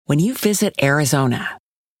When you visit Arizona,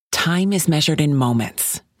 time is measured in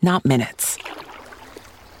moments, not minutes.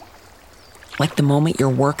 Like the moment your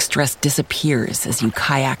work stress disappears as you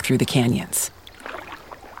kayak through the canyons.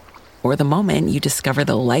 Or the moment you discover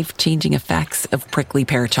the life-changing effects of prickly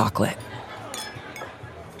pear chocolate.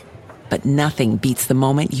 But nothing beats the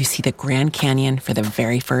moment you see the Grand Canyon for the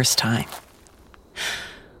very first time.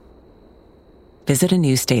 Visit a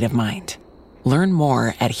new state of mind. Learn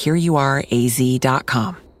more at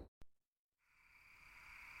hereyouareaz.com.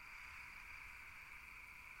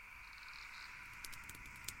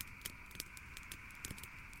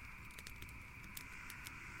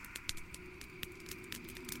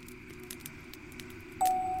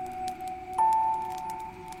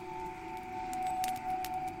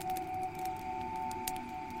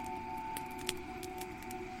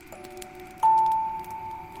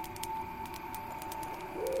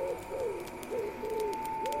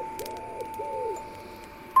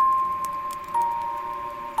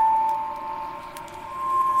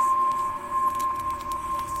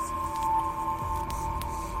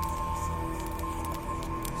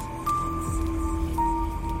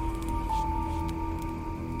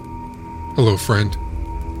 Hello, friend.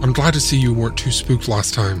 I'm glad to see you weren't too spooked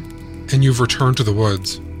last time, and you've returned to the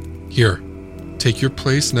woods. Here, take your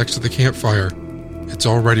place next to the campfire. It's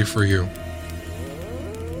all ready for you.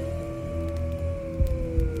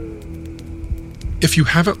 If you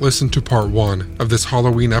haven't listened to part 1 of this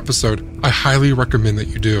Halloween episode, I highly recommend that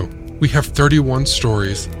you do. We have 31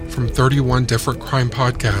 stories from 31 different crime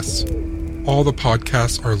podcasts. All the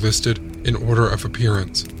podcasts are listed in order of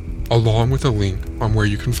appearance, along with a link on where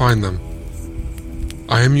you can find them.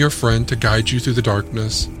 I am your friend to guide you through the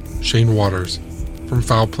darkness, Shane Waters, from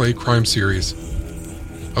Foul Play Crime Series.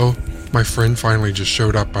 Oh, my friend finally just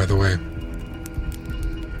showed up, by the way.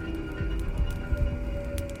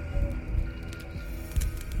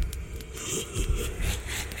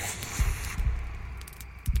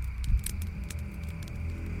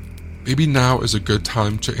 Maybe now is a good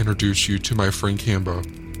time to introduce you to my friend Cambo.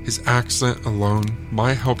 His accent alone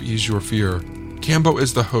might help ease your fear. Cambo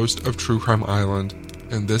is the host of True Crime Island,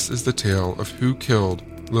 and this is the tale of who killed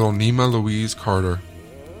little Nima Louise Carter.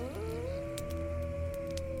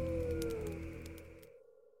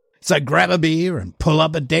 So grab a beer and pull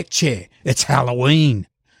up a deck chair. It's Halloween.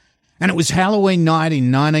 And it was Halloween night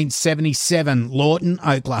in 1977, Lawton,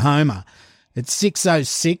 Oklahoma. At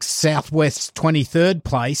 606 Southwest 23rd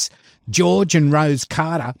Place, George and Rose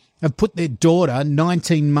Carter have put their daughter,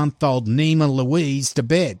 19-month-old Nima Louise, to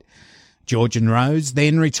bed. George and Rose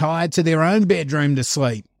then retired to their own bedroom to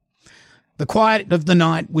sleep. The quiet of the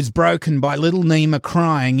night was broken by little Nima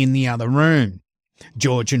crying in the other room.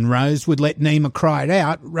 George and Rose would let Nima cry it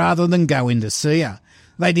out rather than go in to see her.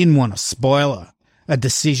 They didn't want to spoil her, a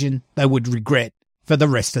decision they would regret for the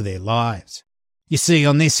rest of their lives. You see,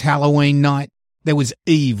 on this Halloween night, there was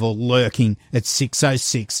evil lurking at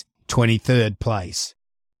 606 23rd Place.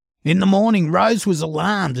 In the morning, Rose was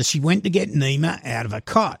alarmed as she went to get Nima out of her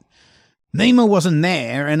cot. Nima wasn't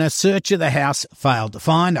there, and a search of the house failed to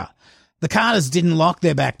find her. The Carters didn't lock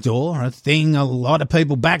their back door, a thing a lot of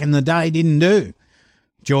people back in the day didn't do.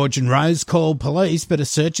 George and Rose called police, but a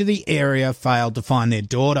search of the area failed to find their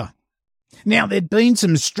daughter. Now, there'd been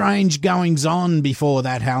some strange goings-on before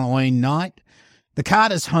that Halloween night. The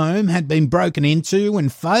Carters' home had been broken into, and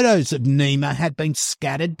photos of Nima had been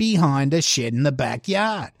scattered behind a shed in the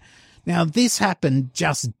backyard. Now, this happened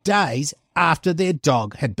just days after their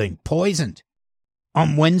dog had been poisoned.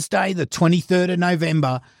 On Wednesday, the 23rd of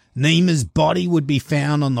November, Nima's body would be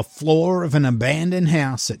found on the floor of an abandoned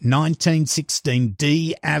house at 1916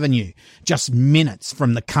 D Avenue, just minutes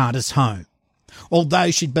from the Carters' home.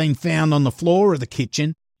 Although she'd been found on the floor of the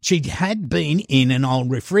kitchen, she had been in an old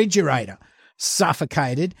refrigerator,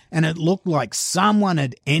 suffocated, and it looked like someone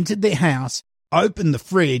had entered the house, opened the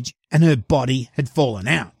fridge, and her body had fallen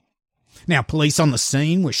out. Now, police on the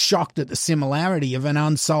scene were shocked at the similarity of an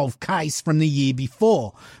unsolved case from the year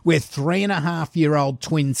before, where 3.5-year-old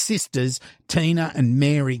twin sisters, Tina and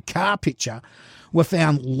Mary Carpitcher, were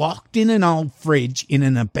found locked in an old fridge in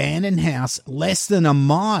an abandoned house less than a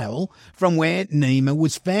mile from where Nima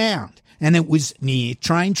was found, and it was near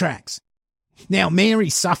train tracks. Now,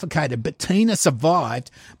 Mary suffocated, but Tina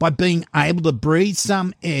survived by being able to breathe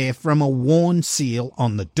some air from a worn seal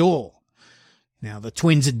on the door. Now, the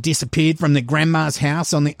twins had disappeared from their grandma's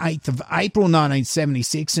house on the 8th of April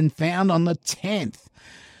 1976 and found on the 10th.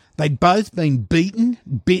 They'd both been beaten,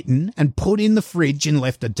 bitten, and put in the fridge and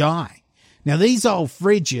left to die. Now, these old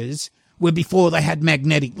fridges were before they had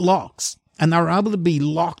magnetic locks, and they were able to be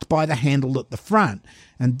locked by the handle at the front,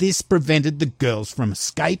 and this prevented the girls from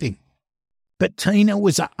escaping. But Tina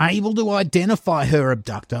was able to identify her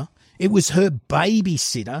abductor. It was her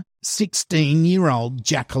babysitter, 16-year-old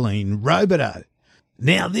Jacqueline Robideau.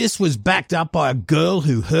 Now, this was backed up by a girl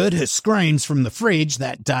who heard her screams from the fridge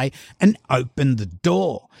that day and opened the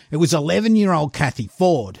door. It was 11-year-old Kathy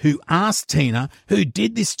Ford who asked Tina who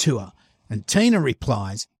did this to her, and Tina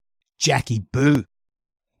replies, Jackie Boo.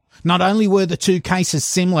 Not only were the two cases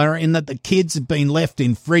similar in that the kids had been left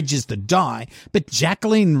in fridges to die, but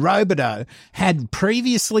Jacqueline Robideau had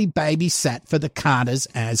previously babysat for the Carters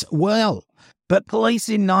as well. But police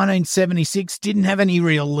in 1976 didn't have any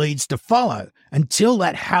real leads to follow until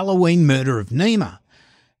that Halloween murder of Nima.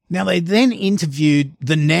 Now, they then interviewed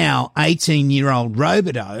the now 18-year-old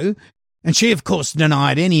Robideau, and she, of course,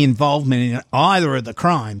 denied any involvement in either of the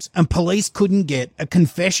crimes, and police couldn't get a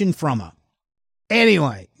confession from her.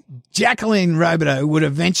 Anyway, Jacqueline Robideau would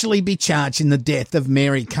eventually be charged in the death of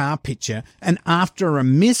Mary Carpitcher, and after a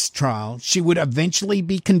mistrial, she would eventually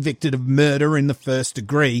be convicted of murder in the first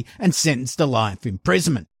degree and sentenced to life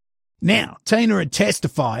imprisonment. Now, Tina had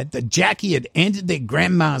testified that Jackie had entered their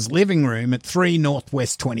grandma's living room at 3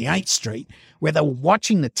 Northwest 28th Street, where they were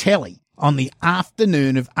watching the telly on the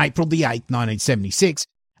afternoon of April the 8th, 1976,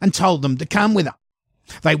 and told them to come with her.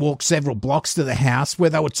 They walked several blocks to the house where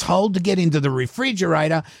they were told to get into the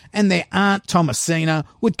refrigerator, and their Aunt Thomasina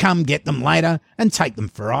would come get them later and take them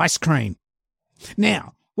for ice cream.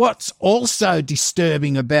 Now, what's also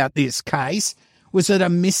disturbing about this case was that a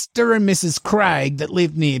Mr. and Mrs. Craig that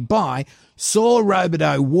lived nearby saw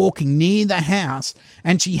Robideau walking near the house,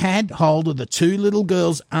 and she had hold of the two little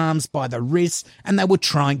girls' arms by the wrists, and they were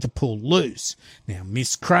trying to pull loose. Now,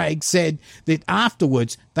 Miss Craig said that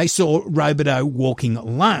afterwards they saw Robideau walking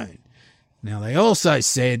alone. Now, they also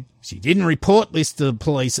said she didn't report this to the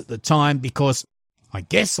police at the time because, I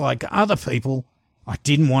guess like other people, I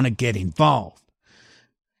didn't want to get involved.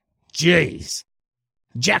 Jeez.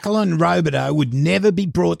 Jacqueline Robideau would never be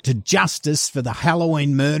brought to justice for the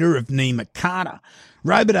Halloween murder of Nima Carter.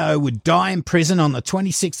 Robideau would die in prison on the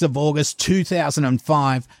 26th of August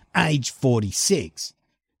 2005, aged 46.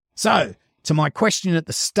 So, to my question at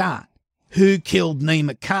the start, who killed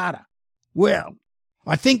Nima Carter? Well,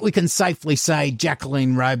 I think we can safely say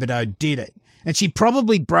Jacqueline Robideau did it. And she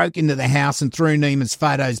probably broke into the house and threw Nima's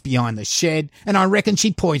photos behind the shed, and I reckon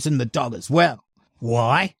she poisoned the dog as well.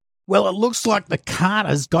 Why? Well, it looks like the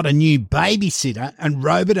Carters got a new babysitter and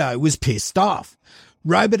Robideau was pissed off.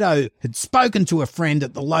 Robideau had spoken to a friend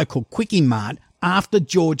at the local Quickie Mart after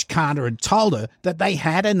George Carter had told her that they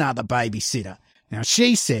had another babysitter. Now,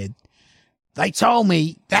 she said, "They told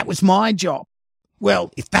me that was my job."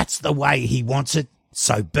 Well, if that's the way he wants it,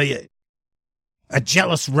 so be it. A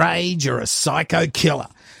jealous rage or a psycho killer.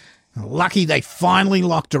 Lucky they finally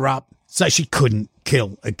locked her up so she couldn't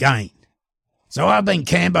kill again. So I've been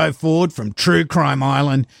Cambo Ford from True Crime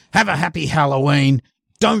Island. Have a happy Halloween.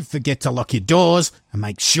 Don't forget to lock your doors and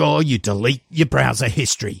make sure you delete your browser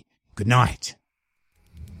history. Good night.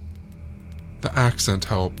 The accent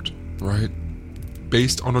helped, right?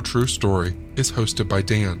 Based on a True Story is hosted by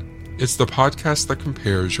Dan. It's the podcast that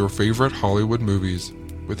compares your favorite Hollywood movies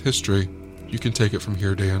with history. You can take it from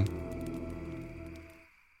here, Dan.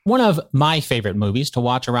 One of my favorite movies to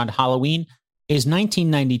watch around Halloween is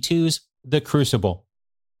 1992's The Crucible.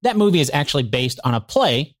 That movie is actually based on a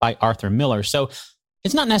play by Arthur Miller, so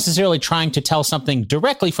it's not necessarily trying to tell something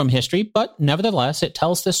directly from history, but nevertheless, it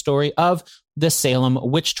tells the story of the Salem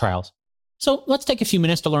witch trials. So let's take a few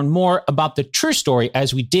minutes to learn more about the true story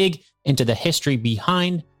as we dig into the history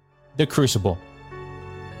behind The Crucible.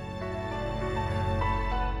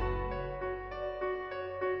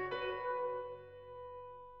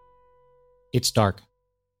 It's dark.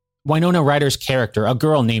 Winona Ryder's character, a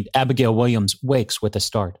girl named Abigail Williams, wakes with a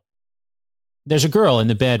start. There's a girl in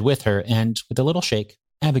the bed with her, and with a little shake,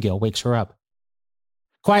 Abigail wakes her up.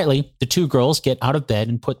 Quietly, the two girls get out of bed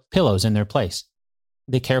and put pillows in their place.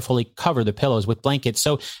 They carefully cover the pillows with blankets,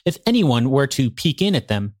 so if anyone were to peek in at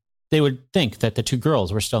them, they would think that the two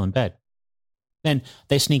girls were still in bed. Then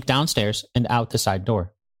they sneak downstairs and out the side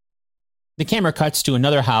door. The camera cuts to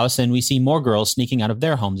another house, and we see more girls sneaking out of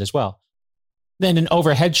their homes as well. Then an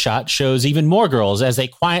overhead shot shows even more girls as they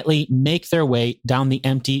quietly make their way down the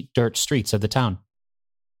empty dirt streets of the town.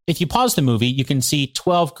 If you pause the movie, you can see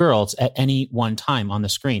 12 girls at any one time on the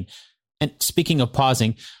screen. And speaking of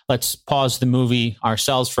pausing, let's pause the movie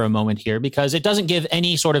ourselves for a moment here because it doesn't give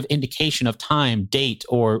any sort of indication of time, date,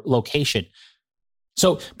 or location.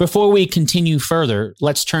 So before we continue further,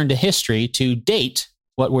 let's turn to history to date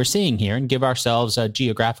what we're seeing here and give ourselves a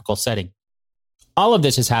geographical setting. All of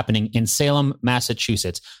this is happening in Salem,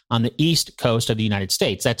 Massachusetts, on the east coast of the United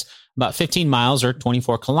States. That's about 15 miles or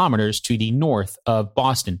 24 kilometers to the north of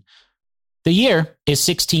Boston. The year is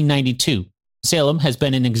 1692. Salem has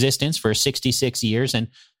been in existence for 66 years and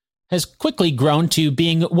has quickly grown to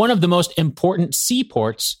being one of the most important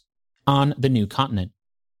seaports on the new continent.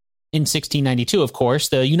 In 1692, of course,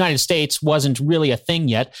 the United States wasn't really a thing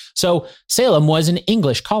yet, so Salem was an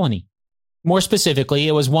English colony. More specifically,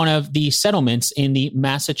 it was one of the settlements in the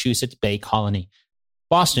Massachusetts Bay Colony.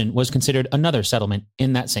 Boston was considered another settlement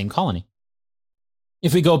in that same colony.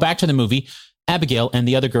 If we go back to the movie, Abigail and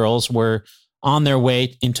the other girls were on their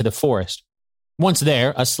way into the forest. Once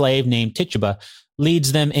there, a slave named Tituba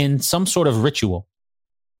leads them in some sort of ritual.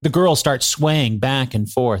 The girls start swaying back and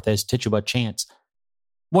forth as Tituba chants.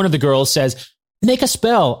 One of the girls says, "Make a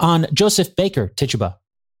spell on Joseph Baker, Tituba.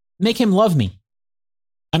 Make him love me."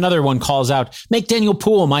 Another one calls out, "Make Daniel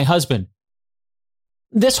Poole my husband."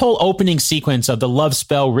 This whole opening sequence of the love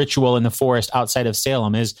spell ritual in the forest outside of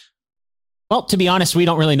Salem is, well, to be honest, we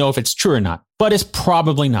don't really know if it's true or not, but it's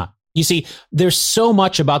probably not. You see, there's so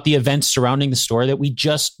much about the events surrounding the story that we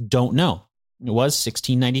just don't know. It was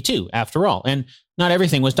 1692, after all, and not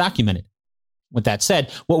everything was documented. With that said,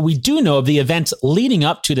 what we do know of the events leading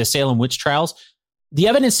up to the Salem witch trials, the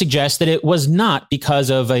evidence suggests that it was not because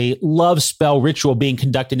of a love spell ritual being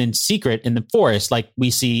conducted in secret in the forest like we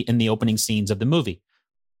see in the opening scenes of the movie.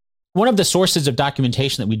 One of the sources of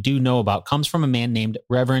documentation that we do know about comes from a man named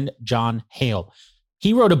Reverend John Hale.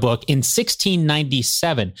 He wrote a book in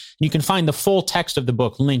 1697. You can find the full text of the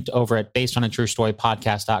book linked over at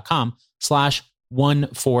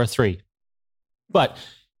basedonatruestorypodcast.com/143. But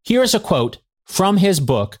here's a quote from his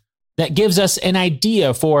book that gives us an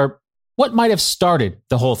idea for what might have started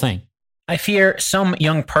the whole thing. "I fear some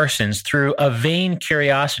young persons, through a vain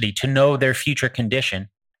curiosity to know their future condition,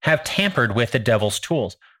 have tampered with the devil's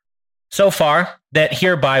tools, so far that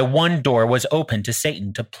hereby one door was opened to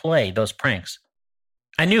Satan to play those pranks.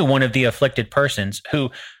 I knew one of the afflicted persons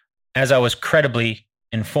who, as I was credibly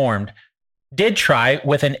informed, did try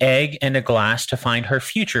with an egg and a glass to find her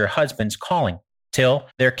future husband's calling, till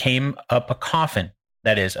there came up a coffin,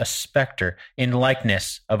 that is, a specter, in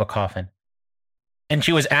likeness of a coffin. And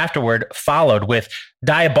she was afterward followed with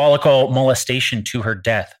diabolical molestation to her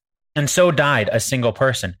death. And so died a single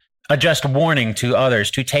person, a just warning to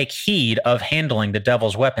others to take heed of handling the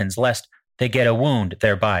devil's weapons, lest they get a wound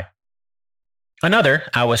thereby. Another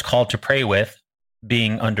I was called to pray with,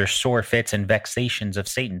 being under sore fits and vexations of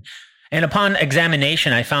Satan. And upon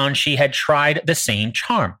examination, I found she had tried the same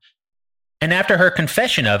charm. And after her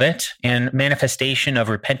confession of it and manifestation of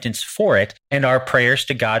repentance for it and our prayers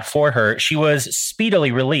to God for her, she was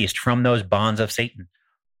speedily released from those bonds of Satan.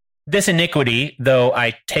 This iniquity, though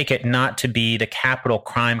I take it not to be the capital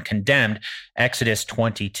crime condemned, Exodus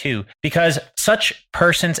 22, because such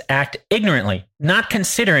persons act ignorantly, not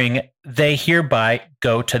considering they hereby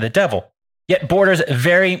go to the devil, yet borders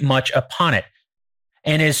very much upon it,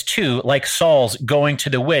 and is too like Saul's going to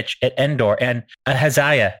the witch at Endor and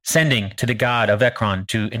Ahaziah sending to the god of Ekron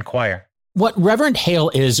to inquire. What Reverend Hale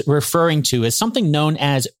is referring to is something known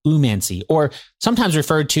as oomancy, or sometimes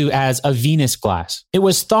referred to as a Venus glass. It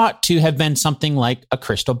was thought to have been something like a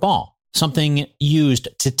crystal ball, something used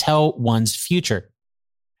to tell one's future.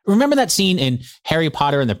 Remember that scene in Harry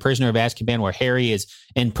Potter and the Prisoner of Azkaban where Harry is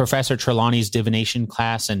in Professor Trelawney's divination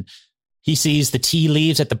class and he sees the tea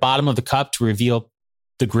leaves at the bottom of the cup to reveal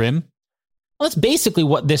the Grimm? Well, that's basically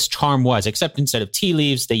what this charm was, except instead of tea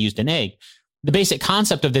leaves, they used an egg. The basic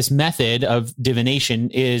concept of this method of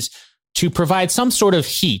divination is to provide some sort of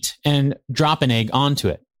heat and drop an egg onto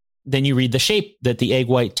it. Then you read the shape that the egg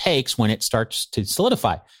white takes when it starts to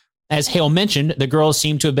solidify. As Hale mentioned, the girls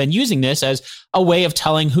seem to have been using this as a way of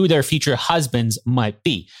telling who their future husbands might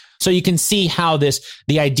be. So you can see how the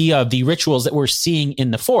idea of the rituals that we're seeing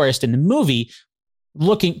in the forest in the movie,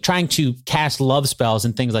 trying to cast love spells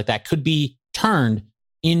and things like that, could be turned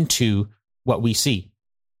into what we see.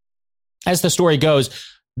 As the story goes,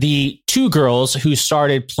 the two girls who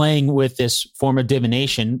started playing with this form of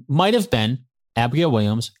divination might have been Abigail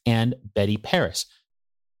Williams and Betty Paris.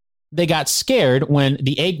 They got scared when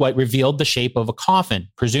the egg white revealed the shape of a coffin,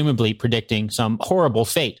 presumably predicting some horrible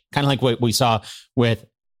fate, kind of like what we saw with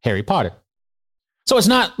Harry Potter. So it's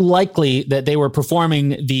not likely that they were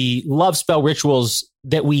performing the love spell rituals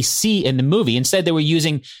that we see in the movie. Instead, they were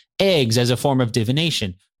using eggs as a form of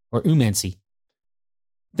divination or oomancy.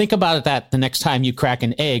 Think about that the next time you crack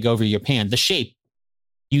an egg over your pan. The shape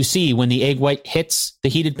you see when the egg white hits the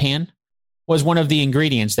heated pan was one of the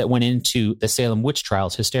ingredients that went into the Salem witch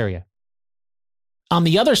trials hysteria. On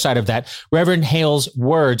the other side of that, Reverend Hale's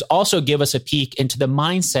words also give us a peek into the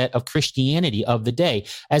mindset of Christianity of the day,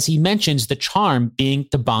 as he mentions the charm being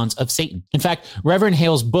the bonds of Satan. In fact, Reverend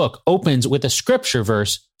Hale's book opens with a scripture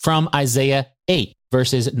verse from Isaiah 8,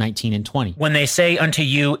 verses 19 and 20. When they say unto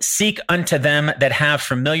you, seek unto them that have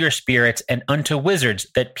familiar spirits, and unto wizards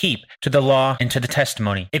that peep to the law and to the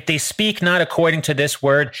testimony. If they speak not according to this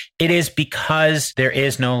word, it is because there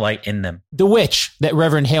is no light in them. The witch that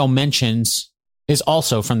Reverend Hale mentions is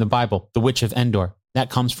also from the Bible, the witch of Endor. That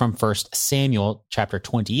comes from 1 Samuel chapter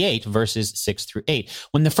 28, verses 6 through 8.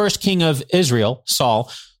 When the first king of Israel,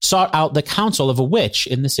 Saul, sought out the counsel of a witch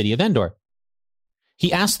in the city of Endor,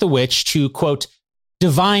 he asked the witch to, quote,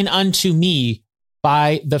 divine unto me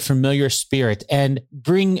by the familiar spirit, and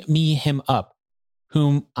bring me him up,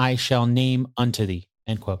 whom I shall name unto thee,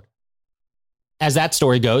 end quote. As that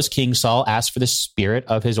story goes, King Saul asked for the spirit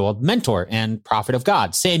of his old mentor and prophet of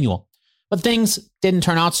God, Samuel. But things didn't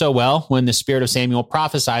turn out so well when the spirit of Samuel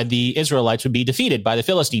prophesied the Israelites would be defeated by the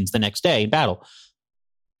Philistines the next day in battle.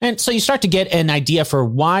 And so you start to get an idea for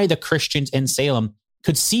why the Christians in Salem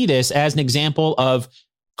could see this as an example of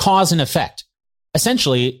cause and effect.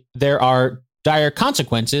 Essentially, there are dire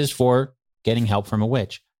consequences for getting help from a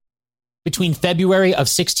witch. Between February of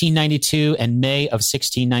 1692 and May of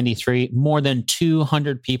 1693, more than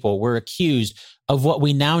 200 people were accused of what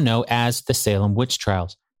we now know as the Salem witch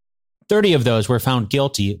trials. 30 of those were found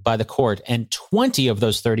guilty by the court, and 20 of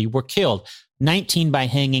those 30 were killed, 19 by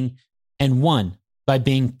hanging, and 1 by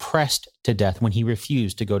being pressed to death when he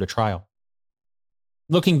refused to go to trial.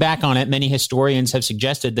 Looking back on it, many historians have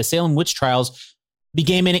suggested the Salem witch trials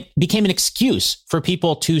became an excuse for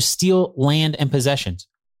people to steal land and possessions.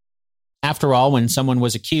 After all, when someone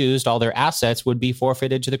was accused, all their assets would be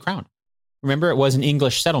forfeited to the crown. Remember, it was an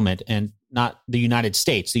English settlement and not the United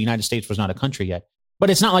States. The United States was not a country yet. But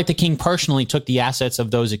it's not like the king personally took the assets of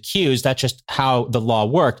those accused. That's just how the law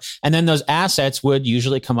worked. And then those assets would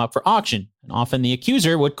usually come up for auction. And often the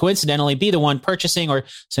accuser would coincidentally be the one purchasing or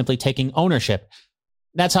simply taking ownership.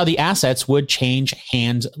 That's how the assets would change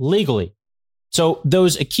hands legally. So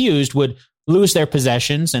those accused would lose their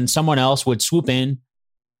possessions and someone else would swoop in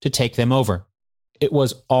to take them over. It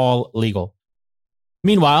was all legal.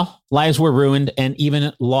 Meanwhile, lives were ruined and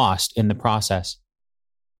even lost in the process.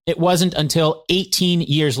 It wasn't until 18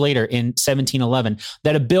 years later in 1711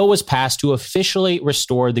 that a bill was passed to officially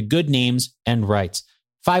restore the good names and rights.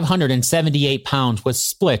 578 pounds was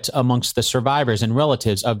split amongst the survivors and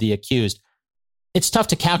relatives of the accused. It's tough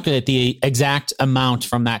to calculate the exact amount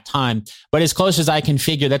from that time, but as close as I can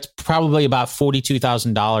figure, that's probably about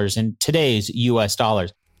 $42,000 in today's US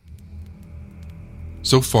dollars.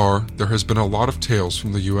 So far, there has been a lot of tales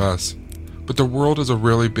from the US, but the world is a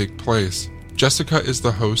really big place. Jessica is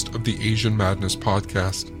the host of the Asian Madness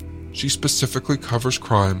podcast. She specifically covers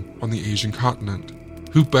crime on the Asian continent.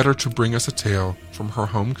 Who better to bring us a tale from her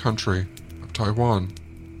home country of Taiwan?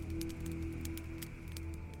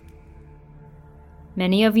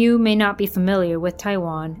 Many of you may not be familiar with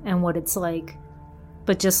Taiwan and what it's like,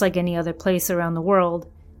 but just like any other place around the world,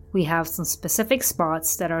 we have some specific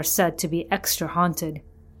spots that are said to be extra haunted.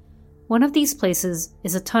 One of these places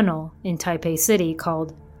is a tunnel in Taipei City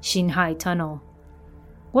called Xinhai Tunnel.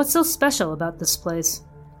 What's so special about this place?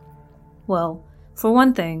 Well, for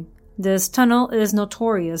one thing, this tunnel is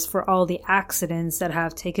notorious for all the accidents that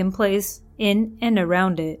have taken place in and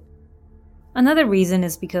around it. Another reason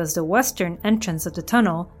is because the western entrance of the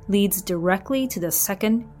tunnel leads directly to the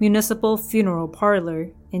second municipal funeral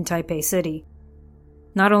parlor in Taipei City.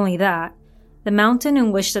 Not only that, the mountain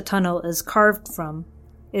in which the tunnel is carved from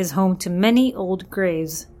is home to many old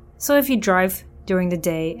graves, so if you drive during the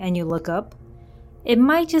day and you look up, it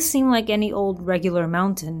might just seem like any old regular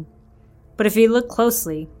mountain. But if you look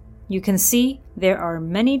closely, you can see there are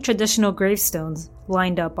many traditional gravestones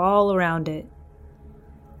lined up all around it.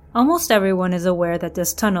 Almost everyone is aware that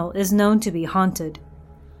this tunnel is known to be haunted.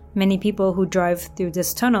 Many people who drive through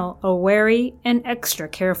this tunnel are wary and extra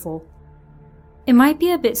careful. It might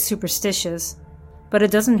be a bit superstitious, but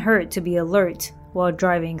it doesn't hurt to be alert while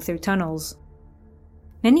driving through tunnels.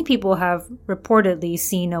 Many people have reportedly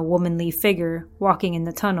seen a womanly figure walking in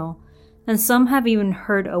the tunnel, and some have even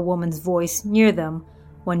heard a woman's voice near them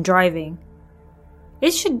when driving.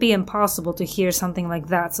 It should be impossible to hear something like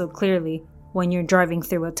that so clearly when you're driving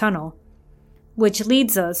through a tunnel. Which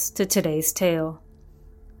leads us to today's tale.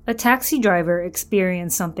 A taxi driver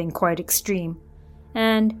experienced something quite extreme,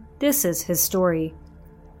 and this is his story.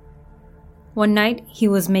 One night, he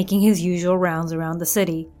was making his usual rounds around the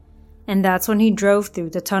city, and that's when he drove through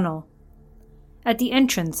the tunnel. At the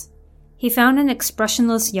entrance, he found an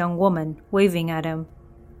expressionless young woman waving at him,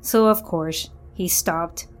 so of course, he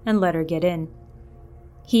stopped and let her get in.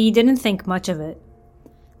 He didn't think much of it.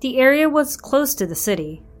 The area was close to the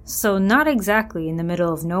city, so not exactly in the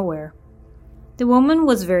middle of nowhere. The woman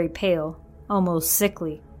was very pale, almost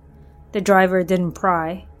sickly. The driver didn't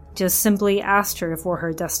pry, just simply asked her for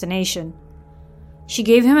her destination. She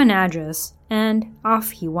gave him an address, and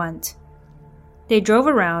off he went. They drove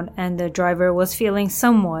around, and the driver was feeling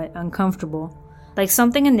somewhat uncomfortable, like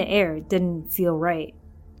something in the air didn't feel right,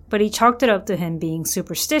 but he chalked it up to him being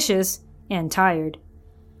superstitious and tired.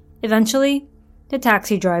 Eventually, the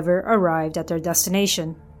taxi driver arrived at their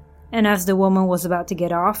destination, and as the woman was about to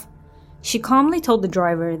get off, she calmly told the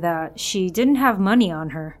driver that she didn't have money on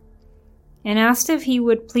her, and asked if he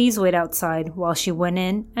would please wait outside while she went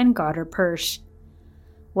in and got her purse.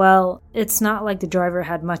 Well, it's not like the driver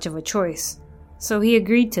had much of a choice, so he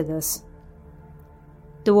agreed to this.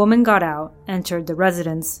 The woman got out, entered the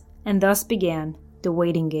residence, and thus began the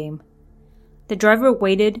waiting game. The driver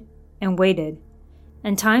waited,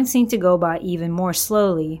 and time seemed to go by even more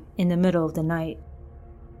slowly in the middle of the night.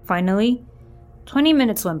 Finally, 20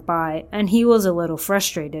 minutes went by, and he was a little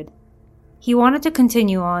frustrated. He wanted to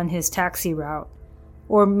continue on his taxi route,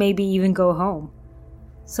 or maybe even go home.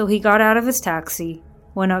 So he got out of his taxi,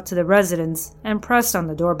 went out to the residence, and pressed on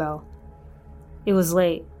the doorbell. It was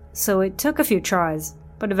late, so it took a few tries,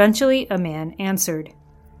 but eventually a man answered.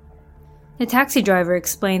 The taxi driver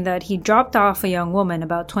explained that he dropped off a young woman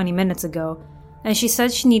about 20 minutes ago, and she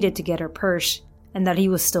said she needed to get her purse, and that he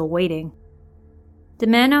was still waiting. The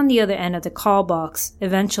man on the other end of the call box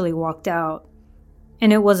eventually walked out,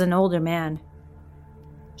 and it was an older man.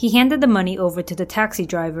 He handed the money over to the taxi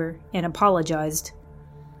driver and apologized.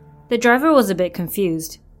 The driver was a bit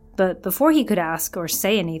confused, but before he could ask or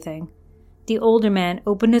say anything, the older man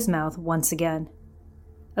opened his mouth once again.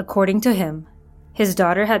 According to him, his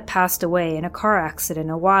daughter had passed away in a car accident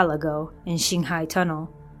a while ago in Xinhai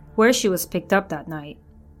Tunnel, where she was picked up that night.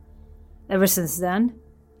 Ever since then,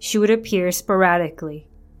 she would appear sporadically,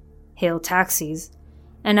 hail taxis,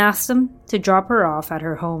 and ask them to drop her off at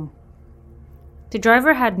her home. The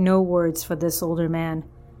driver had no words for this older man.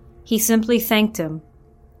 He simply thanked him,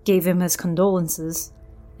 gave him his condolences,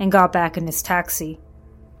 and got back in his taxi.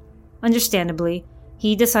 Understandably,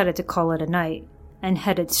 he decided to call it a night and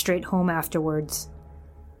headed straight home afterwards.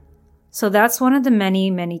 So that's one of the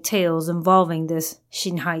many tales involving this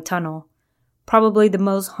Xinhai Tunnel, probably the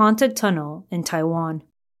most haunted tunnel in Taiwan.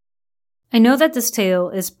 I know that this tale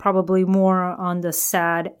is probably more on the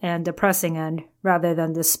sad and depressing end rather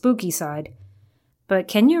than the spooky side, but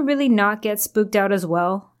can you really not get spooked out as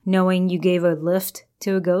well, knowing you gave a lift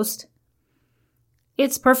to a ghost?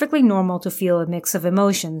 It's perfectly normal to feel a mix of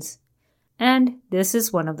emotions, and this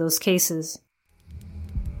is one of those cases.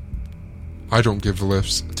 I don't give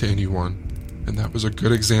lifts to anyone, and that was a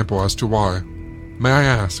good example as to why. May I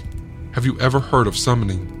ask, have you ever heard of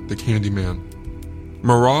summoning the Candyman?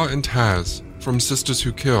 Mara and Taz from Sisters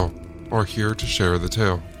Who Kill are here to share the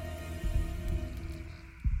tale.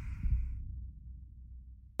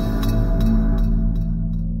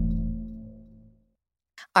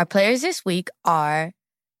 Our players this week are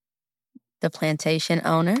the plantation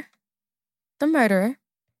owner, the murderer,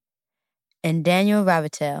 and Daniel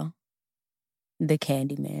Rabatel, the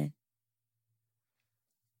Candyman.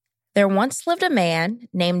 There once lived a man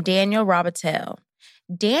named Daniel Rabatel.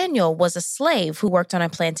 Daniel was a slave who worked on a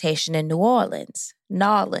plantation in New Orleans,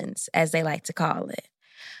 Nawlins, as they like to call it.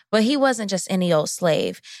 But he wasn't just any old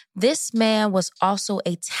slave. This man was also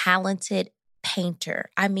a talented painter.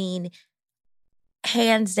 I mean,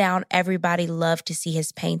 hands down, everybody loved to see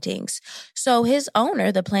his paintings. So his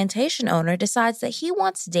owner, the plantation owner, decides that he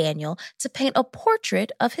wants Daniel to paint a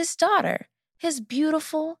portrait of his daughter, his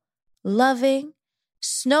beautiful, loving,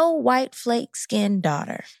 snow white flake-skinned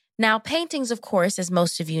daughter. Now, paintings, of course, as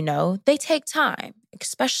most of you know, they take time,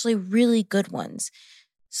 especially really good ones.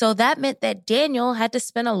 So that meant that Daniel had to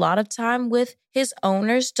spend a lot of time with his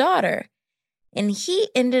owner's daughter. And he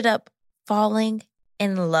ended up falling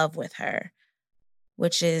in love with her,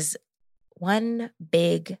 which is one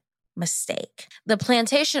big mistake. The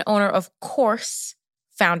plantation owner, of course,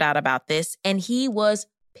 found out about this, and he was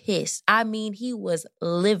pissed. I mean, he was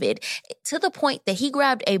livid to the point that he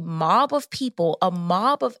grabbed a mob of people, a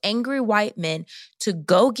mob of angry white men to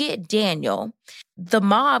go get Daniel. The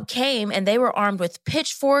mob came and they were armed with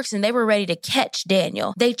pitchforks and they were ready to catch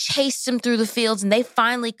Daniel. They chased him through the fields and they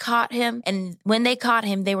finally caught him. And when they caught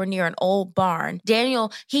him, they were near an old barn.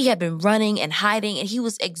 Daniel, he had been running and hiding and he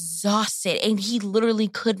was exhausted and he literally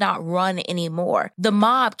could not run anymore. The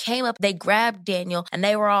mob came up, they grabbed Daniel and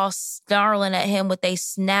they were all snarling at him with a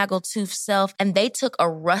snaggletooth self, and they took a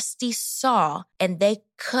rusty saw and they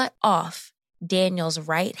cut off Daniel's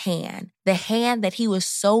right hand, the hand that he was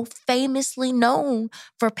so famously known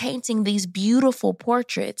for painting these beautiful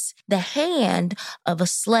portraits, the hand of a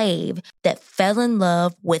slave that fell in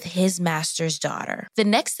love with his master's daughter. The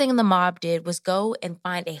next thing the mob did was go and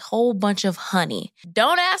find a whole bunch of honey.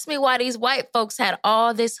 Don't ask me why these white folks had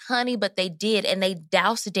all this honey, but they did, and they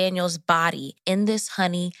doused Daniel's body in this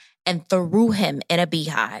honey and threw him in a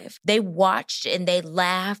beehive. They watched and they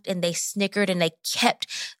laughed and they snickered and they kept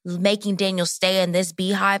making Daniel stay in this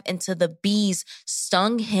beehive until the bees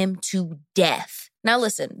stung him to death. Now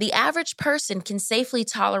listen, the average person can safely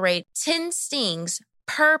tolerate 10 stings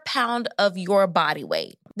per pound of your body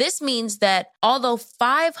weight. This means that although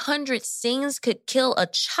 500 stings could kill a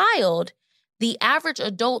child, the average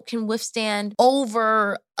adult can withstand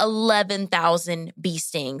over 11,000 bee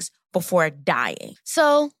stings before dying.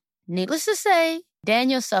 So, needless to say,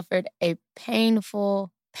 Daniel suffered a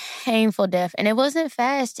painful death. And it wasn't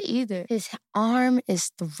fast either. His arm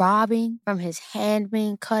is throbbing from his hand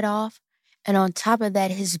being cut off. And on top of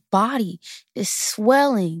that, his body is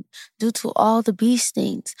swelling due to all the bee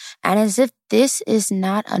stings. And as if this is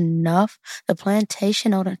not enough, the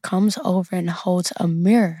plantation owner comes over and holds a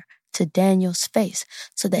mirror to Daniel's face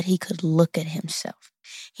so that he could look at himself.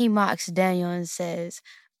 He mocks Daniel and says,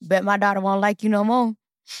 "Bet my daughter won't like you no more."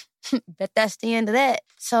 Bet that's the end of that.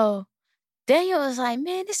 So Daniel was like,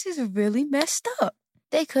 man, this is really messed up.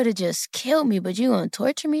 They could have just killed me, but you gonna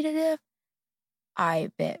torture me to death?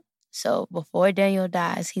 I bet. So before Daniel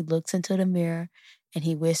dies, he looks into the mirror and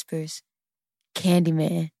he whispers,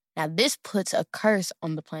 "Candyman." Now this puts a curse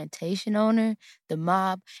on the plantation owner, the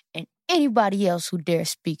mob, and anybody else who dare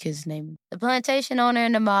speak his name. The plantation owner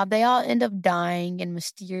and the mob, they all end up dying in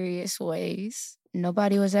mysterious ways.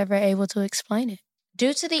 Nobody was ever able to explain it.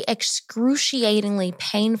 Due to the excruciatingly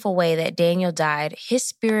painful way that Daniel died, his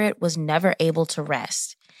spirit was never able to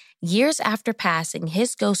rest. Years after passing,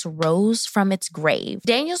 his ghost rose from its grave.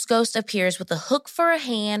 Daniel's ghost appears with a hook for a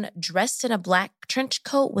hand, dressed in a black trench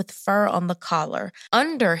coat with fur on the collar.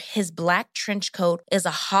 Under his black trench coat is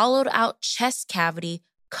a hollowed-out chest cavity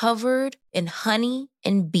covered in honey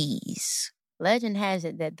and bees. Legend has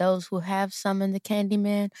it that those who have summoned the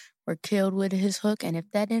Candyman were killed with his hook, and if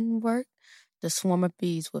that didn't work, the swarm of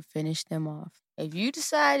bees would finish them off. If you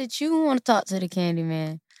decide that you want to talk to the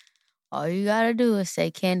Candyman, all you gotta do is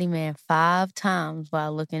say Candyman 5 times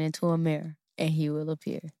while looking into a mirror, and he will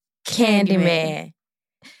appear. Candyman.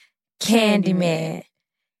 Candyman.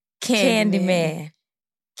 Candyman.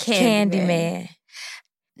 Candyman.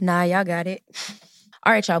 Nah, y'all got it.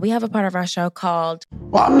 All right, y'all, we have a part of our show called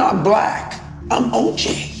Well, I'm not black. I'm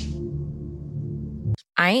OJ.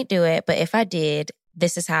 I Ain't Do It, but if I did,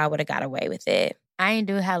 this is how I would have got away with it. I ain't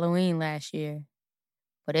do Halloween last year,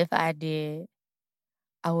 but if I did,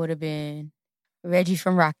 I would have been Reggie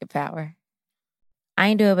from Rocket Power. I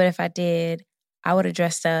ain't do it, but if I did, I would have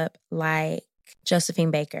dressed up like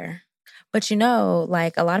Josephine Baker. But you know,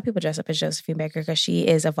 like a lot of people dress up as Josephine Baker because she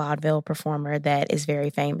is a vaudeville performer that is very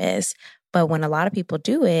famous. But when a lot of people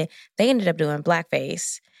do it, they ended up doing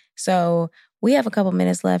blackface. So we have a couple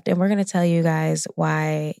minutes left and we're going to tell you guys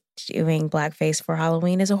why doing blackface for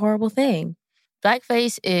Halloween is a horrible thing.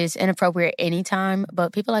 Blackface is inappropriate anytime,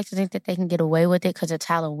 but people like to think that they can get away with it because it's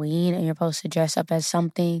Halloween and you're supposed to dress up as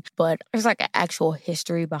something. But there's like an actual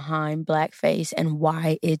history behind blackface and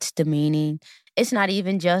why it's demeaning. It's not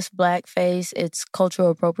even just blackface, it's cultural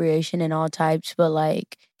appropriation in all types. But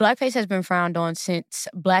like blackface has been frowned on since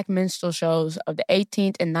black minstrel shows of the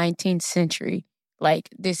 18th and 19th century. Like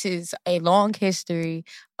this is a long history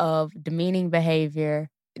of demeaning behavior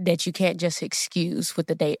that you can't just excuse with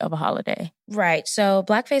the date of a holiday. Right. So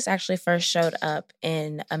blackface actually first showed up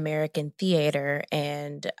in American theater.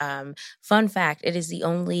 And fun fact, it is the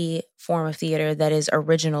only form of theater that is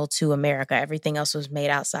original to America. Everything else was made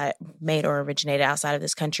or originated outside of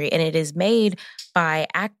this country. And it is made by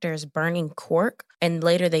actors burning cork. And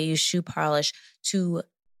later they used shoe polish to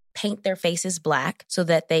paint their faces black so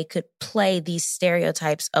that they could play these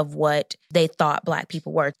stereotypes of what they thought Black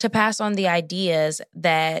people were, to pass on the ideas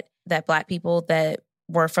that Black people that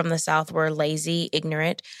were from the South were lazy,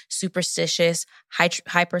 ignorant, superstitious,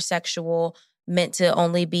 hypersexual, meant to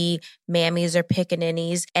only be mammies or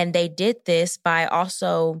pickaninnies. And they did this by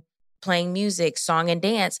also playing music, song, and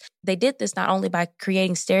dance. They did this not only by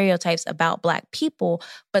creating stereotypes about Black people,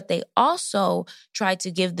 but they also tried to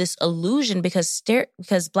give this illusion because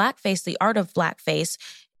blackface, the art of blackface,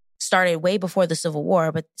 started way before the Civil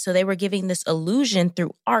War, but so they were giving this illusion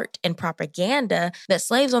through art and propaganda that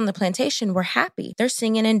slaves on the plantation were happy. They're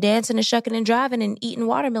singing and dancing and shucking and driving and eating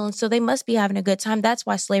watermelons, so they must be having a good time. That's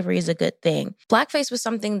why slavery is a good thing. Blackface was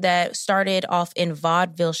something that started off in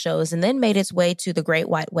vaudeville shows and then made its way to the Great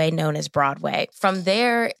White Way known as Broadway. From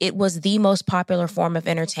there, it was the most popular form of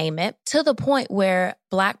entertainment to the point where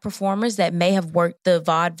Black performers that may have worked the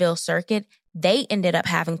vaudeville circuit, they ended up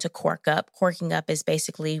having to cork up. Corking up is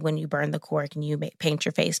basically when you burn the cork and you paint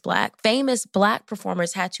your face black. Famous Black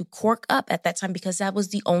performers had to cork up at that time because that was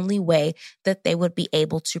the only way that they would be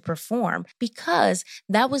able to perform, because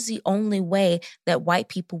that was the only way that white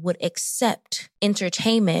people would accept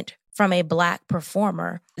entertainment from a Black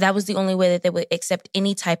performer. That was the only way that they would accept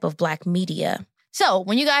any type of Black media. So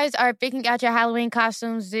when you guys are picking out your Halloween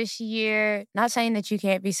costumes this year, not saying that you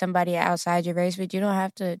can't be somebody outside your race, but you don't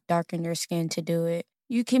have to darken your skin to do it.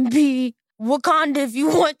 You can be Wakanda if you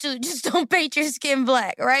want to. Just don't paint your skin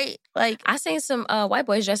black, right? Like, I seen some white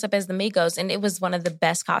boys dress up as the Migos, and it was one of the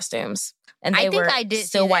best costumes. And they I did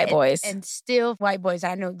still white boys. And still white boys.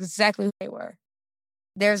 I know exactly who they were.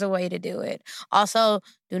 There's a way to do it. Also,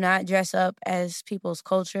 do not dress up as people's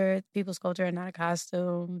culture. People's culture are not a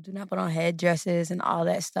costume. Do not put on headdresses and all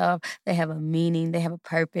that stuff. They have a meaning. They have a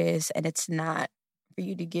purpose. And it's not for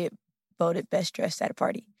you to get voted best dressed at a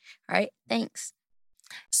party. All right? Thanks.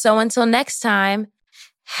 So until next time,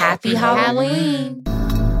 happy Halloween.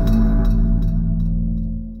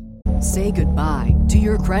 Say goodbye to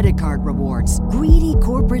your credit card rewards. Greedy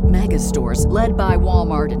corporate mega stores, led by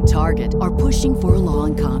Walmart and Target, are pushing for a law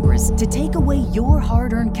in Congress to take away your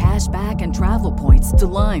hard-earned cash back and travel points to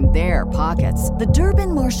line their pockets. The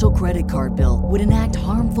Durbin-Marshall credit card bill would enact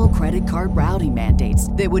harmful credit card routing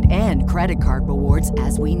mandates that would end credit card rewards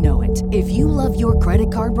as we know it. If you love your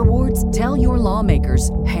credit card rewards, tell your lawmakers,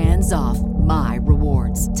 hands off my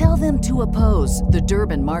rewards. Tell them to oppose the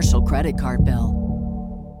Durbin-Marshall credit card bill.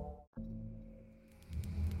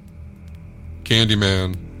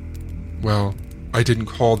 Candyman. Well, I didn't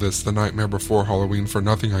call this The Nightmare Before Halloween for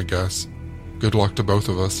nothing, I guess. Good luck to both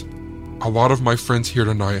of us. A lot of my friends here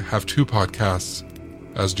tonight have 2 podcasts,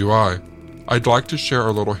 as do I. I'd like to share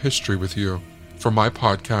a little history with you from my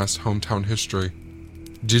podcast, Hometown History.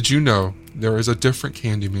 Did you know there is a different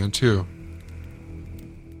Candyman too?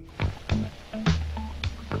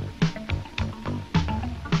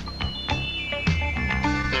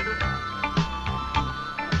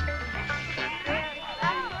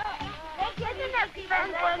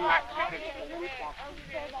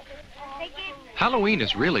 Halloween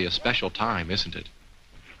is really a special time, isn't it?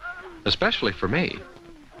 Especially for me.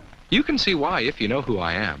 You can see why if you know who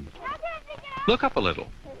I am. Look up a little.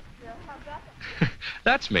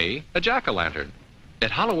 That's me, a jack-o'-lantern. At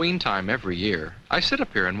Halloween time every year, I sit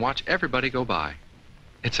up here and watch everybody go by.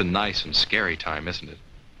 It's a nice and scary time, isn't it?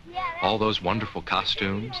 All those wonderful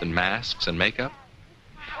costumes and masks and makeup.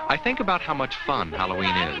 I think about how much fun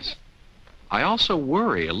Halloween is. I also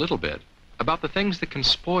worry a little bit about the things that can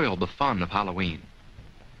spoil the fun of Halloween.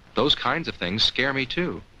 Those kinds of things scare me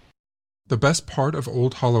too. The best part of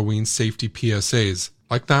old Halloween safety PSAs,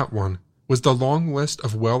 like that one, was the long list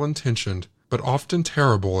of well-intentioned but often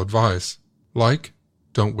terrible advice, like,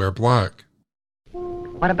 don't wear black.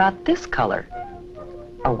 What about this color?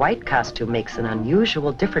 A white costume makes an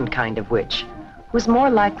unusual, different kind of witch, who's more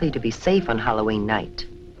likely to be safe on Halloween night.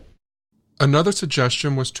 Another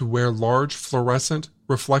suggestion was to wear large fluorescent,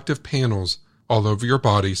 reflective panels all over your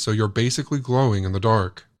body so you're basically glowing in the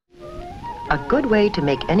dark. A good way to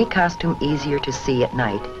make any costume easier to see at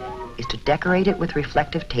night is to decorate it with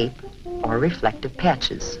reflective tape or reflective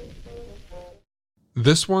patches.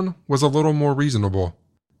 This one was a little more reasonable.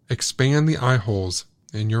 Expand the eye holes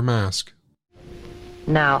in your mask.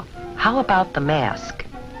 Now, how about the mask?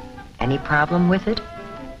 Any problem with it?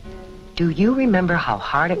 Do you remember how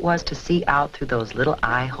hard it was to see out through those little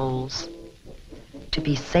eye holes? To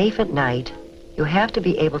be safe at night, you have to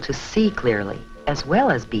be able to see clearly as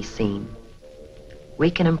well as be seen.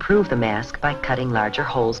 We can improve the mask by cutting larger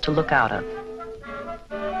holes to look out of.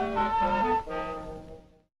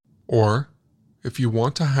 Or, if you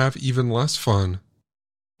want to have even less fun,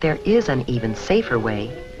 there is an even safer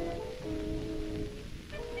way.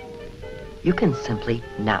 You can simply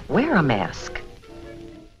not wear a mask.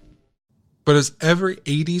 But as every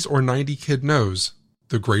 80s or 90 kid knows,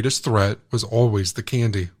 the greatest threat was always the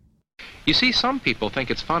candy. You see, some people think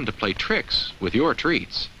it's fun to play tricks with your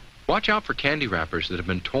treats. Watch out for candy wrappers that have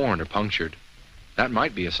been torn or punctured. That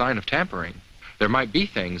might be a sign of tampering. There might be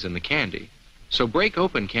things in the candy. So break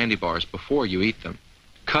open candy bars before you eat them.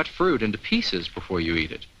 Cut fruit into pieces before you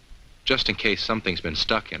eat it, just in case something's been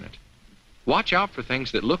stuck in it. Watch out for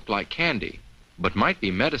things that look like candy, but might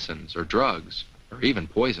be medicines or drugs or even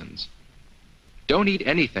poisons. Don't eat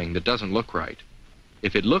anything that doesn't look right.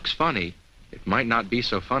 If it looks funny, it might not be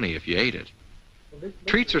so funny if you ate it.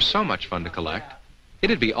 Treats are so much fun to collect.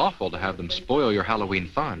 It'd be awful to have them spoil your Halloween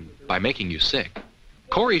fun by making you sick.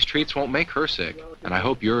 Corey's treats won't make her sick, and I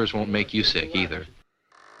hope yours won't make you sick either.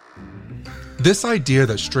 This idea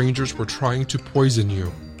that strangers were trying to poison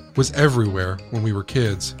you was everywhere when we were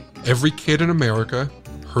kids. Every kid in America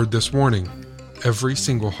heard this warning every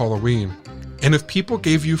single Halloween. And if people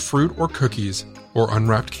gave you fruit or cookies or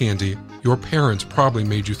unwrapped candy, your parents probably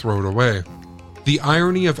made you throw it away. The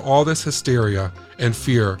irony of all this hysteria and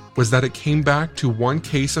fear was that it came back to one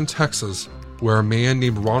case in Texas where a man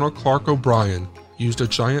named Ronald Clark O'Brien used a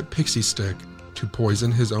giant pixie stick to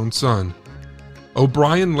poison his own son.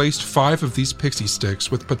 O'Brien laced 5 of these pixie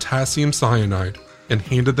sticks with potassium cyanide and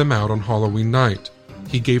handed them out on Halloween night.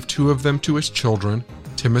 He gave 2 of them to his children,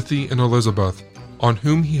 Timothy and Elizabeth, on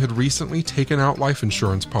whom he had recently taken out life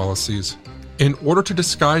insurance policies. In order to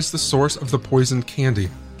disguise the source of the poisoned candy,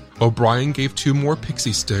 O'Brien gave 2 more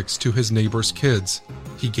pixie sticks to his neighbor's kids.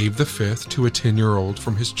 He gave the 5th to a 10-year-old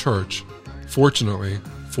from his church. Fortunately,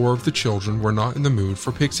 4 of the children were not in the mood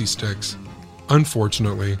for pixie sticks.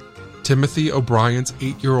 Unfortunately, Timothy O'Brien's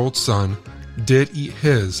 8-year-old son did eat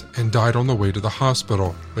his and died on the way to the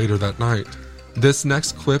hospital later that night. This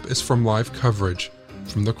next clip is from live coverage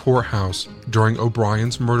from the courthouse during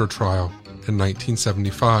O'Brien's murder trial in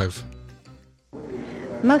 1975.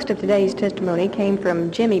 Most of today's testimony came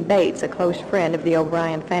from Jimmy Bates, a close friend of the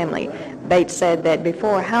O'Brien family. Bates said that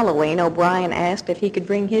before Halloween, O'Brien asked if he could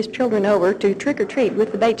bring his children over to trick-or-treat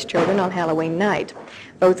with the Bates children on Halloween night.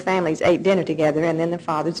 Both families ate dinner together, and then the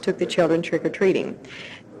fathers took the children trick-or-treating.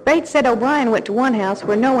 Bates said O'Brien went to one house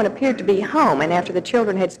where no one appeared to be home, and after the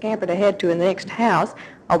children had scampered ahead to the next house,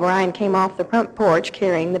 O'Brien came off the front porch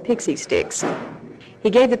carrying the pixie sticks. He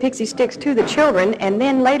gave the pixie sticks to the children and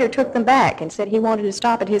then later took them back and said he wanted to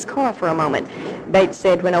stop at his car for a moment. Bates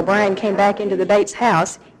said when O'Brien came back into the Bates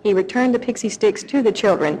house, he returned the pixie sticks to the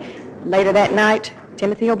children. Later that night,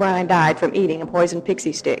 Timothy O'Brien died from eating a poisoned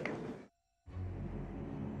pixie stick.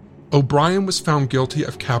 O'Brien was found guilty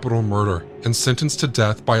of capital murder and sentenced to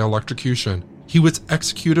death by electrocution. He was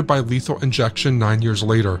executed by lethal injection 9 years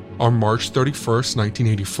later, on March 31st,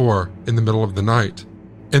 1984, in the middle of the night.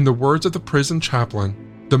 In the words of the prison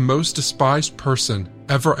chaplain, the most despised person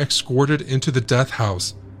ever escorted into the death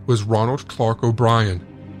house was Ronald Clark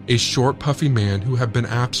O'Brien, a short, puffy man who had been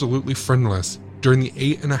absolutely friendless during the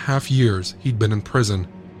 8.5 years he'd been in prison.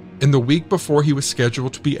 In the week before he was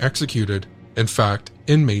scheduled to be executed, in fact,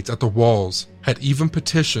 inmates at the walls had even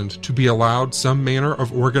petitioned to be allowed some manner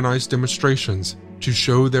of organized demonstrations to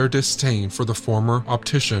show their disdain for the former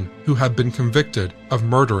optician who had been convicted of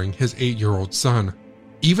murdering his 8-year-old son.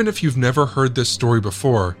 Even if you've never heard this story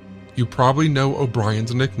before, you probably know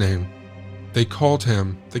O'Brien's nickname. They called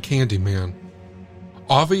him the Candyman.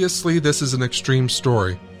 Obviously, this is an extreme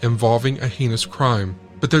story involving a heinous crime,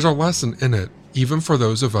 but there's a lesson in it, even for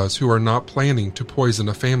those of us who are not planning to poison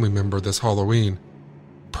a family member this Halloween.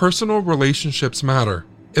 Personal relationships matter.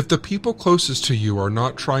 If the people closest to you are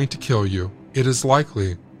not trying to kill you, it is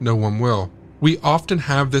likely no one will. We often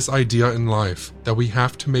have this idea in life that we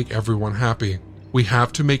have to make everyone happy. We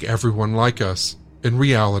have to make everyone like us. In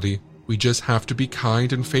reality, we just have to be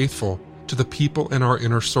kind and faithful to the people in our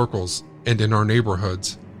inner circles and in our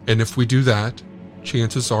neighborhoods. And if we do that,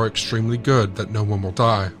 chances are extremely good that no one will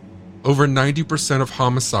die. Over 90% of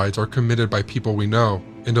homicides are committed by people we know,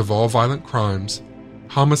 and of all violent crimes,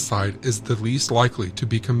 homicide is the least likely to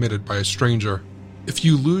be committed by a stranger. If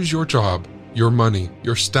you lose your job, your money,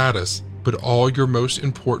 your status, but all your most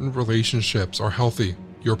important relationships are healthy,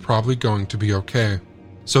 you're probably going to be okay.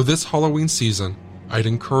 So this Halloween season, I'd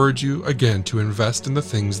encourage you again to invest in the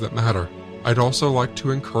things that matter. I'd also like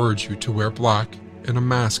to encourage you to wear black and a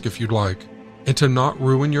mask if you'd like, and to not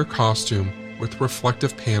ruin your costume with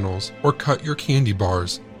reflective panels or cut your candy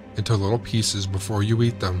bars into little pieces before you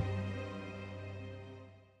eat them.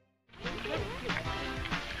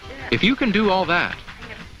 If you can do all that,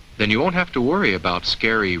 then you won't have to worry about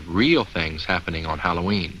scary, real things happening on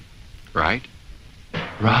Halloween, right?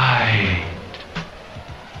 Right.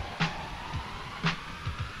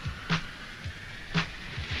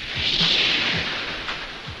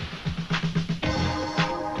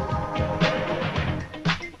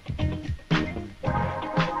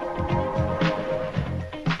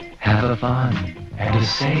 Have a fun and a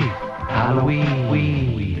safe Halloween.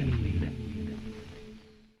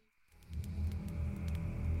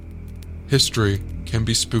 History can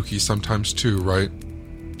be spooky sometimes too, right?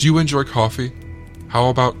 Do you enjoy coffee? How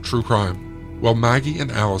about true crime? Well, Maggie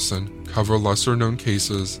and Allison cover lesser-known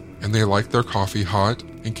cases, and they like their coffee hot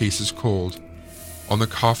and cases cold on the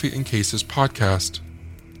Coffee and Cases podcast.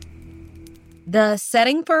 The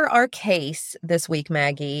setting for our case this week,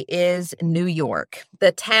 Maggie, is New York.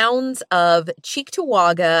 The towns of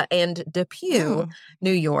Cheektowaga and Depew,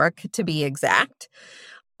 New York, to be exact.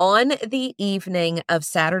 On the evening of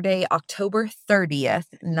Saturday, October 30th,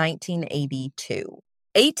 1982.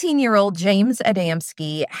 18-year-old James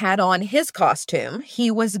Adamski had on his costume.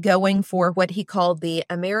 He was going for what he called the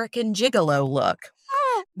American Gigolo look.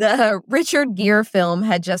 The Richard Gere film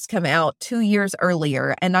had just come out 2 years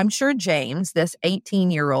earlier, and I'm sure James, this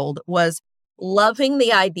 18-year-old, was loving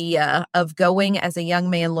the idea of going as a young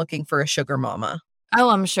man looking for a sugar mama. Oh,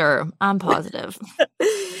 I'm sure. I'm positive.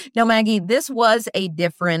 Now, Maggie, this was a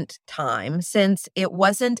different time since it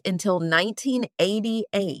wasn't until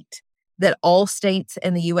 1988 that all states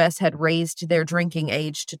in the U.S. had raised their drinking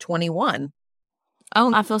age to 21.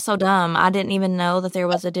 Oh, I feel so dumb. I didn't even know that there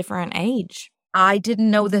was a different age. I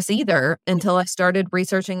didn't know this either until I started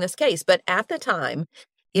researching this case. But at the time,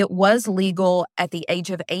 it was legal at the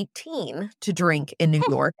age of 18 to drink in New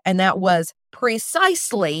York. And that was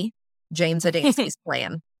precisely James Adamski's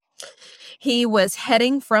plan. He was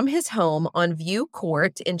heading from his home on View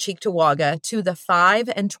Court in Cheektowaga to the 5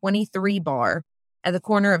 and 23 bar at the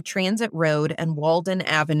corner of Transit Road and Walden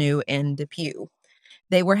Avenue in Depew.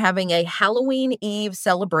 They were having a Halloween Eve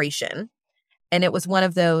celebration, and it was one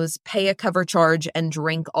of those pay a cover charge and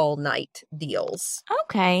drink all night deals.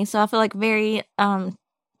 Okay, so I feel like very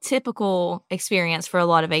typical experience for a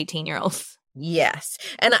lot of 18-year-olds. Yes,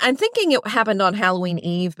 and I'm thinking it happened on Halloween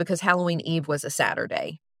Eve because Halloween Eve was a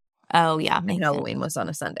Saturday. Oh, yeah. And Halloween was on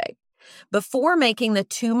a Sunday. Before making the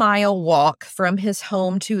 2-mile walk from his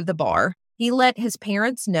home to the bar, he let his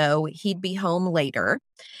parents know he'd be home later.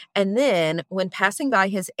 And then when passing by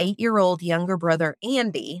his 8-year-old younger brother,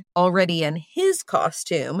 Andy, already in his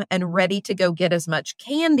costume and ready to go get as much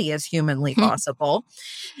candy as humanly possible,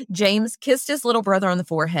 James kissed his little brother on the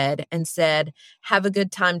forehead and said, "Have a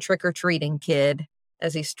good time trick-or-treating, kid,"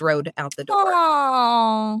 as he strode out the door.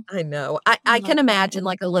 Aww. I know. I can imagine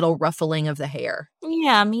like a little ruffling of the hair.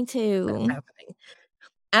 Yeah, me too. Happening.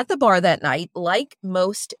 At the bar that night, like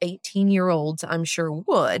most 18-year-olds I'm sure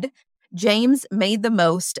would, James made the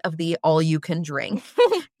most of the all-you-can-drink,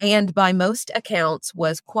 and by most accounts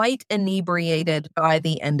was quite inebriated by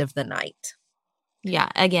the end of the night. Yeah,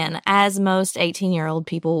 again, as most 18-year-old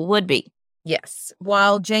people would be. Yes.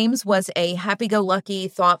 While James was a happy-go-lucky,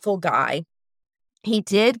 thoughtful guy, he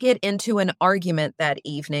did get into an argument that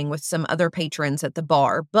evening with some other patrons at the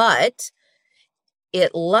bar, but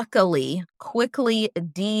it luckily quickly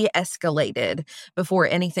de-escalated before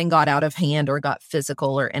anything got out of hand or got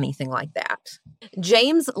physical or anything like that.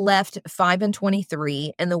 James left 5 and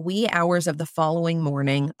 23 in the wee hours of the following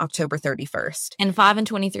morning, October 31st. And 5 and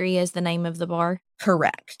 23 is the name of the bar?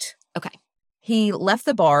 Correct. Okay. He left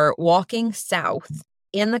the bar walking south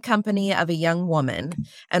in the company of a young woman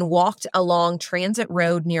and walked along Transit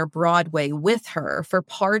Road near Broadway with her for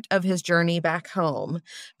part of his journey back home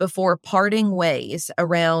before parting ways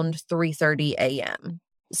around 3:30 a.m.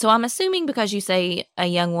 So I'm assuming because you say a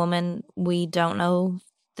young woman, we don't know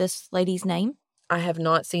this lady's name? I have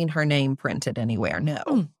not seen her name printed anywhere,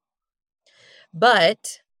 no.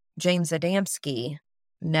 But James Adamski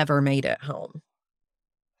never made it home.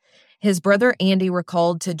 His brother Andy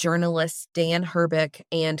recalled to journalists Dan Herbeck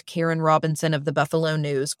and Karen Robinson of the Buffalo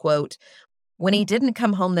News, quote, "When he didn't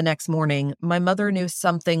come home the next morning, my mother knew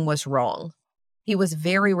something was wrong. He was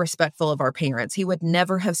very respectful of our parents. He would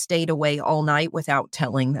never have stayed away all night without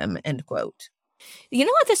telling them," end quote. You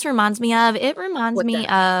know what this reminds me of? It reminds me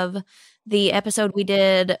of the episode we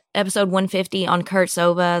did, episode 150 on Kurt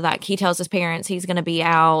Sova. Like he tells his parents he's going to be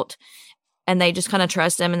out and they just kind of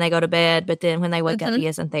trust him and they go to bed. But then when they wake up, he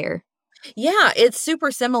isn't there. Yeah, it's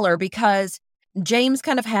super similar because James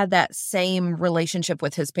kind of had that same relationship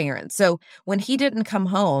with his parents. So when he didn't come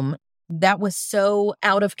home, that was so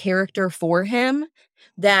out of character for him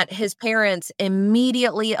that his parents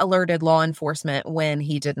immediately alerted law enforcement when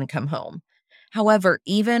he didn't come home. However,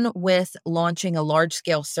 even with launching a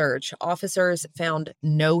large-scale search, officers found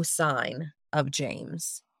no sign of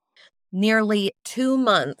James. Nearly 2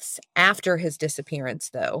 months after his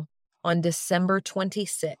disappearance, though, on December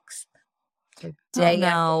 26th, the day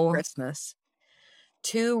after Christmas,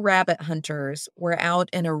 2 rabbit hunters were out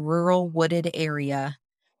in a rural wooded area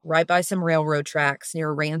right by some railroad tracks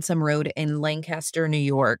near Ransom Road in Lancaster, New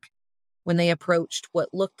York, when they approached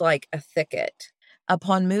what looked like a thicket.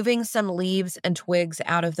 Upon moving some leaves and twigs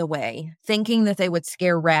out of the way, thinking that they would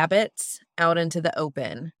scare rabbits out into the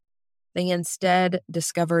open, They instead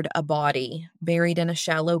discovered a body buried in a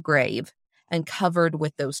shallow grave and covered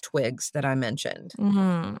with those twigs that I mentioned.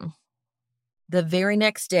 The very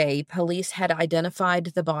next day, police had identified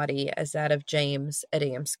the body as that of James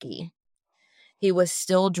Adamski. He was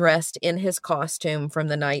still dressed in his costume from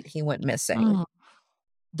the night he went missing,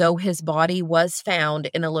 though his body was found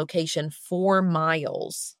in a location 4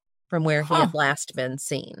 miles from where he had last been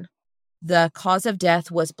seen. The cause of death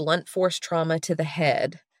was blunt force trauma to the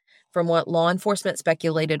head, from what law enforcement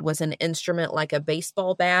speculated was an instrument like a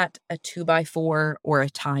baseball bat, a 2x4, or a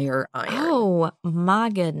tire iron. Oh, my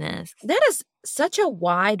goodness. That is such a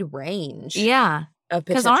wide range of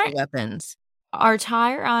potential weapons. Are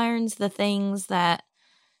tire irons the things that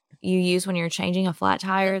you use when you're changing a flat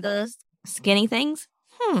tire, those skinny things?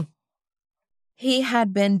 He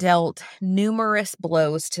had been dealt numerous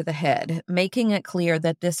blows to the head, making it clear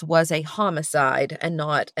that this was a homicide and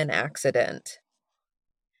not an accident.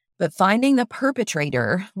 But finding the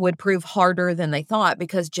perpetrator would prove harder than they thought,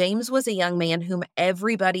 because James was a young man whom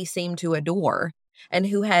everybody seemed to adore and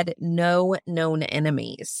who had no known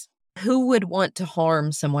enemies. Who would want to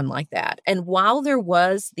harm someone like that? And while there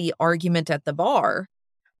was the argument at the bar,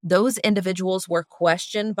 those individuals were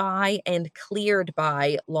questioned by and cleared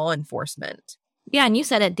by law enforcement. Yeah, and you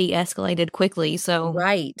said it de-escalated quickly, so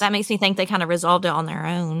that makes me think they kind of resolved it on their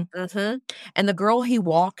own. And the girl he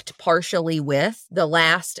walked partially with, the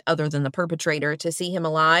last other than the perpetrator to see him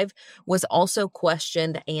alive, was also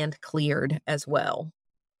questioned and cleared as well.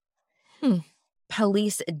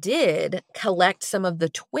 Police did collect some of the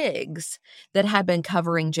twigs that had been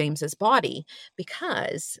covering James's body,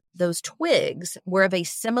 because those twigs were of a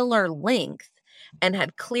similar length and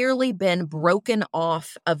had clearly been broken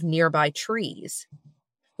off of nearby trees,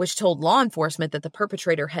 which told law enforcement that the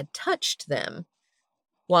perpetrator had touched them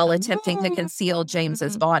while attempting to conceal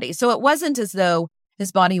James's body. So it wasn't as though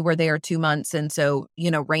his body were there 2 months and so,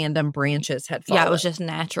 random branches had fallen. Yeah, it was just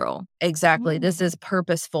natural. Exactly. This is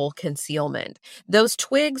purposeful concealment. Those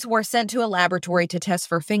twigs were sent to a laboratory to test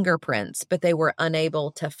for fingerprints, but they were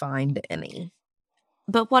unable to find any.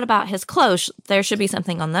 But what about his clothes? There should be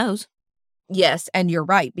something on those. Yes, and you're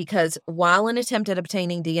right, because while an attempt at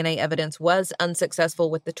obtaining DNA evidence was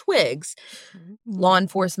unsuccessful with the twigs, law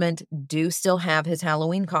enforcement do still have his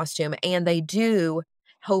Halloween costume, and they do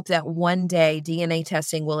hope that one day DNA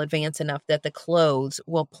testing will advance enough that the clothes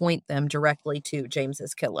will point them directly to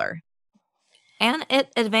James's killer. And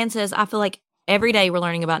it advances, I feel like every day we're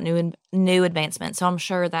learning about new advancements, so I'm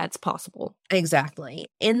sure that's possible. Exactly.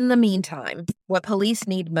 In the meantime, what police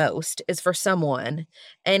need most is for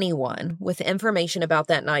anyone with information about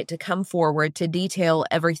that night to come forward to detail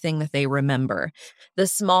everything that they remember. The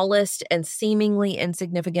smallest and seemingly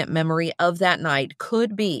insignificant memory of that night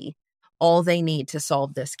could be all they need to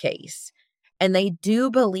solve this case. And they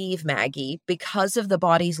do believe, Maggie, because of the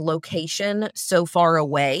body's location so far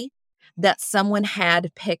away, that someone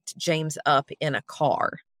had picked James up in a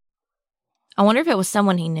car. I wonder if it was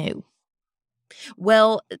someone he knew.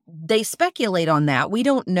 Well, they speculate on that. We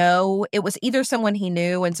don't know. It was either someone he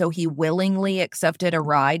knew, and so he willingly accepted a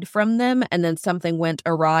ride from them, and then something went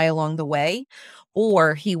awry along the way,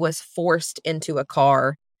 or he was forced into a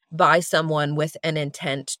car by someone with an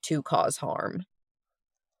intent to cause harm.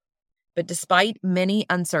 But despite many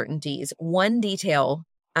uncertainties, one detail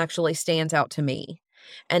actually stands out to me.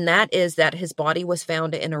 And that is that his body was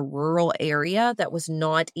found in a rural area that was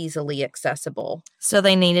not easily accessible. So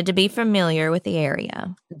they needed to be familiar with the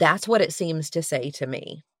area. That's what it seems to say to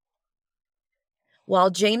me. While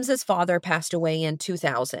James's father passed away in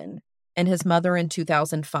 2000 and his mother in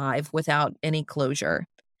 2005 without any closure,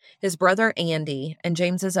 his brother Andy and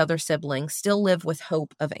James's other siblings still live with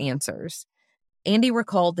hope of answers. Andy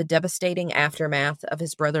recalled the devastating aftermath of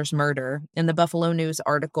his brother's murder in the Buffalo News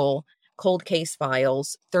article Cold Case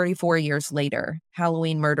Files, 34 years later,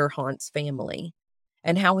 Halloween Murder Haunts Family,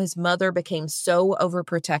 and how his mother became so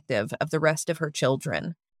overprotective of the rest of her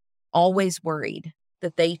children, always worried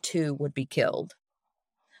that they too would be killed.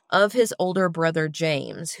 Of his older brother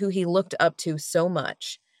James, who he looked up to so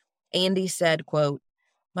much, Andy said, quote,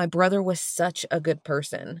 "My brother was such a good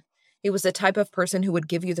person. He was the type of person who would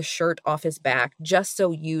give you the shirt off his back just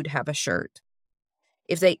so you'd have a shirt.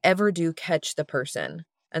 If they ever do catch the person,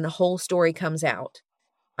 and the whole story comes out,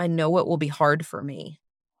 I know it will be hard for me,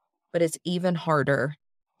 but it's even harder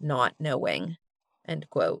not knowing." End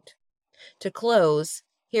quote. To close,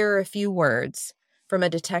 here are a few words from a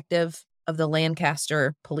detective of the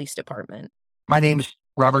Lancaster Police Department. My name's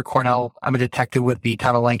Robert Cornell. I'm a detective with the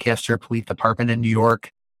Town of Lancaster Police Department in New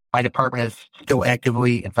York. My department is still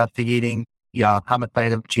actively investigating the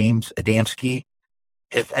homicide of James Adamski.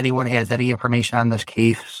 If anyone has any information on this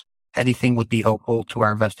case, Anything would be helpful to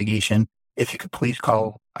our investigation. If you could please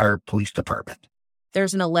call our police department.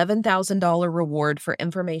 There's an $11,000 reward for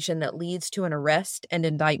information that leads to an arrest and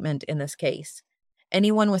indictment in this case.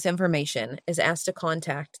 Anyone with information is asked to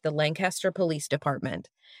contact the Lancaster Police Department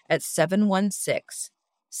at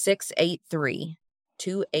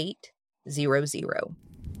 716-683-2800.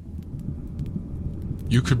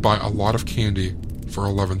 You could buy a lot of candy for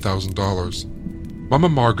 $11,000. Mama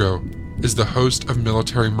Margot is the host of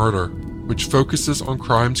Military Murder, which focuses on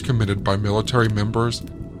crimes committed by military members,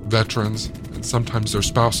 veterans, and sometimes their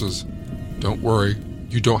spouses. Don't worry,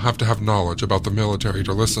 you don't have to have knowledge about the military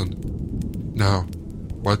to listen. Now,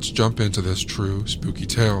 let's jump into this true spooky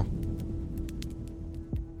tale.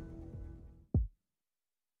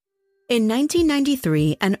 In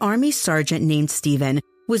 1993, an Army sergeant named Stephen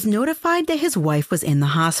was notified that his wife was in the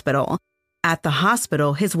hospital. At the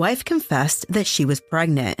hospital, his wife confessed that she was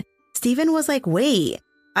pregnant. Stephen was like, wait,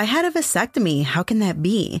 I had a vasectomy. How can that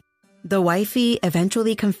be? The wifey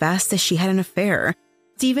eventually confessed that she had an affair.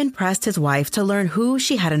 Stephen pressed his wife to learn who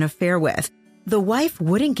she had an affair with. The wife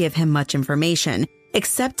wouldn't give him much information,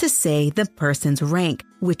 except to say the person's rank,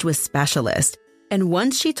 which was specialist. And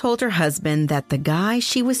once she told her husband that the guy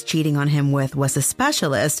she was cheating on him with was a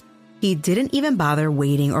specialist, he didn't even bother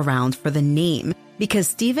waiting around for the name because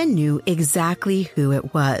Stephen knew exactly who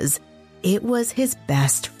it was. It was his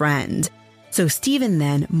best friend. So Stephen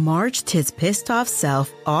then marched his pissed off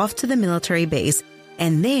self off to the military base,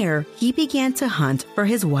 and there he began to hunt for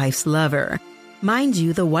his wife's lover. Mind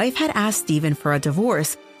you, the wife had asked Stephen for a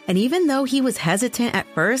divorce, and even though he was hesitant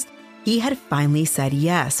at first, he had finally said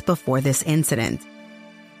yes before this incident.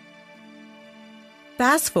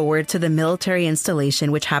 Fast forward to the military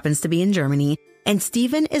installation, which happens to be in Germany, and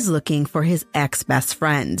Stephen is looking for his ex-best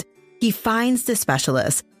friend. He finds the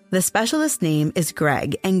specialist. The specialist's name is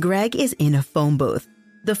Greg, and Greg is in a phone booth.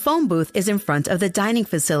 The phone booth is in front of the dining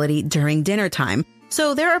facility during dinner time,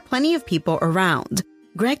 so there are plenty of people around.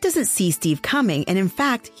 Greg doesn't see Steve coming, and in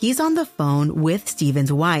fact, he's on the phone with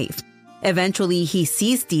Stephen's wife. Eventually, he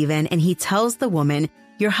sees Stephen and he tells the woman,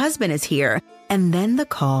 "Your husband is here," and then the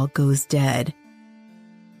call goes dead.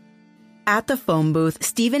 At the phone booth,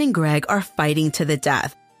 Stephen and Greg are fighting to the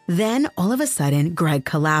death. Then, all of a sudden, Greg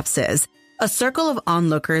collapses. A circle of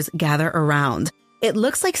onlookers gather around. It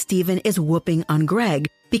looks like Stephen is whooping on Greg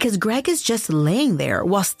because Greg is just laying there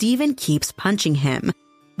while Stephen keeps punching him.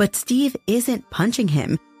 But Steve isn't punching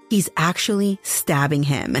him. He's actually stabbing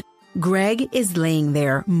him. Greg is laying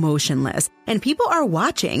there motionless, and people are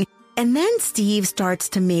watching. And then Steve starts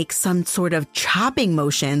to make some sort of chopping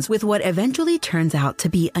motions with what eventually turns out to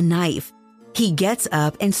be a knife. He gets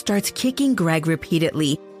up and starts kicking Greg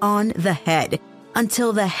repeatedly on the head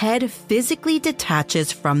until the head physically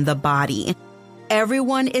detaches from the body.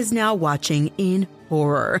 Everyone is now watching in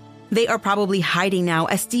horror. They are probably hiding now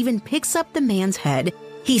as Stephen picks up the man's head.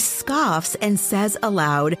 He scoffs and says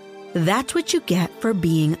aloud, "That's what you get for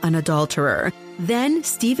being an adulterer." Then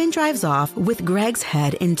Stephen drives off with Greg's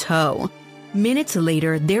head in tow. Minutes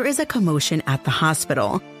later, there is a commotion at the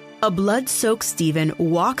hospital. A blood-soaked Stephen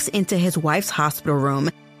walks into his wife's hospital room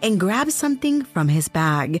and grabs something from his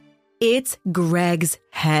bag. It's Greg's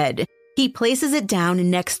head. He places it down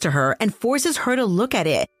next to her and forces her to look at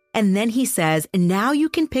it. And then he says, "Now you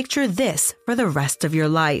can picture this for the rest of your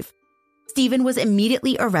life." Stephen was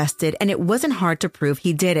immediately arrested, and it wasn't hard to prove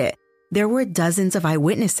he did it. There were dozens of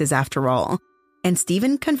eyewitnesses after all. And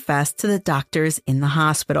Stephen confessed to the doctors in the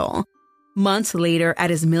hospital. Months later, at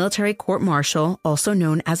his military court-martial, also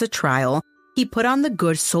known as a trial, he put on the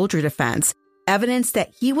good soldier defense, evidence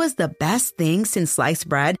that he was the best thing since sliced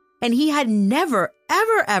bread, and he had never,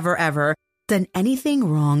 ever done anything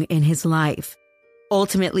wrong in his life.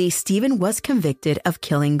 Ultimately, Stephen was convicted of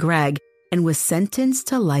killing Greg and was sentenced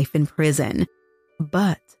to life in prison.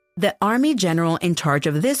 But the Army general in charge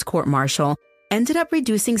of this court-martial ended up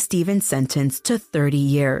reducing Stephen's sentence to 30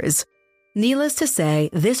 years. Needless to say,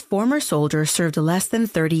 this former soldier served less than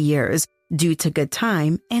 30 years due to good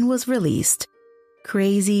time and was released.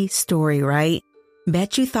 Crazy story, right?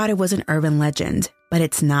 Bet you thought it was an urban legend, but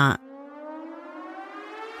it's not.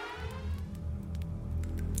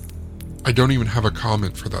 I don't even have a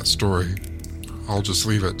comment for that story. I'll just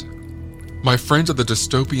leave it. My friends at the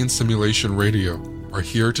Dystopian Simulation Radio are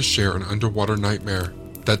here to share an underwater nightmare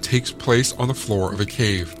that takes place on the floor of a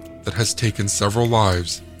cave that has taken several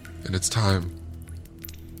lives in its time.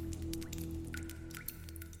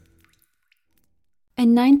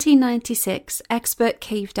 In 1996, expert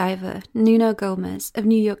cave diver Nuno Gomes of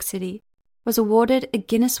New York City was awarded a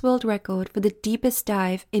Guinness World Record for the deepest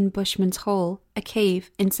dive in Bushman's Hole, a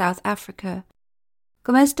cave in South Africa.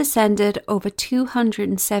 Gomez descended over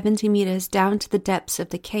 270 meters down to the depths of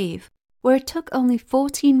the cave, where it took only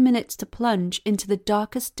 14 minutes to plunge into the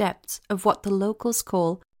darkest depths of what the locals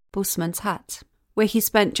call Bushman's Hat, where he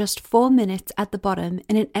spent just 4 minutes at the bottom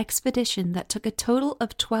in an expedition that took a total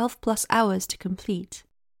of 12+ hours to complete.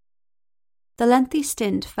 The lengthy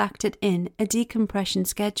stint factored in a decompression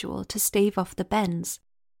schedule to stave off the bends,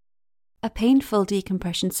 a painful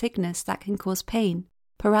decompression sickness that can cause pain,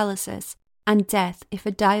 paralysis, and death if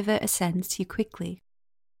a diver ascends too quickly.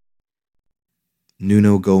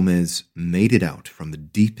 Nuno Gomes made it out from the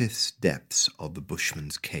deepest depths of the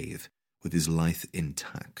Bushman's Cave with his life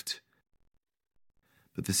intact.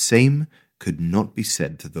 But the same could not be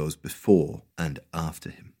said to those before and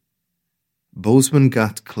after him. Bozeman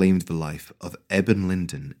Ghat claimed the life of Eben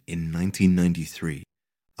Linden in 1993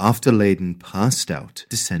 after Leyden passed out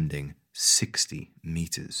descending 60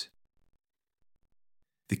 meters.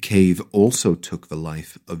 The cave also took the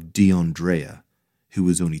life of Dion Dreyer, who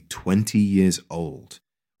was only 20 years old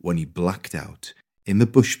when he blacked out in the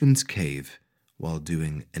Bushman's Cave while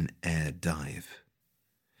doing an air dive.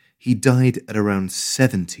 He died at around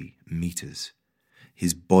 70 meters,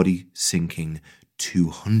 his body sinking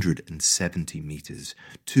 270 meters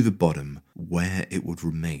to the bottom, where it would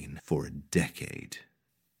remain for a decade.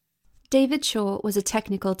 David Shaw was a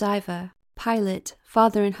technical diver, pilot,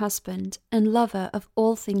 father and husband, and lover of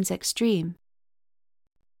all things extreme.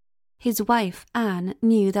 His wife, Anne,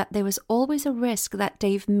 knew that there was always a risk that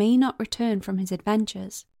Dave may not return from his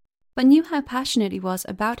adventures, but knew how passionate he was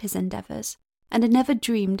about his endeavours, and had never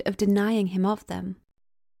dreamed of denying him of them.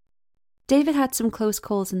 David had some close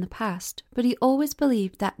calls in the past, but he always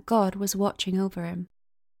believed that God was watching over him.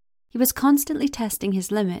 He was constantly testing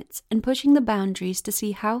his limits and pushing the boundaries to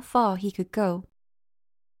see how far he could go.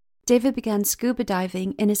 David began scuba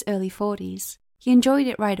diving in his early 40s. He enjoyed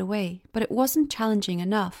it right away, but it wasn't challenging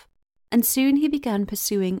enough, and soon he began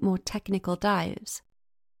pursuing more technical dives.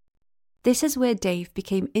 This is where Dave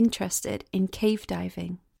became interested in cave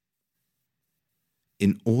diving.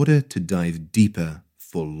 In order to dive deeper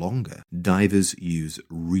for longer, divers use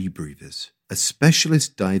rebreathers, a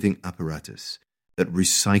specialist diving apparatus that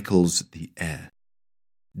recycles the air.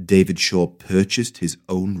 David Shaw purchased his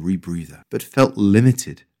own rebreather, but felt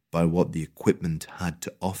limited by what the equipment had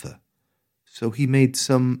to offer, so he made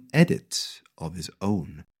some edits of his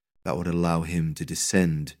own that would allow him to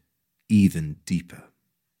descend even deeper.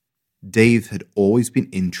 Dave had always been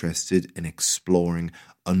interested in exploring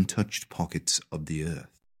untouched pockets of the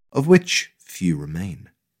earth, of which few remain,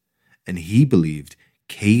 and he believed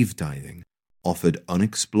cave diving offered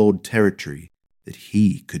unexplored territory that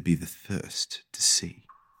he could be the first to see.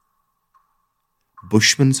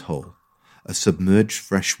 Bushman's Hole, a submerged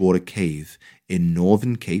freshwater cave in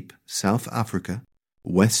Northern Cape, South Africa,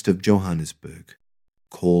 west of Johannesburg,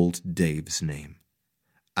 called Dave's name.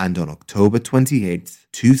 And on October 28,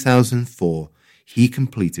 2004, he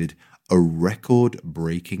completed a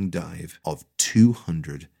record-breaking dive of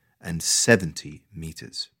 270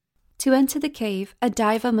 meters. To enter the cave, a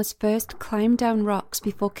diver must first climb down rocks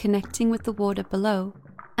before connecting with the water below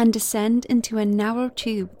and descend into a narrow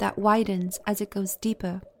tube that widens as it goes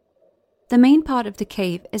deeper. The main part of the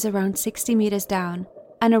cave is around 60 meters down,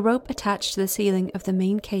 and a rope attached to the ceiling of the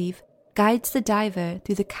main cave guides the diver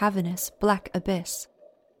through the cavernous black abyss.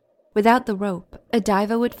 Without the rope, a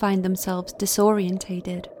diver would find themselves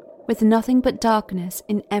disorientated, with nothing but darkness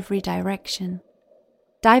in every direction.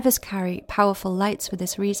 Divers carry powerful lights for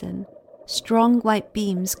this reason, strong white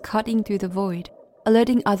beams cutting through the void,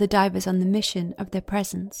 alerting other divers on the mission of their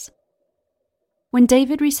presence. When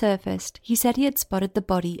David resurfaced, he said he had spotted the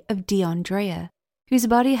body of Dion Dreyer, whose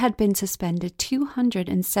body had been suspended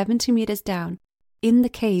 270 meters down in the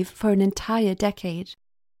cave for an entire decade.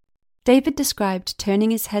 David described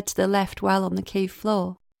turning his head to the left while on the cave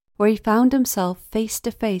floor, where he found himself face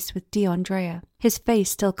to face with Dion Dreyer, his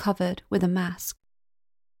face still covered with a mask.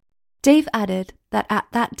 Dave added that at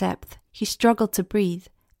that depth he struggled to breathe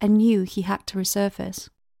and knew he had to resurface.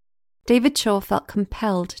 David Shaw felt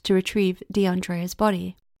compelled to retrieve Dion Dreyer's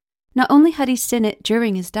body. Not only had he seen it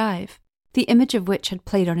during his dive, the image of which had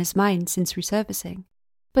played on his mind since resurfacing,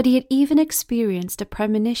 but he had even experienced a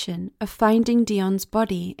premonition of finding Dion's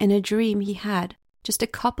body in a dream he had just a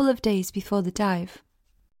couple of days before the dive.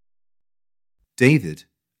 David,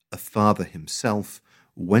 a father himself,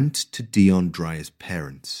 went to Dion Dreyer's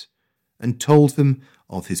parents and told them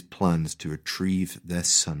of his plans to retrieve their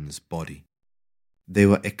son's body. They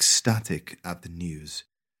were ecstatic at the news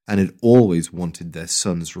and had always wanted their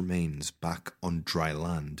son's remains back on dry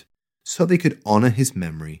land so they could honour his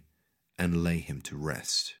memory and lay him to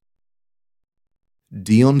rest.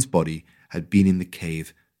 Dion's body had been in the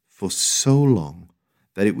cave for so long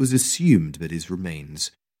that it was assumed that his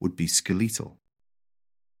remains would be skeletal.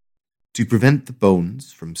 To prevent the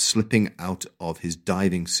bones from slipping out of his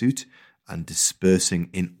diving suit and dispersing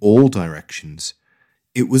in all directions,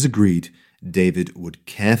 it was agreed David would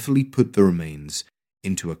carefully put the remains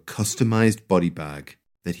into a customized body bag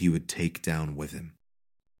that he would take down with him.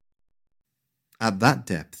 At that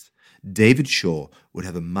depth, David Shaw would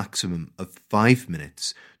have a maximum of 5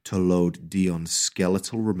 minutes to load Dion's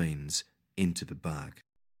skeletal remains into the bag.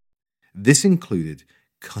 This included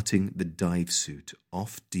cutting the dive suit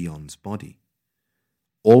off Dion's body.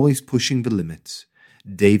 Always pushing the limits,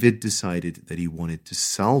 David decided that he wanted to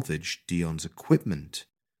salvage Dion's equipment,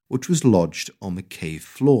 which was lodged on the cave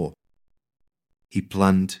floor. He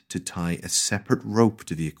planned to tie a separate rope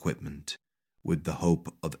to the equipment with the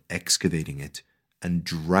hope of excavating it and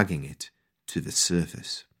dragging it to the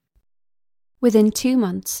surface. Within 2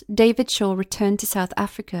 months, David Shaw returned to South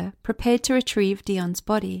Africa, prepared to retrieve Dion's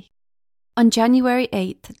body. On January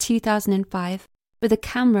 8, 2005, with a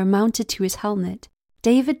camera mounted to his helmet,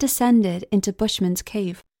 David descended into Bushman's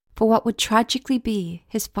Cave for what would tragically be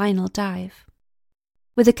his final dive.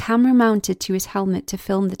 With a camera mounted to his helmet to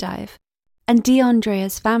film the dive, and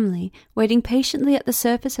DeAndrea's family waiting patiently at the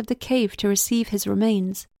surface of the cave to receive his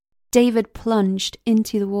remains, David plunged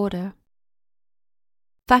into the water.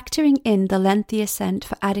 Factoring in the lengthy ascent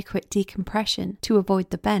for adequate decompression to avoid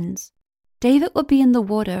the bends, David would be in the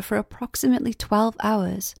water for approximately 12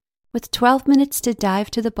 hours, with 12 minutes to dive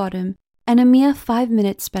to the bottom and a mere 5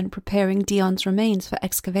 minutes spent preparing Dion's remains for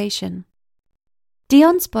excavation.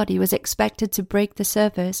 Dion's body was expected to break the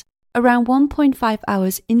surface around 1.5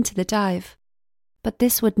 hours into the dive, but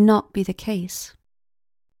this would not be the case.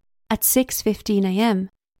 At 6:15 a.m.,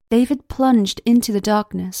 David plunged into the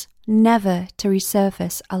darkness, never to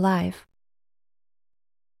resurface alive.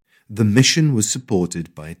 The mission was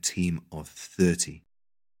supported by a team of 30,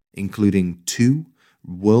 including 2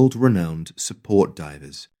 world-renowned support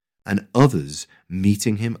divers and others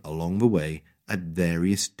meeting him along the way at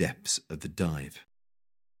various depths of the dive.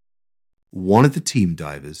 One of the team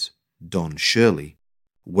divers, Don Shirley,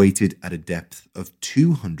 waited at a depth of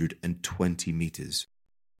 220 meters,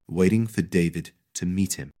 waiting for David to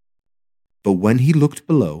meet him. But when he looked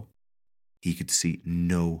below, he could see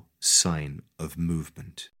no sign of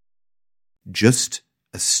movement. Just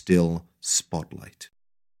a still spotlight,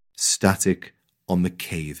 static on the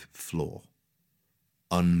cave floor,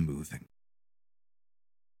 unmoving.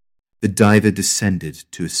 The diver descended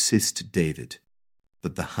to assist David,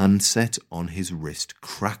 but the handset on his wrist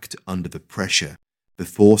cracked under the pressure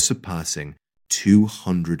before surpassing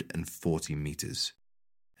 240 meters,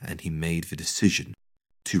 and he made the decision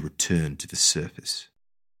to return to the surface.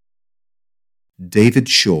 David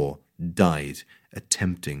Shaw died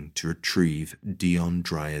attempting to retrieve Dion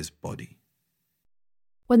Dreyer's body.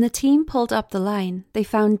 When the team pulled up the line, they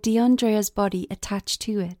found Dion Dreyer's body attached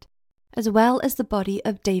to it, as well as the body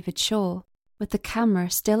of David Shaw, with the camera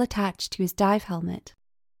still attached to his dive helmet.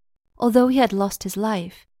 Although he had lost his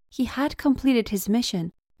life, he had completed his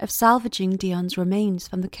mission of salvaging Dion's remains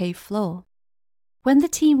from the cave floor. When the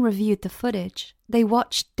team reviewed the footage, they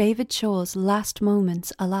watched David Shaw's last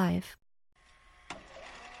moments alive.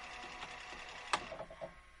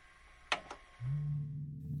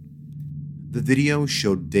 The video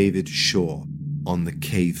showed David Shaw on the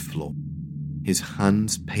cave floor, his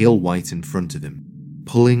hands pale white in front of him,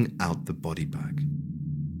 pulling out the body bag.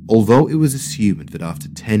 Although it was assumed that after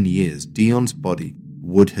 10 years Dion's body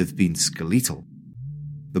would have been skeletal,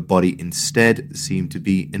 the body instead seemed to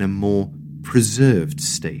be in a more preserved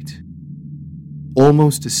state,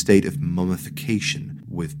 almost a state of mummification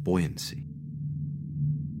with buoyancy.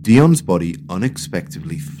 Dion's body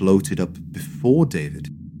unexpectedly floated up before David,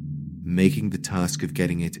 making the task of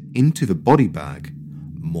getting it into the body bag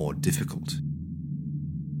more difficult.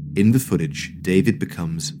 In the footage, David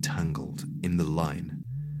becomes tangled in the line,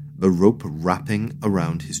 the rope wrapping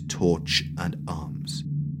around his torch and arms,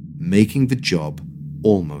 making the job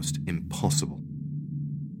almost impossible.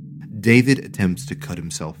 David attempts to cut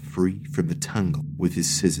himself free from the tangle with his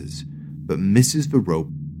scissors, but misses the rope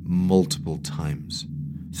multiple times,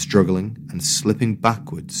 struggling and slipping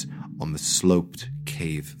backwards on the sloped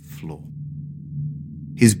cave floor.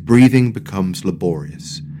 His breathing becomes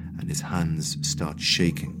laborious and his hands start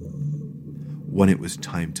shaking. When it was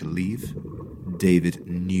time to leave, David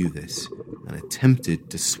knew this and attempted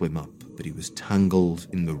to swim up, but he was tangled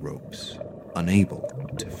in the ropes, unable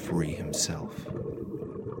to free himself.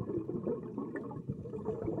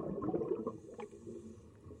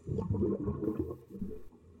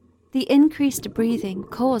 The increased breathing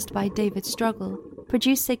caused by David's struggle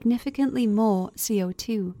produce significantly more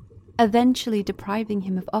CO2, eventually depriving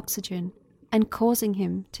him of oxygen and causing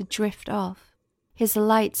him to drift off, his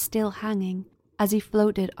light still hanging as he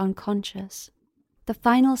floated unconscious. The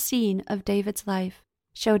final scene of David's life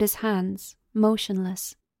showed his hands,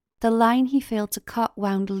 motionless, the line he failed to cut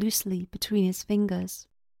wound loosely between his fingers.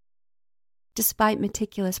 Despite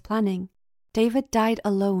meticulous planning, David died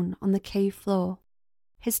alone on the cave floor,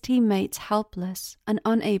 his teammates helpless and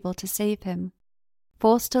unable to save him,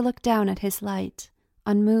 forced to look down at his light,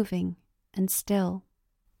 unmoving and still.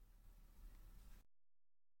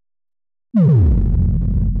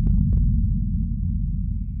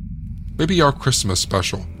 Maybe our Christmas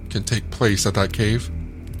special can take place at that cave.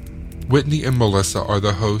 Whitney and Melissa are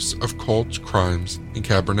the hosts of Cult Crimes in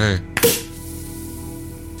Cabernet.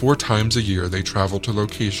 4 times a year they travel to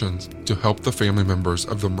locations to help the family members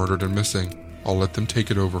of the murdered and missing. I'll let them take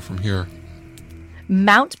it over from here.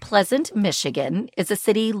 Mount Pleasant, Michigan is a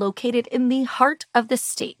city located in the heart of the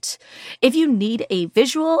state. If you need a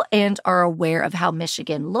visual and are aware of how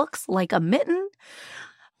Michigan looks like a mitten,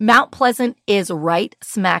 Mount Pleasant is right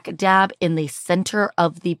smack dab in the center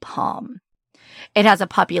of the palm. It has a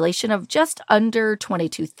population of just under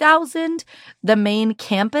 22,000. The main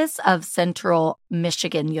campus of Central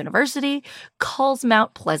Michigan University calls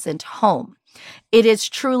Mount Pleasant home. It is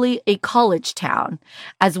truly a college town,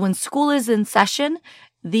 as when school is in session,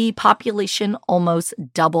 the population almost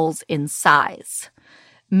doubles in size.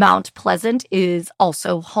 Mount Pleasant is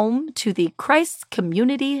also home to the Christ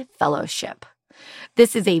Community Fellowship.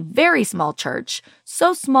 This is a very small church,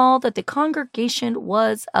 so small that the congregation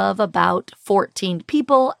was of about 14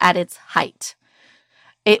 people at its height.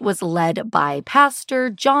 It was led by Pastor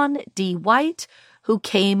John D. White, who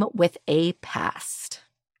came with a past.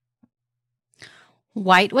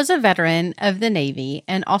 White was a veteran of the Navy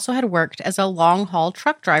and also had worked as a long-haul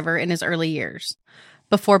truck driver in his early years.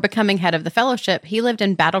 Before becoming head of the fellowship, he lived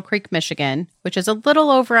in Battle Creek, Michigan, which is a little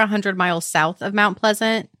over 100 miles south of Mount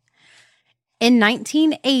Pleasant. In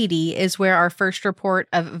 1980 is where our first report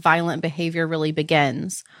of violent behavior really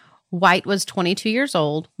begins. White was 22 years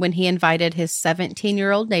old when he invited his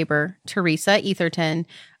 17-year-old neighbor, Teresa Etherton,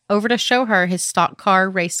 over to show her his stock car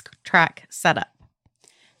racetrack setup.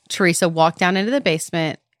 Teresa walked down into the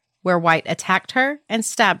basement where White attacked her and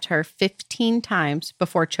stabbed her 15 times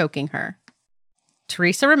before choking her.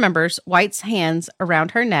 Teresa remembers White's hands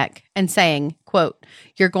around her neck and saying, quote,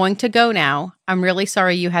 "You're going to go now. I'm really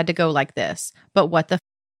sorry you had to go like this, but what the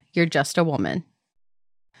you're just a woman."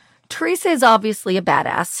 Teresa is obviously a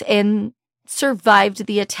badass and survived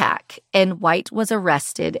the attack, and White was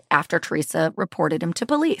arrested after Teresa reported him to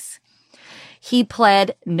police. He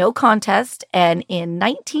pled no contest, and in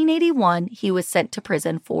 1981, he was sent to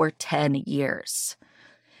prison for 10 years.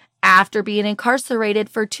 After being incarcerated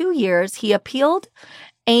for 2 years, he appealed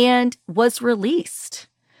and was released.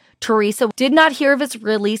 Teresa did not hear of his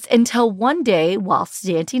release until one day, while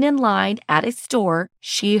standing in line at a store,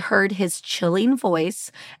 she heard his chilling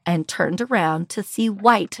voice and turned around to see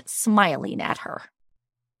White smiling at her.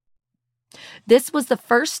 This was the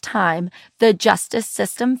first time the justice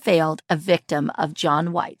system failed a victim of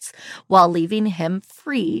John White's, while leaving him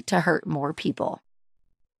free to hurt more people.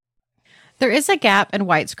 There is a gap in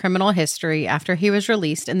White's criminal history after he was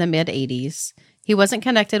released in the mid-'80s. He wasn't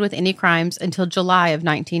connected with any crimes until July of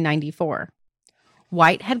 1994.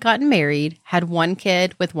 White had gotten married, had 1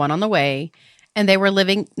 kid with 1 on the way, and they were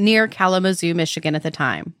living near Kalamazoo, Michigan at the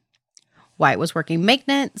time. White was working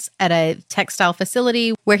maintenance at a textile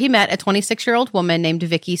facility where he met a 26-year-old woman named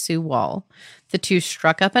Vicky Sue Wall. The two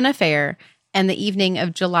struck up an affair, and the evening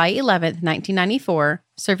of July 11, 1994,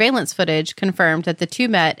 surveillance footage confirmed that the two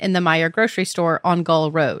met in the Meyer grocery store on Gull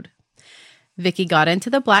Road. Vicky got into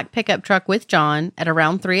the black pickup truck with John at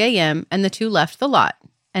around 3 a.m., and the two left the lot,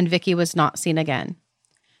 and Vicky was not seen again.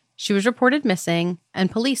 She was reported missing,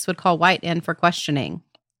 and police would call White in for questioning.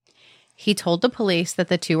 He told the police that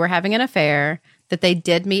the two were having an affair, that they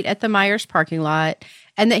did meet at the Myers parking lot,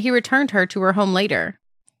 and that he returned her to her home later.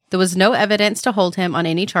 There was no evidence to hold him on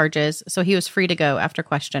any charges, so he was free to go after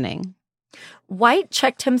questioning. White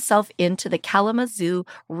checked himself into the Kalamazoo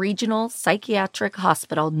Regional Psychiatric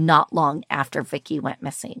Hospital not long after Vicky went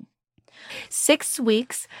missing. 6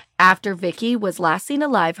 weeks after Vicky was last seen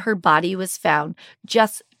alive, her body was found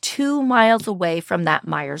just 2 miles away from that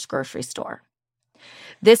Myers grocery store.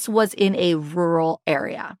 This was in a rural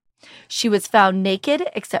area. She was found naked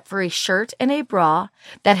except for a shirt and a bra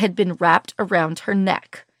that had been wrapped around her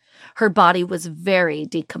neck. Her body was very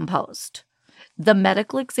decomposed. The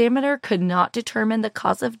medical examiner could not determine the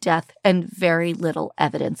cause of death, and very little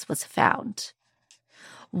evidence was found.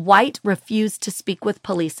 White refused to speak with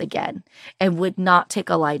police again and would not take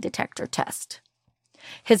a lie detector test.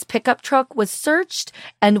 His pickup truck was searched,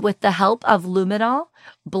 and with the help of luminol,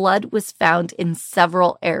 blood was found in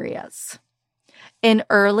several areas. In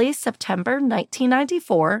early September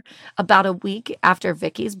 1994, about a week after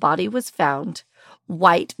Vicky's body was found,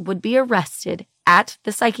 White would be arrested at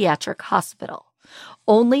the psychiatric hospital,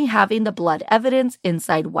 only having the blood evidence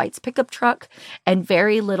inside White's pickup truck and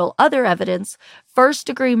very little other evidence.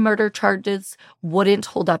 First-degree murder charges wouldn't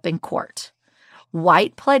hold up in court.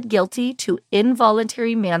 White pled guilty to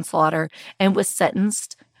involuntary manslaughter and was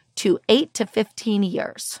sentenced to 8 to 15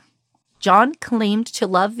 years. John claimed to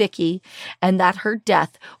love Vicky and that her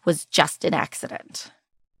death was just an accident.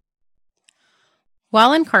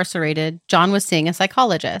 While incarcerated, John was seeing a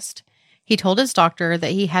psychologist. He told his doctor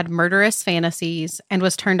that he had murderous fantasies and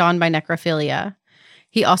was turned on by necrophilia.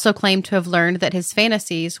 He also claimed to have learned that his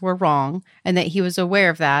fantasies were wrong and that he was aware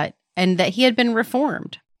of that and that he had been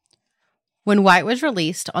reformed. When White was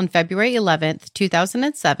released on February 11th,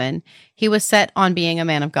 2007, he was set on being a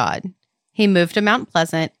man of God. He moved to Mount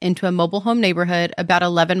Pleasant into a mobile home neighborhood about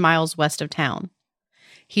 11 miles west of town.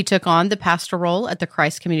 He took on the pastor role at the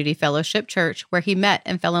Christ Community Fellowship Church, where he met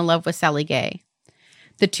and fell in love with Sally Gay.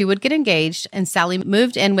 The two would get engaged, and Sally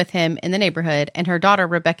moved in with him in the neighborhood, and her daughter,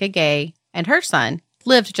 Rebecca Gay, and her son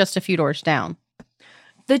lived just a few doors down.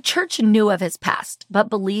 The church knew of his past, but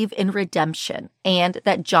believed in redemption and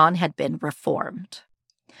that John had been reformed.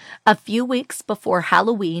 A few weeks before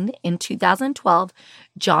Halloween in 2012,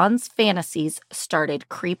 John's fantasies started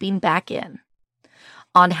creeping back in.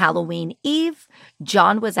 On Halloween Eve,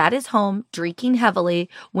 John was at his home drinking heavily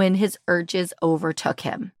when his urges overtook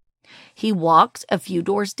him. He walked a few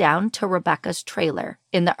doors down to Rebecca's trailer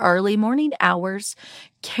in the early morning hours,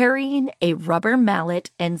 carrying a rubber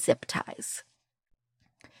mallet and zip ties.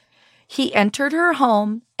 He entered her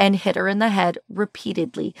home and hit her in the head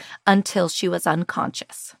repeatedly until she was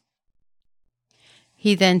unconscious.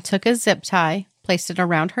 He then took a zip tie, placed it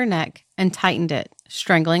around her neck, and tightened it,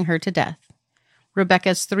 strangling her to death.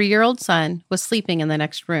 Rebecca's 3-year-old son was sleeping in the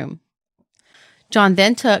next room. John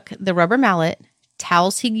then took the rubber mallet,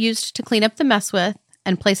 towels he used to clean up the mess with,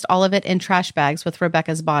 and placed all of it in trash bags with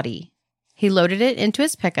Rebecca's body. He loaded it into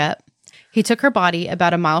his pickup. He took her body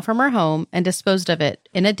about a mile from her home and disposed of it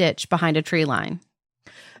in a ditch behind a tree line.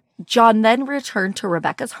 John then returned to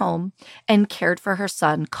Rebecca's home and cared for her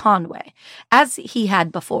son, Conway, as he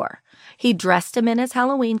had before. He dressed him in his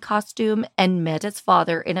Halloween costume and met his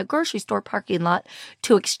father in a grocery store parking lot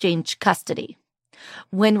to exchange custody.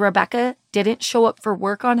 When Rebecca didn't show up for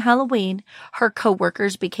work on Halloween, her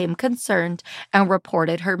co-workers became concerned and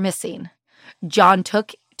reported her missing. John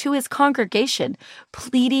took to his congregation,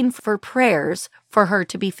 pleading for prayers for her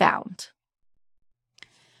to be found.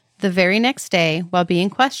 The very next day, while being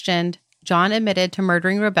questioned, John admitted to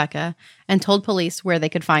murdering Rebecca and told police where they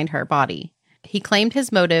could find her body. He claimed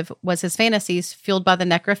his motive was his fantasies fueled by the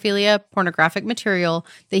necrophilia pornographic material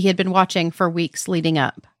that he had been watching for weeks leading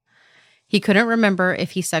up. He couldn't remember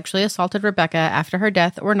if he sexually assaulted Rebecca after her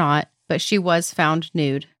death or not, but she was found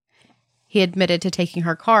nude. He admitted to taking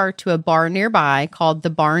her car to a bar nearby called the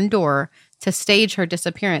Barn Door to stage her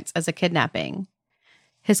disappearance as a kidnapping.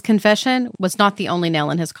 His confession was not the only nail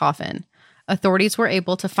in his coffin. Authorities were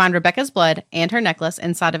able to find Rebecca's blood and her necklace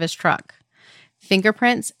inside of his truck.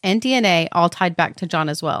 Fingerprints and DNA all tied back to John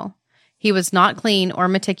as well. He was not clean or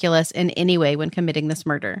meticulous in any way when committing this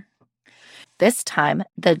murder. This time,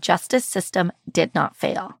 the justice system did not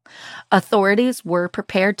fail. Authorities were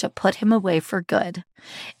prepared to put him away for good.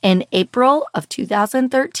 In April of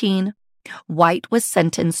 2013, White was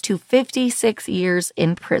sentenced to 56 years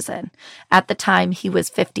in prison. At the time, he was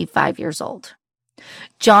 55 years old.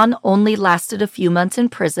 John only lasted a few months in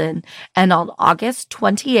prison, and on August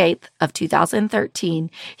 28th of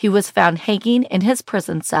 2013, he was found hanging in his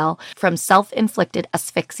prison cell from self-inflicted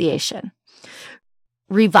asphyxiation.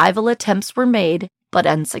 Revival attempts were made, but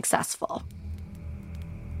unsuccessful.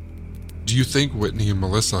 Do you think Whitney and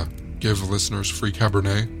Melissa give listeners free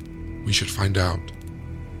Cabernet? We should find out.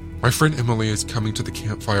 My friend Emily is coming to the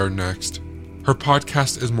campfire next. Her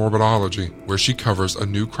podcast is Morbidology, where she covers a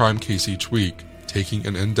new crime case each week, taking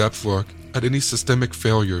an in-depth look at any systemic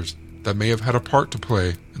failures that may have had a part to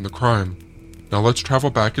play in the crime. Now let's travel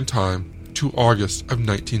back in time to August of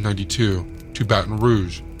 1992 to Baton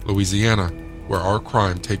Rouge, Louisiana, where our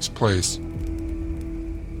crime takes place.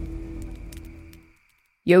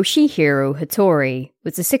 Yoshihiro Hattori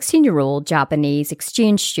was a 16-year-old Japanese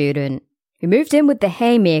exchange student who moved in with the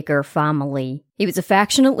Haymaker family. He was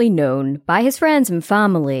affectionately known by his friends and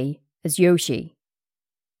family as Yoshi.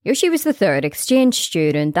 Yoshi was the third exchange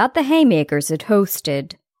student that the Haymakers had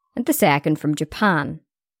hosted, and the second from Japan.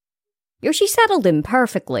 Yoshi settled in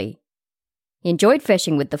perfectly. He enjoyed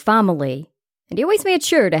fishing with the family, and he always made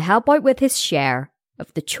sure to help out with his share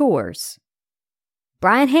of the chores.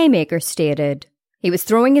 Brian Haymaker stated he was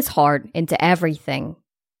throwing his heart into everything.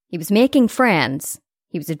 He was making friends.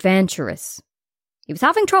 He was adventurous. He was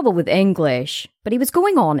having trouble with English, but he was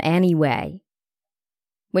going on anyway.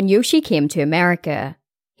 When Yoshi came to America,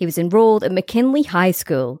 he was enrolled at McKinley High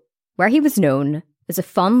School, where he was known as a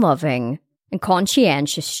fun-loving and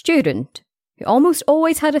conscientious student who almost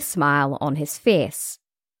always had a smile on his face.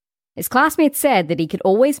 His classmates said that he could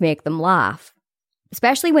always make them laugh,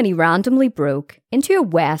 especially when he randomly broke into a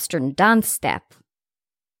Western dance step.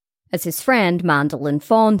 As his friend Mandolin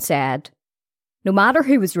Fawn said, no matter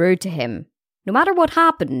who was rude to him, no matter what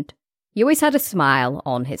happened, he always had a smile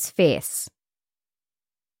on his face.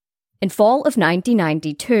 In fall of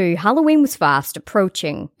 1992, Halloween was fast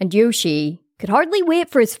approaching, and Yoshi could hardly wait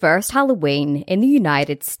for his first Halloween in the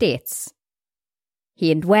United States.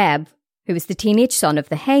 He and Webb, who was the teenage son of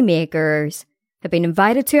the Haymakers, had been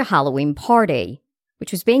invited to a Halloween party,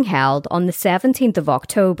 which was being held on the 17th of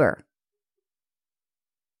October.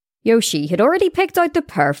 Yoshi had already picked out the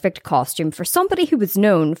perfect costume for somebody who was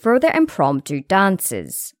known for their impromptu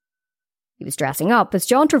dances. He was dressing up as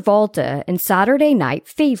John Travolta in Saturday Night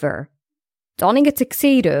Fever, donning a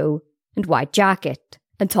tuxedo and white jacket,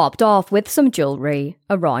 and topped off with some jewellery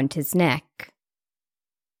around his neck.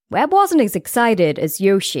 Webb wasn't as excited as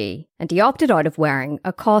Yoshi, and he opted out of wearing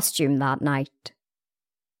a costume that night.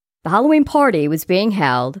 The Halloween party was being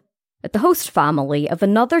held at the host family of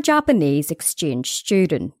another Japanese exchange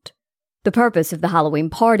student. The purpose of the Halloween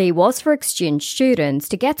party was for exchange students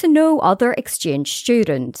to get to know other exchange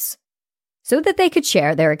students, so that they could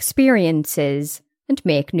share their experiences and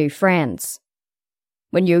make new friends.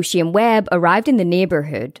 When Yoshi and Webb arrived in the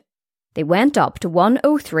neighbourhood, they went up to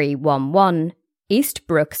 10311 East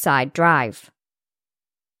Brookside Drive.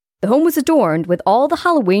 The home was adorned with all the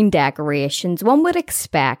Halloween decorations one would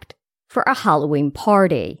expect for a Halloween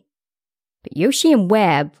party. But Yoshi and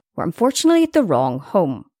Webb were unfortunately at the wrong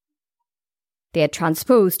home. They had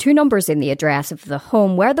transposed 2 numbers in the address of the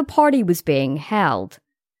home where the party was being held,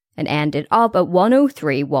 and ended up at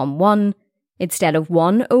 10311 instead of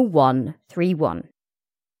 10131.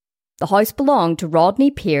 The house belonged to Rodney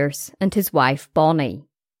Pierce and his wife Bonnie.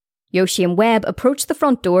 Yoshi and Webb approached the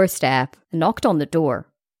front doorstep and knocked on the door.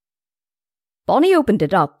 Bonnie opened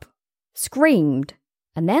it up, screamed,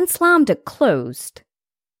 and then slammed it closed.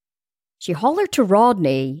 She hollered to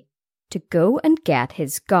Rodney to go and get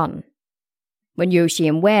his gun. When Yoshi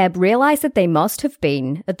and Webb realised that they must have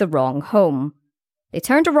been at the wrong home, they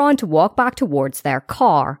turned around to walk back towards their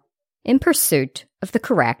car in pursuit of the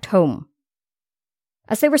correct home.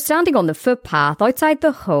 As they were standing on the footpath outside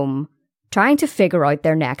the home, trying to figure out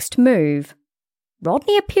their next move,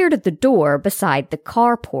 Rodney appeared at the door beside the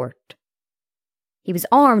carport. He was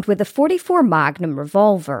armed with a .44 Magnum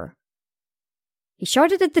revolver. He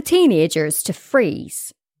shouted at the teenagers to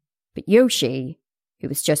freeze, but Yoshi, who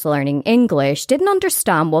was just learning English, didn't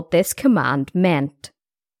understand what this command meant.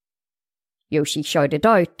 Yoshi shouted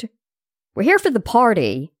out, "We're here for the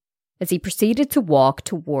party," as he proceeded to walk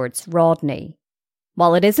towards Rodney.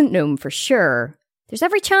 While it isn't known for sure, there's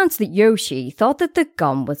every chance that Yoshi thought that the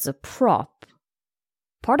gun was a prop,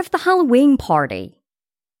 part of the Halloween party.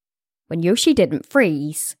 When Yoshi didn't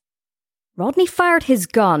freeze, Rodney fired his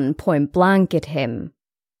gun point blank at him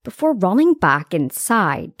before running back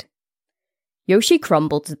inside. Yoshi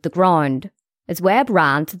crumbled to the ground as Webb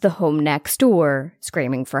ran to the home next door,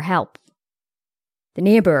 screaming for help. The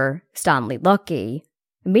neighbour, Stanley Lucky,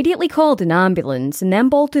 immediately called an ambulance and then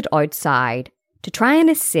bolted outside to try and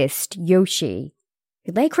assist Yoshi,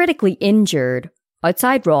 who lay critically injured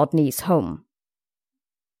outside Rodney's home.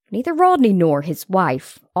 Neither Rodney nor his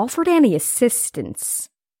wife offered any assistance.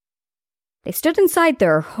 They stood inside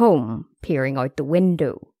their home, peering out the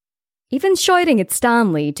window, even shouting at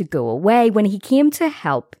Stanley to go away when he came to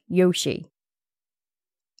help Yoshi.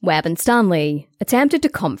 Webb and Stanley attempted to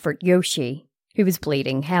comfort Yoshi, who was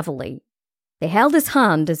bleeding heavily. They held his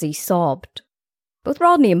hand as he sobbed. Both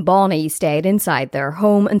Rodney and Bonnie stayed inside their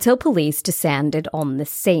home until police descended on the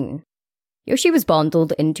scene. Yoshi was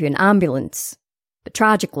bundled into an ambulance, but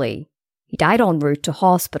tragically, he died en route to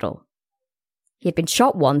hospital. He had been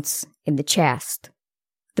shot once in the chest.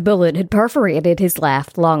 The bullet had perforated his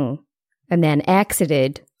left lung and then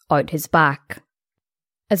exited out his back.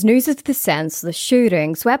 As news of the senseless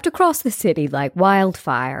shooting swept across the city like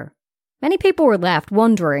wildfire, many people were left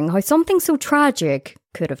wondering how something so tragic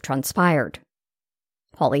could have transpired.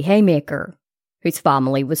 Holly Haymaker, whose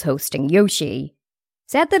family was hosting Yoshi,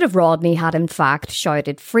 said that if Rodney had in fact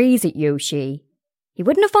shouted "freeze" at Yoshi, he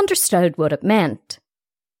wouldn't have understood what it meant.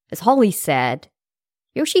 As Holly said,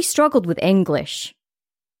 Yoshi struggled with English.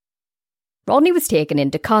 Rodney was taken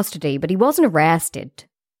into custody, but he wasn't arrested.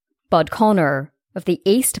 Bud Connor of the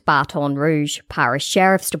East Baton Rouge Parish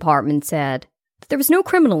Sheriff's Department said that there was no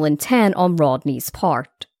criminal intent on Rodney's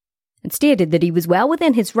part, and stated that he was well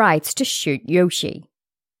within his rights to shoot Yoshi.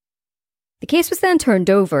 The case was then turned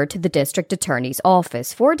over to the district attorney's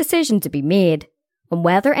office for a decision to be made on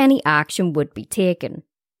whether any action would be taken.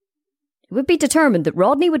 It would be determined that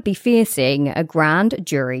Rodney would be facing a grand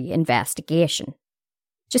jury investigation.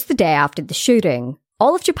 Just the day after the shooting,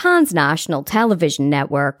 all of Japan's national television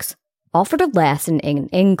networks offered a lesson in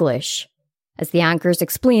English, as the anchors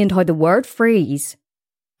explained how the word "freeze"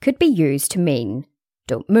 could be used to mean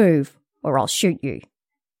 "don't move or I'll shoot you."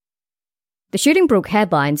 The shooting broke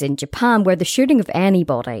headlines in Japan, where the shooting of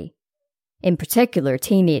anybody, in particular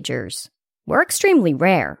teenagers, were extremely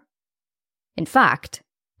rare. In fact,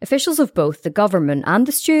 officials of both the government and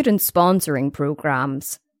the student sponsoring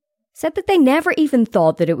programs said that they never even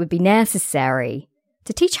thought that it would be necessary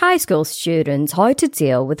to teach high school students how to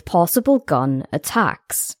deal with possible gun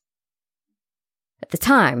attacks. At the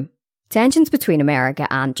time, tensions between America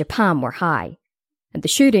and Japan were high, and the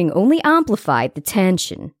shooting only amplified the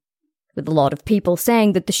tension, with a lot of people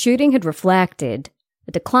saying that the shooting had reflected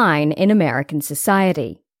a decline in American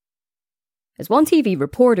society. As one TV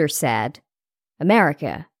reporter said,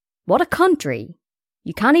 "America, what a country!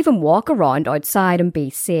 You can't even walk around outside and be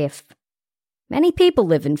safe. Many people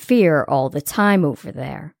live in fear all the time over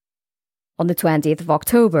there." On the 20th of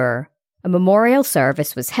October, a memorial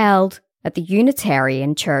service was held at the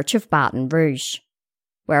Unitarian Church of Baton Rouge,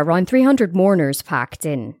 where around 300 mourners packed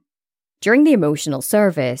in. During the emotional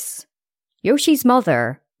service, Yoshi's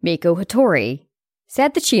mother, Miko Hattori,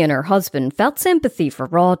 said that she and her husband felt sympathy for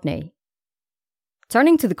Rodney.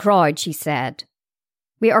 Turning to the crowd, she said,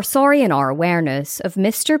 "We are sorry in our awareness of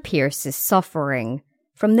Mr. Pierce's suffering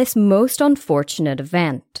from this most unfortunate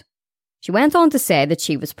event." She went on to say that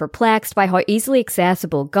she was perplexed by how easily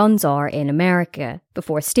accessible guns are in America,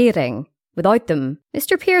 before stating, without them,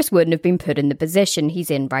 Mr. Pierce wouldn't have been put in the position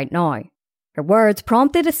he's in right now. Her words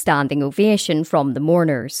prompted a standing ovation from the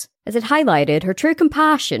mourners, as it highlighted her true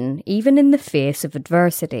compassion even in the face of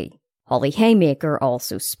adversity. Holly Haymaker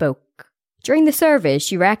also spoke. During the service,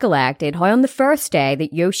 she recollected how on the first day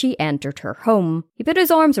that Yoshi entered her home, he put his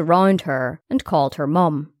arms around her and called her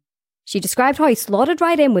mum. She described how he slotted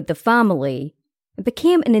right in with the family and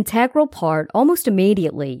became an integral part almost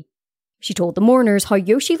immediately. She told the mourners how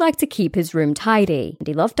Yoshi liked to keep his room tidy and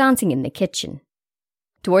he loved dancing in the kitchen.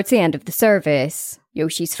 Towards the end of the service,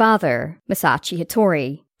 Yoshi's father, Masashi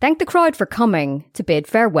Hattori, thanked the crowd for coming to bid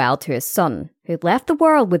farewell to his son, who had left the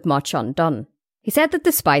world with much undone. He said that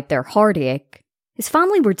despite their heartache, his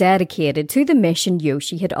family were dedicated to the mission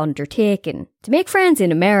Yoshi had undertaken to make friends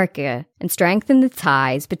in America and strengthen the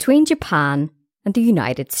ties between Japan and the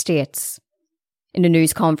United States. In a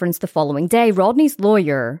news conference the following day, Rodney's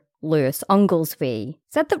lawyer, Louis Unglesby,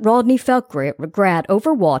 said that Rodney felt great regret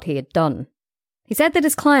over what he had done. He said that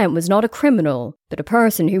his client was not a criminal, but a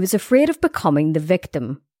person who was afraid of becoming the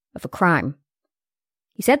victim of a crime.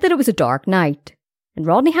 He said that it was a dark night, and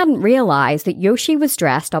Rodney hadn't realised that Yoshi was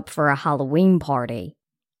dressed up for a Halloween party.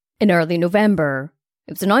 In early November,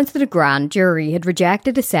 it was announced that a grand jury had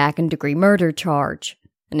rejected a second-degree murder charge,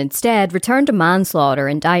 and instead returned a manslaughter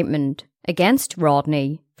indictment against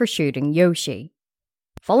Rodney for shooting Yoshi.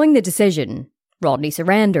 Following the decision, Rodney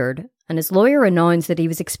surrendered, and his lawyer announced that he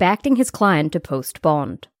was expecting his client to post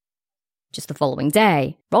bond. Just the following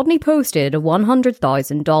day, Rodney posted a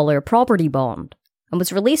 $100,000 property bond and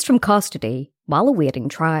was released from custody while awaiting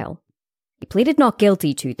trial. He pleaded not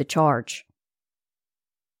guilty to the charge.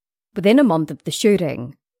 Within a month of the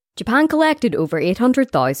shooting, Japan collected over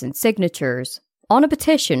 800,000 signatures on a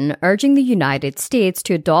petition urging the United States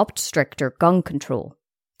to adopt stricter gun control.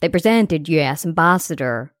 They presented US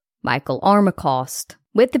Ambassador Michael Armacost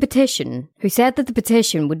with the petition, who said that the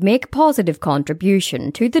petition would make a positive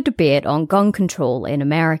contribution to the debate on gun control in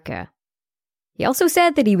America. He also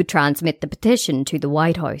said that he would transmit the petition to the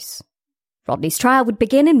White House. Rodney's trial would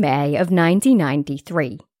begin in May of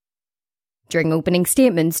 1993. During opening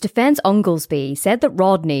statements, defense Unglesby said that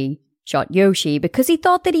Rodney shot Yoshi because he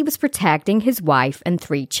thought that he was protecting his wife and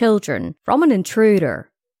 3 children from an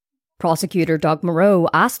intruder. Prosecutor Doug Moreau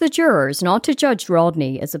asked the jurors not to judge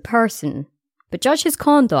Rodney as a person, but judge his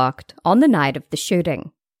conduct on the night of the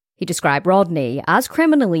shooting. He described Rodney as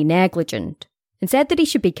criminally negligent and said that he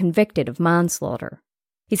should be convicted of manslaughter.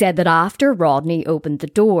 He said that after Rodney opened the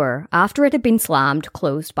door, after it had been slammed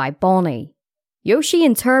closed by Bonnie, Yoshi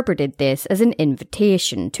interpreted this as an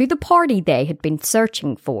invitation to the party they had been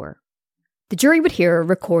searching for. The jury would hear a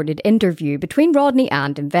recorded interview between Rodney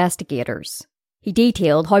and investigators. He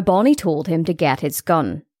detailed how Bonnie told him to get his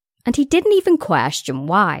gun, and he didn't even question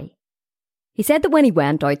why. He said that when he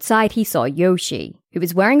went outside he saw Yoshi, who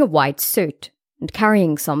was wearing a white suit and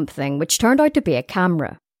carrying something which turned out to be a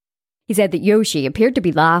camera. He said that Yoshi appeared to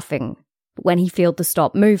be laughing, but when he failed to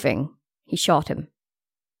stop moving, he shot him.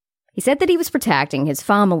 He said that he was protecting his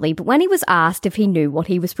family, but when he was asked if he knew what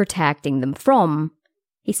he was protecting them from,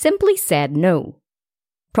 he simply said no.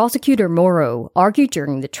 Prosecutor Morrow argued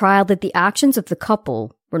during the trial that the actions of the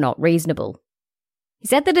couple were not reasonable. He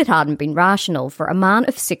said that it hadn't been rational for a man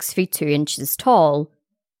of 6 feet 2 inches tall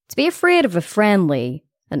to be afraid of a friendly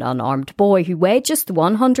and unarmed boy who weighed just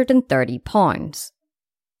 130 pounds.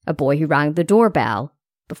 A boy who rang the doorbell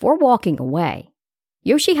before walking away.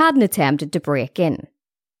 Yoshi hadn't attempted to break in.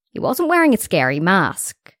 He wasn't wearing a scary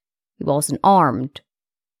mask. He wasn't armed.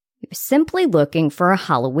 He was simply looking for a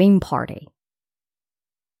Halloween party.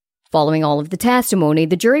 Following all of the testimony,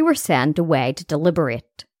 the jury were sent away to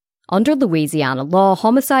deliberate. Under Louisiana law,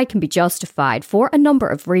 homicide can be justified for a number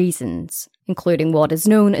of reasons, including what is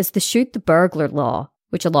known as the shoot the burglar law,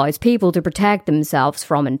 which allows people to protect themselves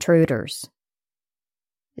from intruders.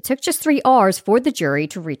 It took just 3 hours for the jury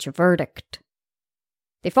to reach a verdict.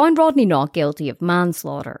 They found Rodney not guilty of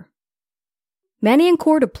manslaughter. Many in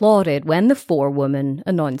court applauded when the forewoman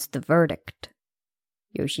announced the verdict.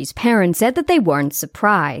 Yoshi's parents said that they weren't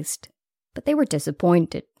surprised, but they were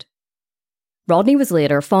disappointed. Rodney was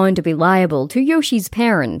later found to be liable to Yoshi's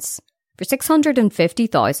parents for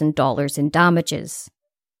 $650,000 in damages.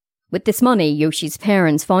 With this money, Yoshi's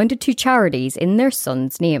parents founded 2 charities in their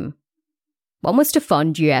son's name. One was to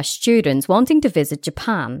fund US students wanting to visit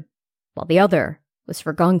Japan, while the other was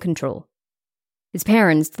for gun control. His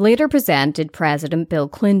parents later presented President Bill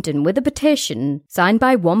Clinton with a petition signed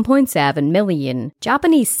by 1.7 million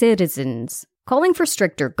Japanese citizens calling for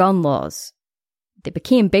stricter gun laws. They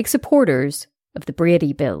became big supporters of the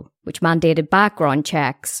Brady Bill, which mandated background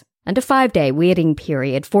checks and a 5-day waiting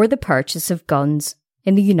period for the purchase of guns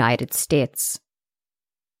in the United States.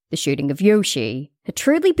 The shooting of Yoshi had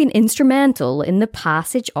truly been instrumental in the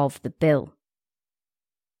passage of the bill.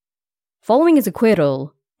 Following his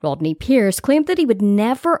acquittal, Rodney Pierce claimed that he would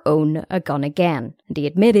never own a gun again, and he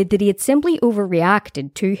admitted that he had simply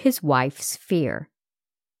overreacted to his wife's fear.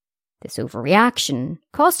 This overreaction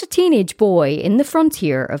caused a teenage boy in the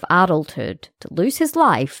frontier of adulthood to lose his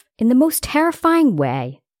life in the most terrifying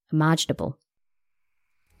way imaginable.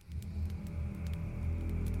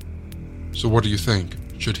 So what do you think?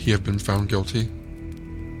 Should he have been found guilty?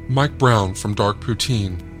 Mike Brown from Dark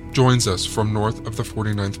Poutine joins us from north of the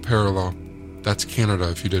 49th parallel. That's Canada,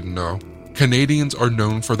 if you didn't know. Canadians are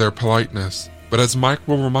known for their politeness, but as Mike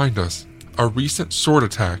will remind us, a recent sword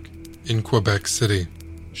attack in Quebec City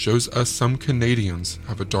shows us some Canadians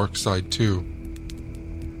have a dark side too.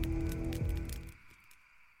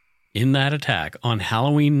 In that attack on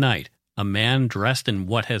Halloween night, a man dressed in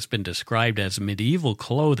what has been described as medieval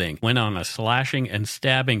clothing went on a slashing and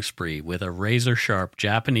stabbing spree with a razor-sharp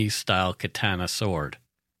Japanese-style katana sword.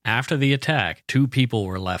 After the attack, 2 people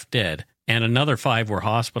were left dead, and another 5 were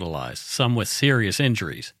hospitalized, some with serious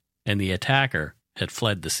injuries, and the attacker had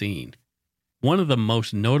fled the scene. One of the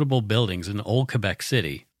most notable buildings in Old Quebec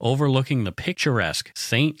City, overlooking the picturesque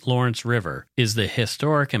St. Lawrence River, is the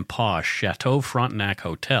historic and posh Chateau Frontenac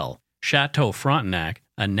Hotel. Chateau Frontenac,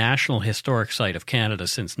 a National Historic Site of Canada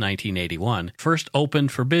since 1981, first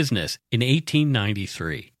opened for business in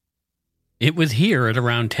 1893. It was here at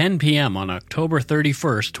around 10 p.m. on October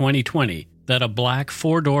 31st, 2020, that a black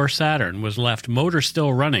 4-door Saturn was left motor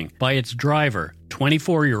still running by its driver,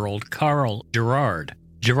 24-year-old Carl Gerard.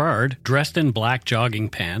 Gerard, dressed in black jogging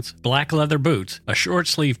pants, black leather boots, a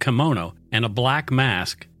short-sleeve kimono, and a black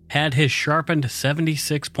mask, had his sharpened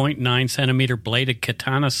 76.9-centimeter bladed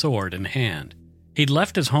katana sword in hand. He'd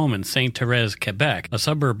left his home in Sainte-Thérèse, Quebec, a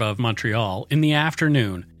suburb of Montreal, in the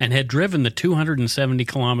afternoon and had driven the 270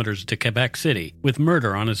 kilometers to Quebec City with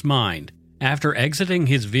murder on his mind. After exiting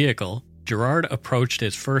his vehicle, Gerard approached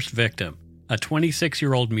his first victim, a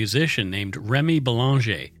 26-year-old musician named Remy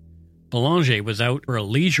Belanger. Belanger was out for a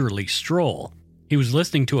leisurely stroll. He was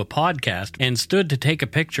listening to a podcast and stood to take a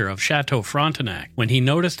picture of Chateau Frontenac when he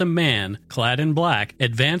noticed a man, clad in black,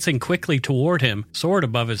 advancing quickly toward him, sword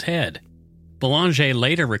above his head. Belanger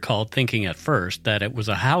later recalled thinking at first that it was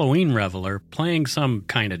a Halloween reveler playing some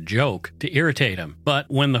kind of joke to irritate him, but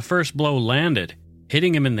when the first blow landed,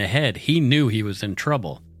 hitting him in the head, he knew he was in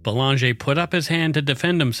trouble. Belanger put up his hand to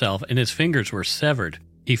defend himself and his fingers were severed.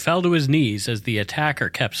 He fell to his knees as the attacker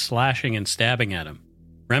kept slashing and stabbing at him.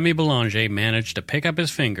 Remy Belanger managed to pick up his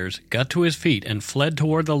fingers, got to his feet, and fled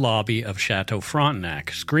toward the lobby of Chateau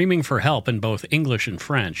Frontenac, screaming for help in both English and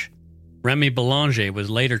French. Remy Belanger was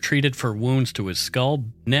later treated for wounds to his skull,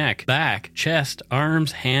 neck, back, chest,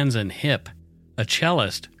 arms, hands, and hip. A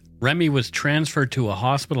cellist, Remy was transferred to a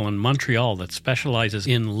hospital in Montreal that specializes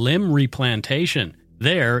in limb replantation.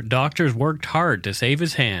 There, doctors worked hard to save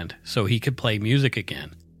his hand so he could play music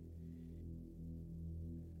again.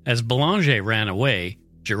 As Belanger ran away,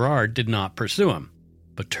 Girard did not pursue him,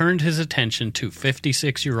 but turned his attention to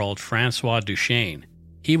 56-year-old François Duchesne.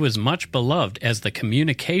 He was much beloved as the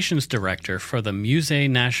communications director for the Musée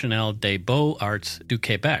National des Beaux-Arts du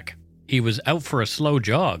Québec. He was out for a slow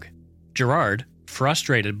jog. Girard,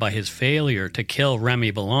 frustrated by his failure to kill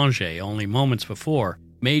Remy Belanger only moments before,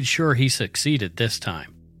 made sure he succeeded this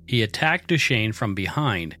time. He attacked Duchesne from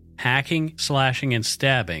behind, hacking, slashing, and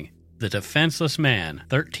stabbing the defenseless man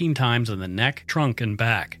 13 times in the neck, trunk, and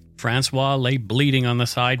back. Francois lay bleeding on the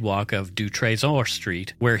sidewalk of Du Trésor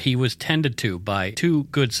Street, where he was tended to by 2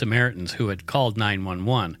 Good Samaritans who had called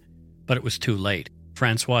 911, but it was too late.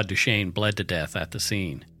 Francois Duchesne bled to death at the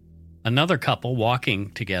scene. Another couple walking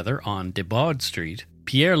together on Debaud Street,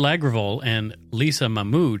 Pierre Lagravol and Lisa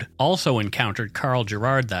Mahmoud, also encountered Carl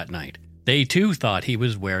Girard that night. They too thought he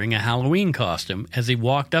was wearing a Halloween costume as he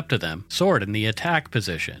walked up to them, sword in the attack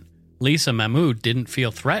position. Lisa Mahmoud didn't feel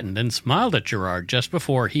threatened and smiled at Girard just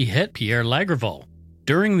before he hit Pierre Lagravol.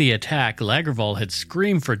 During the attack, Lagravol had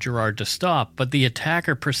screamed for Girard to stop, but the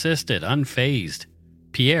attacker persisted, unfazed.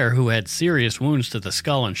 Pierre, who had serious wounds to the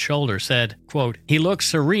skull and shoulder, said, quote, "He looked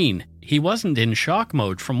serene. He wasn't in shock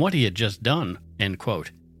mode from what he had just done," end quote.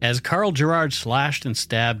 As Carl Girard slashed and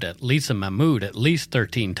stabbed at Lisa Mahmoud at least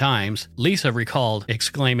 13 times, Lisa recalled,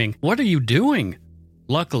 exclaiming, "What are you doing?"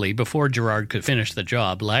 Luckily, before Girard could finish the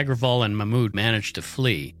job, Lagravol and Mahmoud managed to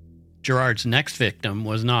flee. Girard's next victim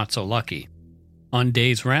was not so lucky. On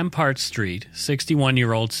Des Ramparts Street,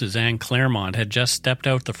 61-year-old Suzanne Claremont had just stepped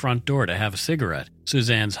out the front door to have a cigarette.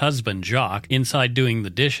 Suzanne's husband, Jacques, inside doing the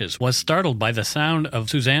dishes, was startled by the sound of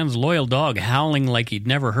Suzanne's loyal dog howling like he'd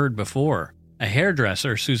never heard before. A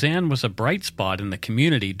hairdresser, Suzanne was a bright spot in the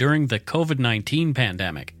community during the COVID-19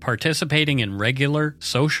 pandemic, participating in regular,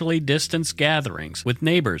 socially distanced gatherings with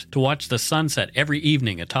neighbors to watch the sunset every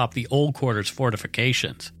evening atop the old quarters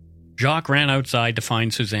fortifications. Jacques ran outside to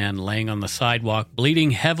find Suzanne laying on the sidewalk,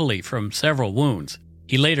 bleeding heavily from several wounds.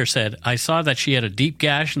 He later said, "I saw that she had a deep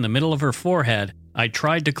gash in the middle of her forehead. I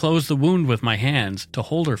tried to close the wound with my hands to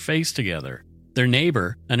hold her face together." Their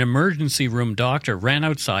neighbor, an emergency room doctor, ran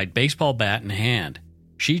outside, baseball bat in hand.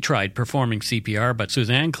 She tried performing CPR, but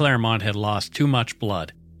Suzanne Claremont had lost too much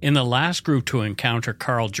blood. In the last group to encounter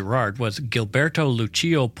Carl Girard was Gilberto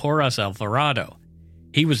Lucio Porras Alvarado.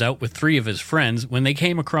 He was out with 3 of his friends when they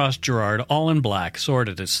came across Girard all in black, sword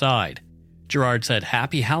at his side. Girard said,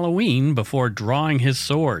 "Happy Halloween," before drawing his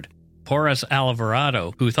sword. Porras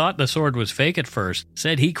Alvarado, who thought the sword was fake at first,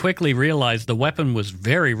 said he quickly realized the weapon was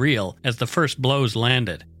very real as the first blows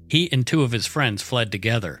landed. He and 2 of his friends fled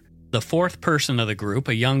together. The 4th person of the group,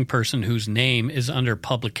 a young person whose name is under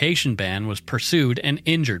publication ban, was pursued and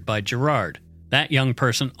injured by Girard. That young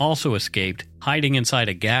person also escaped, hiding inside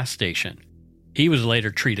a gas station. He was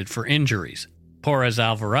later treated for injuries. Porras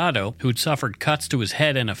Alvarado, who'd suffered cuts to his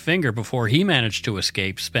head and a finger before he managed to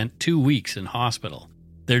escape, spent 2 weeks in hospital.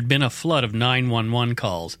 There'd been a flood of 911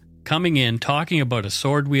 calls, coming in talking about a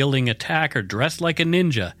sword-wielding attacker dressed like a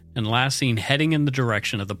ninja and last seen heading in the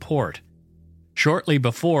direction of the port. Shortly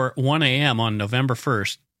before 1 a.m. on November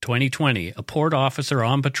 1st, 2020, a port officer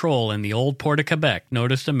on patrol in the old port of Quebec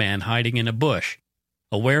noticed a man hiding in a bush.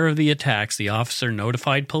 Aware of the attacks, the officer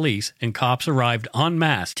notified police, and cops arrived en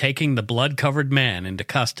masse, taking the blood-covered man into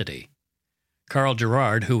custody. Carl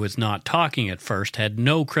Girard, who was not talking at first, had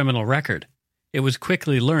no criminal record. It was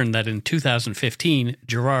quickly learned that in 2015,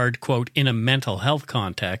 Girard, quote, in a mental health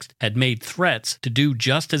context, had made threats to do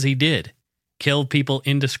just as he did, kill people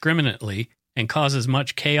indiscriminately, and cause as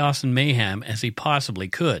much chaos and mayhem as he possibly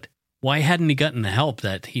could. Why hadn't he gotten the help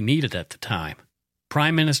that he needed at the time?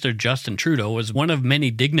 Prime Minister Justin Trudeau was one of many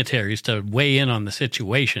dignitaries to weigh in on the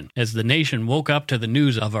situation, as the nation woke up to the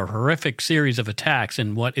news of a horrific series of attacks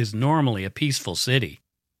in what is normally a peaceful city.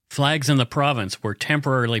 Flags in the province were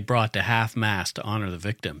temporarily brought to half-mast to honor the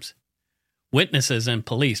victims. Witnesses and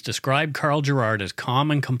police described Carl Girard as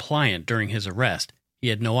calm and compliant during his arrest. He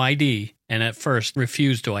had no ID and at first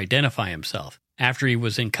refused to identify himself. After he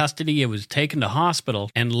was in custody, he was taken to hospital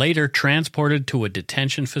and later transported to a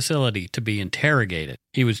detention facility to be interrogated.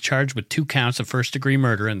 He was charged with 2 counts of first-degree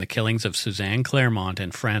murder in the killings of Suzanne Claremont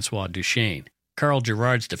and Francois Duchesne. Carl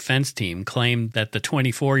Gerard's defense team claimed that the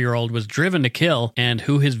 24-year-old was driven to kill, and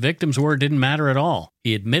who his victims were didn't matter at all.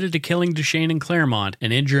 He admitted to killing Duchesne and Claremont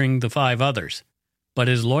and injuring the 5 others. But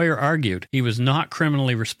his lawyer argued he was not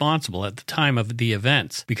criminally responsible at the time of the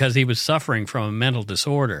events because he was suffering from a mental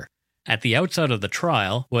disorder. At the outset of the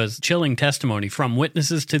trial was chilling testimony from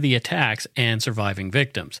witnesses to the attacks and surviving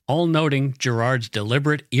victims, all noting Gerard's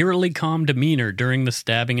deliberate, eerily calm demeanor during the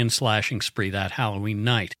stabbing and slashing spree that Halloween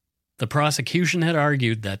night. The prosecution had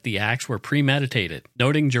argued that the acts were premeditated,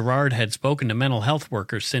 noting Gerard had spoken to mental health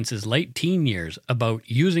workers since his late teen years about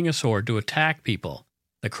using a sword to attack people.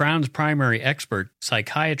 The Crown's primary expert,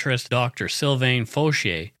 psychiatrist Dr. Sylvain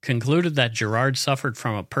Fauchier, concluded that Gerard suffered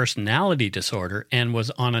from a personality disorder and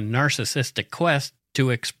was on a narcissistic quest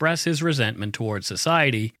to express his resentment towards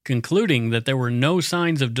society, concluding that there were no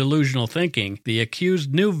signs of delusional thinking. The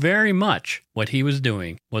accused knew very much what he was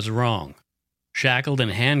doing was wrong. Shackled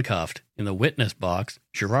and handcuffed in the witness box,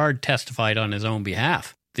 Gerard testified on his own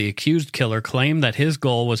behalf. The accused killer claimed that his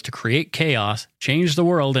goal was to create chaos, change the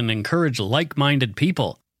world, and encourage like-minded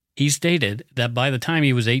people. He stated that by the time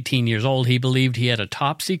he was 18 years old, he believed he had a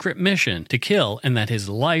top-secret mission to kill and that his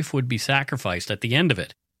life would be sacrificed at the end of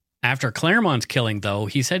it. After Claremont's killing, though,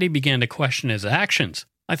 he said he began to question his actions.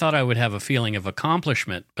 "I thought I would have a feeling of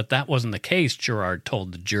accomplishment, but that wasn't the case," Gerard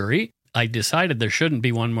told the jury. "I decided there shouldn't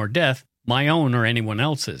be one more death, my own or anyone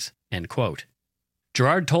else's." End quote.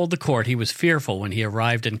 Gerard told the court he was fearful when he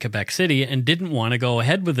arrived in Quebec City and didn't want to go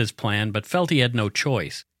ahead with his plan, but felt he had no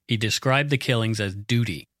choice. He described the killings as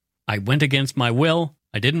duty. "I went against my will.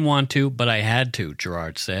 I didn't want to, but I had to,"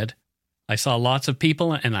 Gerard said. "I saw lots of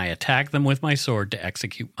people and I attacked them with my sword to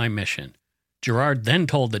execute my mission." Gerard then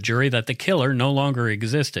told the jury that the killer no longer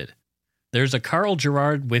existed. "There's a Carl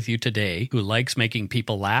Gerard with you today who likes making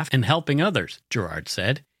people laugh and helping others," Gerard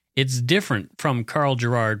said. "It's different from Carl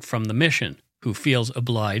Gerard from the mission, who feels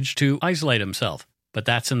obliged to isolate himself. But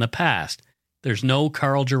that's in the past. There's no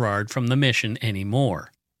Carl Gerard from the mission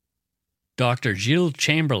anymore." Dr. Gilles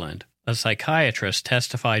Chamberlain, a psychiatrist,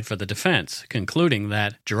 testified for the defense, concluding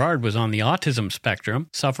that Gerard was on the autism spectrum,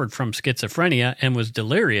 suffered from schizophrenia, and was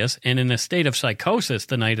delirious and in a state of psychosis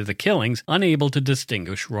the night of the killings, unable to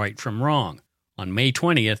distinguish right from wrong. On May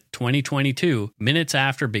 20th, 2022, minutes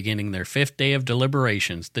after beginning their 5th day of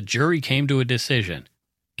deliberations, the jury came to a decision: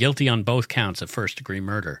 guilty on both counts of first-degree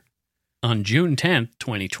murder. On June 10th,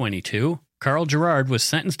 2022, Carl Gerard was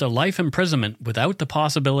sentenced to life imprisonment without the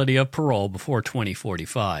possibility of parole before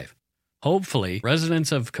 2045. Hopefully,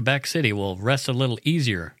 residents of Quebec City will rest a little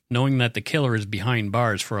easier knowing that the killer is behind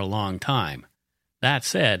bars for a long time. That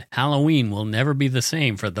said, Halloween will never be the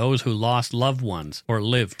same for those who lost loved ones or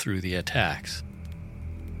lived through the attacks.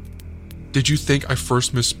 Did you think I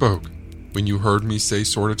first misspoke when you heard me say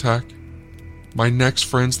sword attack? My next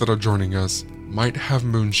friends that are joining us might have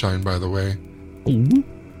moonshine, by the way.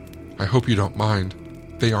 I hope you don't mind.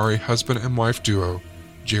 They are a husband and wife duo,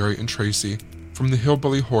 Jerry and Tracy, from the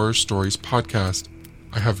Hillbilly Horror Stories podcast.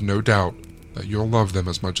 I have no doubt that you'll love them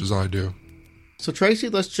as much as I do. So Tracy,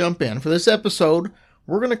 let's jump in. For this episode,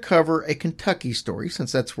 we're going to cover a Kentucky story,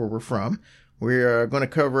 since that's where we're from. We're going to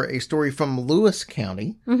cover a story from Lewis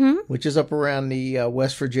County, which is up around the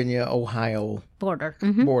West Virginia-Ohio border.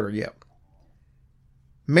 Border, yep.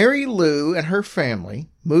 Mary Lou and her family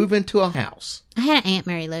move into a house. I had an Aunt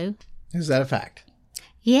Mary Lou. Is that a fact?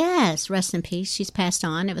 Yes, rest in peace. She's passed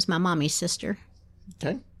on. It was my mommy's sister.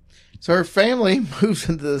 Okay. So her family moves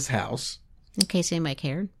into this house. In case anybody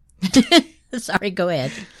cared. Sorry, go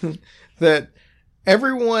ahead. That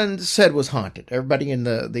everyone said was haunted. Everybody in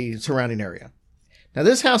the surrounding area. Now,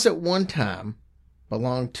 this house at one time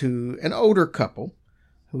belonged to an older couple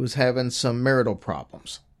who was having some marital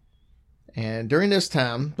problems. And during this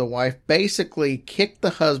time, the wife basically kicked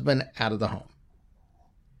the husband out of the home.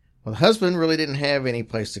 Well, the husband really didn't have any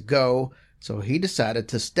place to go, so he decided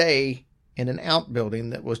to stay in an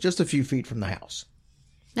outbuilding that was just a few feet from the house.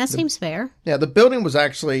 That seems fair. Yeah, the building was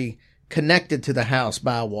actually connected to the house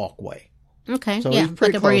by a walkway. Okay, so yeah, it was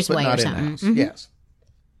pretty like a close, but breezeway not or in the something. house. Yes.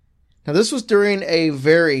 Now, this was during a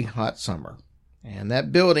very hot summer, and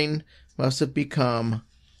that building must have become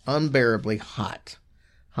unbearably hot.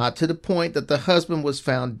 Hot to the point that the husband was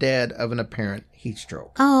found dead of an apparent heat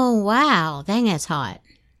stroke. Oh, wow. Dang, that's hot.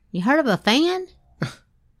 You heard of a fan?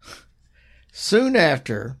 Soon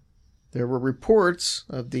after, there were reports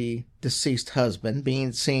of the deceased husband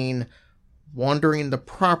being seen wandering the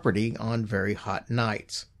property on very hot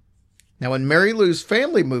nights. Now, when Mary Lou's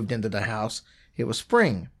family moved into the house, it was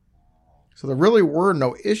spring. So there really were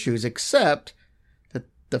no issues, except that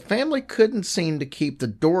the family couldn't seem to keep the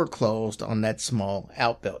door closed on that small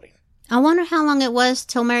outbuilding. I wonder how long it was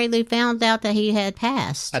till Mary Lou found out that he had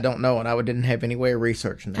passed. I don't know, and I didn't have any way of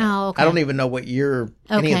researching that. Oh, okay. I don't even know what year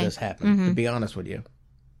any of Okay. this happened, to Mhm. be honest with you.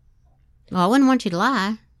 Well, I wouldn't want you to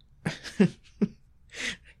lie.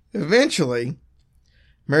 Eventually,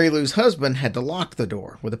 Mary Lou's husband had to lock the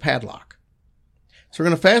door with a padlock. So we're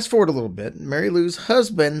going to fast forward a little bit. Mary Lou's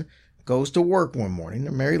husband goes to work one morning,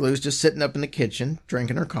 and Mary Lou's just sitting up in the kitchen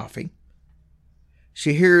drinking her coffee.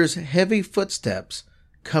 She hears heavy footsteps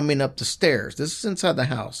coming up the stairs. This is inside the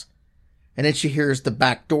house. And then she hears the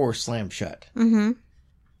back door slam shut. Mm-hmm.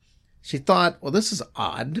 She thought, well, this is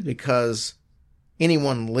odd because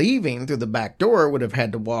anyone leaving through the back door would have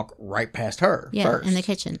had to walk right past her Yeah, first. in the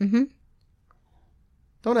kitchen. Mm-hmm.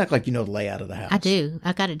 Don't act like you know the layout of the house. I do.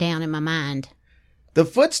 I got it down in my mind. The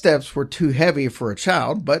footsteps were too heavy for a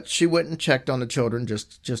child, but she went and checked on the children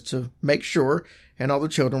just to make sure, and all the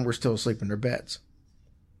children were still asleep in their beds.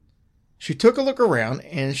 She took a look around,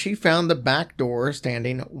 and she found the back door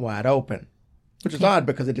standing wide open, which is odd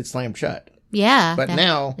because it had slammed shut. Yeah. But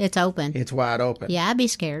now it's open. It's wide open. Yeah, I'd be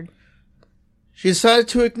scared. She decided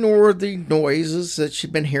to ignore the noises that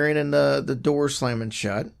she'd been hearing in the door slamming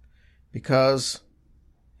shut because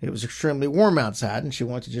it was extremely warm outside and she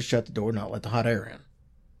wanted to just shut the door and not let the hot air in.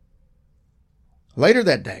 Later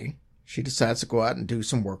that day, she decides to go out and do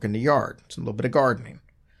some work in the yard, a little bit of gardening.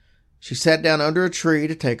 She sat down under a tree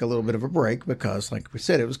to take a little bit of a break because, like we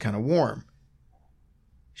said, it was kind of warm.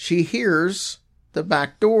 She hears the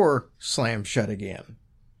back door slam shut again.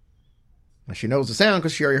 Now, she knows the sound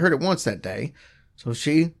because she already heard it once that day. So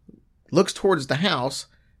she looks towards the house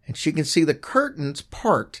and she can see the curtains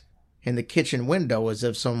part in the kitchen window as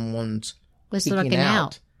if someone's Was peeking looking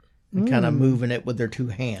out. and kind of moving it with their two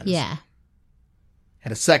hands. Yeah.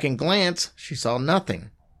 At a second glance, she saw nothing.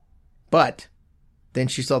 But then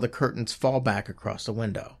she saw the curtains fall back across the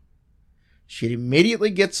window. She immediately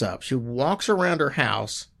gets up. She walks around her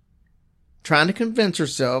house, trying to convince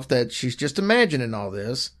herself that she's just imagining all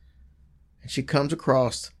this. And she comes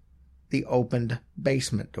across the opened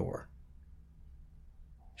basement door.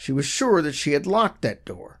 She was sure that she had locked that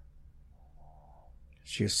door.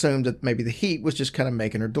 She assumed that maybe the heat was just kind of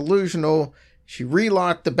making her delusional. She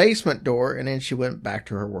relocked the basement door and then she went back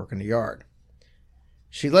to her work in the yard.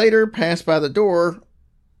 She later passed by the door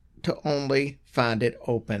to only find it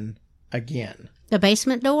open again. The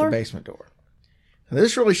basement door? The basement door. And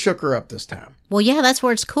this really shook her up this time. Well, yeah, that's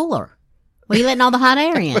where it's cooler. Well, you letting all the hot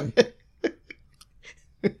air in.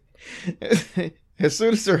 As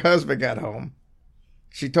soon as her husband got home,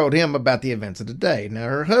 she told him about the events of the day. Now,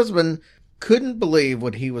 her husband couldn't believe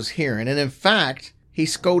what he was hearing, and in fact, he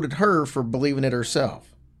scolded her for believing it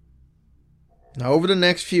herself. Now, over the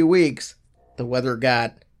next few weeks, the weather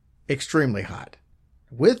got extremely hot.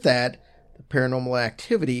 With that, the paranormal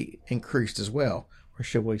activity increased as well, or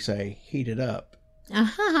should we say, heated up.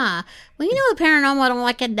 Uh-huh. Well, you know the paranormal don't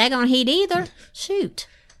like that daggone heat either. Shoot.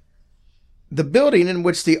 The building in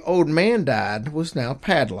which the old man died was now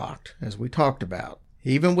padlocked, as we talked about.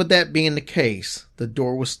 Even with that being the case, the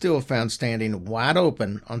door was still found standing wide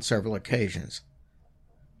open on several occasions.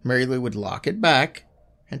 Mary Lou would lock it back,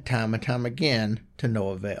 and time again, to no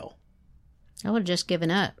avail. I would have just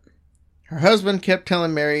given up. Her husband kept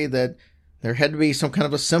telling Mary that there had to be some kind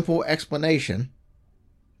of a simple explanation,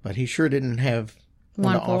 but he sure didn't have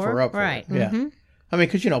one to offer up for right. it. Yeah. Mm-hmm. I mean,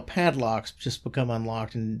 because, padlocks just become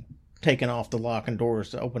unlocked and taken off the lock and doors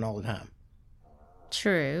to open all the time.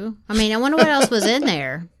 True. I mean, I wonder what else was in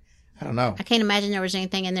there. I don't know. I can't imagine there was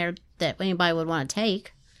anything in there that anybody would want to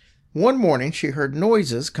take. One morning, she heard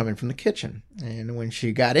noises coming from the kitchen, and when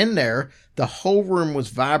she got in there, the whole room was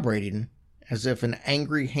vibrating as if an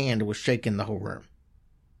angry hand was shaking the whole room.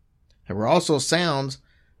 There were also sounds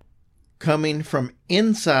coming from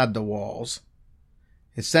inside the walls.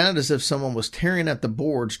 It sounded as if someone was tearing at the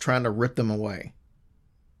boards trying to rip them away.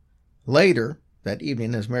 Later, that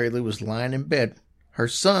evening, as Mary Lou was lying in bed, her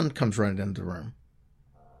son comes running into the room.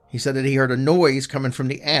 He said that he heard a noise coming from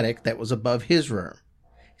the attic that was above his room.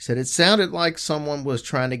 He said it sounded like someone was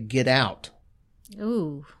trying to get out.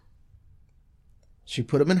 Ooh. She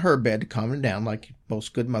put him in her bed to calm him down like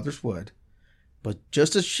most good mothers would. But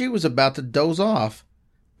just as she was about to doze off,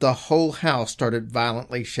 the whole house started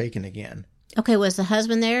violently shaking again. Okay, was the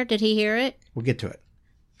husband there? Did he hear it? We'll get to it.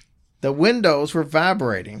 The windows were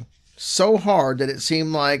vibrating so hard that it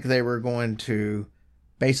seemed like they were going to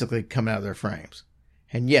basically come out of their frames.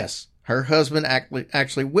 And yes, her husband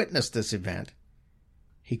actually witnessed this event.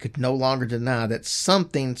 He could no longer deny that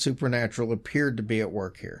something supernatural appeared to be at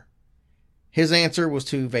work here. His answer was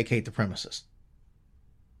to vacate the premises.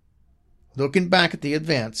 Looking back at the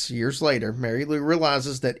events years later, Mary Lou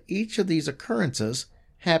realizes that each of these occurrences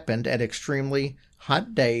happened at extremely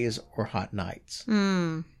hot days or hot nights.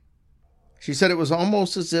 She said it was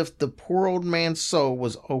almost as if the poor old man's soul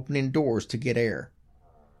was opening doors to get air.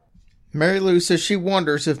 Mary Lou says she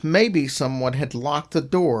wonders if maybe someone had locked the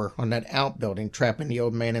door on that outbuilding, trapping the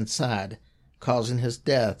old man inside, causing his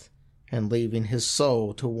death, and leaving his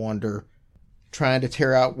soul to wander, trying to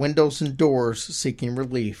tear out windows and doors, seeking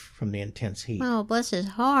relief from the intense heat. Oh, bless his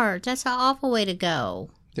heart. That's an awful way to go.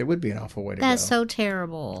 It would be an awful way to go. That's so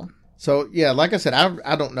terrible. So, yeah, like I said,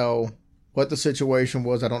 I don't know what the situation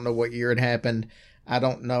was. I don't know what year it happened. I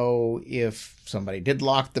don't know if somebody did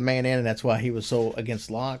lock the man in and that's why he was so against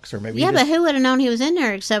locks, or maybe but who would have known he was in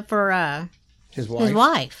there except for his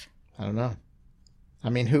wife? I don't know. I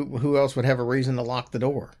mean, who else would have a reason to lock the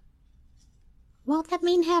door? Well, that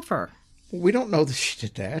mean heifer. We don't know that she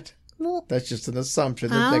did that. Well, that's just an assumption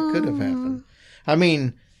that could have happened. I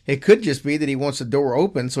mean, it could just be that he wants the door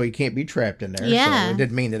open so he can't be trapped in there. Yeah. So it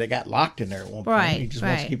didn't mean that it got locked in there at one point. Right, He just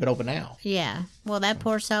wants to keep it open now. Yeah. Well, that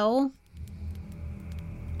poor soul.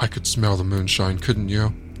 I could smell the moonshine, couldn't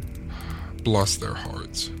you? Bless their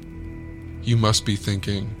hearts. You must be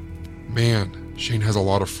thinking, man, Shane has a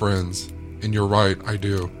lot of friends. And you're right, I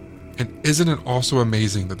do. And isn't it also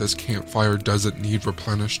amazing that this campfire doesn't need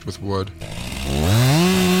replenished with wood?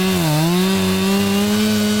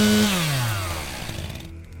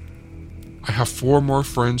 I have 4 more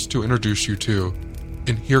friends to introduce you to,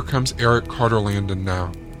 and here comes Eric Carter Landon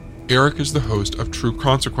now. Eric is the host of True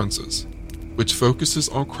Consequences, which focuses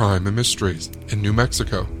on crime and mysteries in New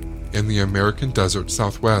Mexico and the American desert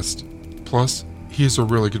Southwest. Plus, he is a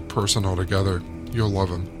really good person altogether. You'll love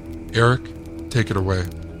him. Eric, take it away.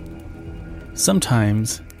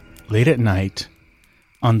 Sometimes, late at night,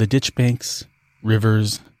 on the ditch banks,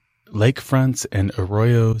 rivers, lakefronts, and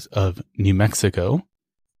arroyos of New Mexico,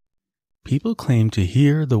 people claim to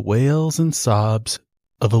hear the wails and sobs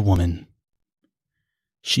of a woman.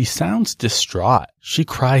 She sounds distraught. She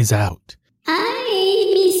cries out,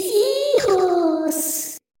 "Ay, mis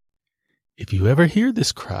hijos!" If you ever hear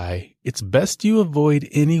this cry, it's best you avoid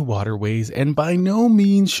any waterways, and by no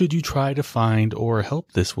means should you try to find or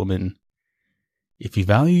help this woman. If you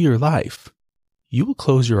value your life, you will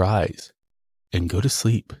close your eyes and go to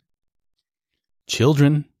sleep.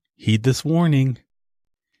 Children, heed this warning.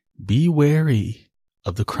 Be wary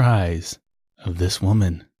of the cries of this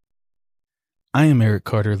woman. I am Eric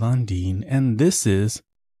Carter Landine, and this is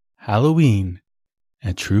Halloween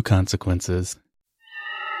at True Consequences.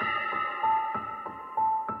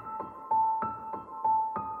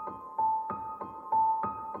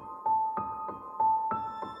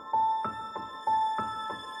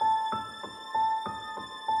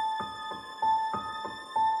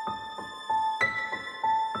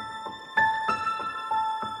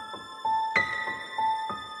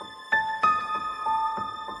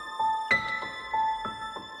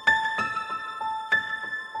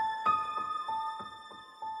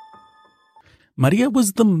 Maria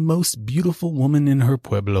was the most beautiful woman in her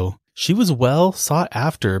pueblo. She was well sought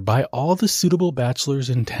after by all the suitable bachelors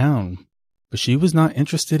in town, but she was not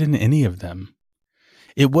interested in any of them.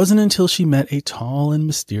 It wasn't until she met a tall and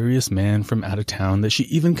mysterious man from out of town that she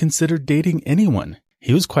even considered dating anyone.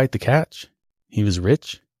 He was quite the catch. He was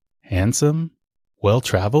rich, handsome,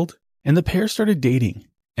 well-traveled, and the pair started dating,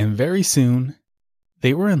 and very soon,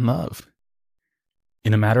 they were in love.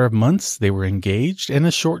 In a matter of months, they were engaged, and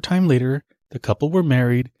a short time later, the couple were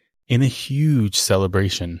married in a huge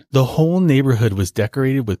celebration. The whole neighborhood was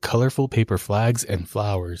decorated with colorful paper flags and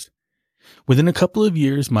flowers. Within a couple of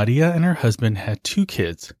years, Maria and her husband had 2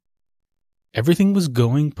 kids. Everything was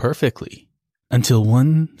going perfectly until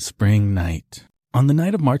one spring night. On the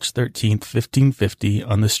night of March 13th, 1550,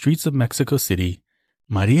 on the streets of Mexico City,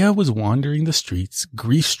 Maria was wandering the streets,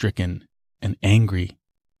 grief-stricken and angry.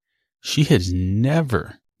 She had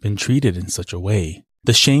never been treated in such a way.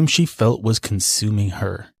 The shame she felt was consuming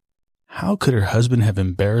her. How could her husband have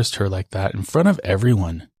embarrassed her like that in front of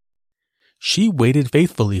everyone? She waited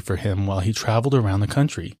faithfully for him while he traveled around the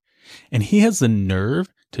country, and he has the nerve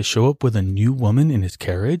to show up with a new woman in his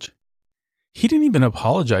carriage? He didn't even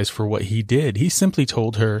apologize for what he did. He simply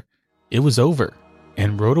told her it was over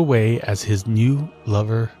and rode away as his new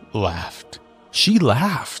lover laughed. She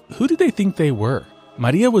laughed. Who did they think they were?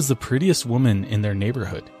 Maria was the prettiest woman in their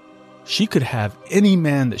neighborhood. She could have any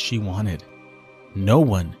man that she wanted. No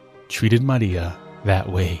one treated Maria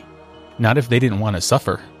that way. Not if they didn't want to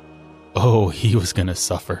suffer. Oh, he was going to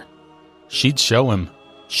suffer. She'd show him.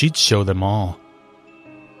 She'd show them all.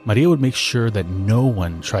 Maria would make sure that no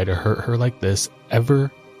one tried to hurt her like this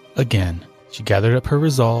ever again. She gathered up her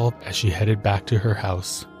resolve as she headed back to her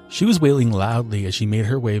house. She was wailing loudly as she made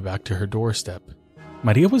her way back to her doorstep.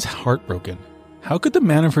 Maria was heartbroken. How could the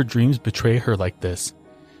man of her dreams betray her like this?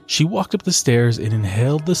 She walked up the stairs and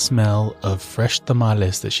inhaled the smell of fresh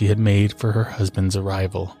tamales that she had made for her husband's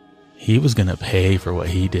arrival. He was going to pay for what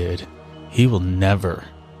he did. He will never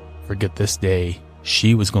forget this day.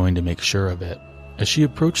 She was going to make sure of it. As she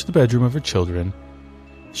approached the bedroom of her children,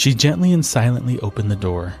 she gently and silently opened the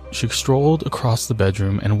door. She strolled across the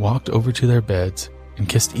bedroom and walked over to their beds and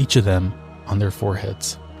kissed each of them on their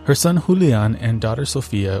foreheads. Her son Julian and daughter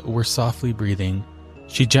Sofia were softly breathing.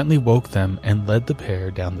 She gently woke them and led the pair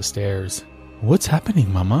down the stairs. "What's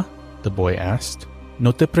happening, Mama?" the boy asked.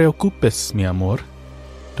 "No te preocupes, mi amor."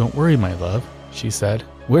 "Don't worry, my love," she said.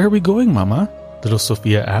 "Where are we going, Mama?" little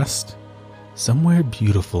Sofia asked. "Somewhere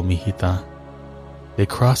beautiful, mijita." They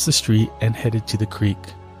crossed the street and headed to the creek.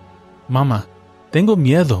 "Mama, tengo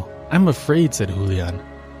miedo. I'm afraid," said Julian.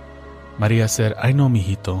 Maria said, "I know,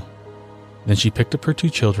 mijito." Then she picked up her two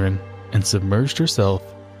children and submerged herself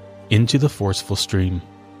into the forceful stream.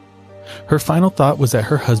 Her final thought was that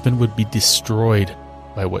her husband would be destroyed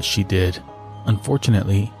by what she did.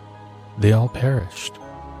 Unfortunately, they all perished.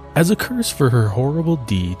 As a curse for her horrible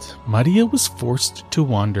deeds, Maria was forced to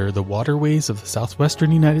wander the waterways of the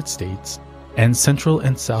southwestern United States and Central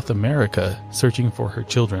and South America searching for her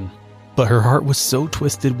children. But her heart was so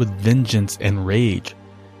twisted with vengeance and rage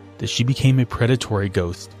that she became a predatory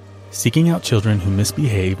ghost, seeking out children who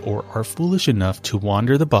misbehave or are foolish enough to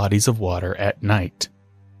wander the bodies of water at night.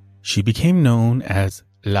 She became known as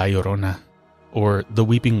La Llorona, or the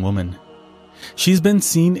Weeping Woman. She's been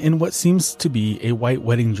seen in what seems to be a white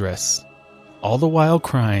wedding dress, all the while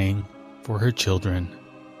crying for her children.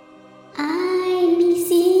 Ay, mis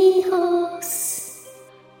hijos.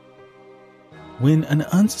 When an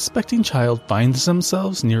unsuspecting child finds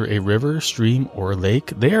themselves near a river, stream, or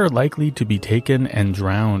lake, they are likely to be taken and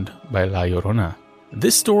drowned by La Llorona.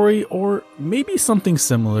 This story, or maybe something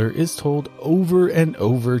similar, is told over and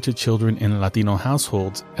over to children in Latino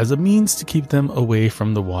households as a means to keep them away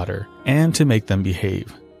from the water and to make them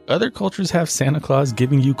behave. Other cultures have Santa Claus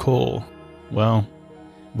giving you coal. Well,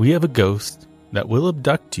 we have a ghost that will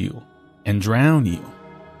abduct you and drown you.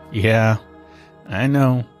 Yeah, I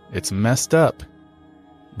know, it's messed up.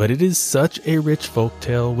 But it is such a rich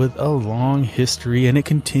folktale with a long history, and it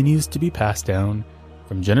continues to be passed down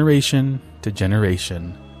from generation to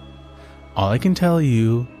generation. All I can tell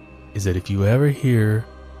you is that if you ever hear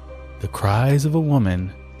the cries of a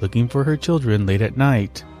woman looking for her children late at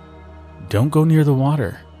night, don't go near the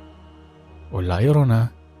water, or La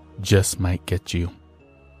Llorona just might get you.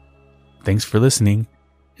 Thanks for listening,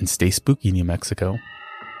 and stay spooky, New Mexico.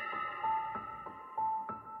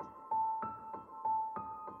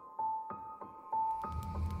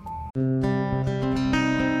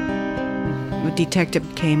 A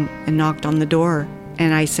detective came and knocked on the door,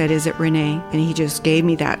 and I said, "Is it Renee?" And he just gave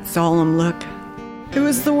me that solemn look. It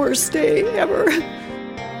was the worst day ever.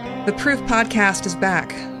 The Proof podcast is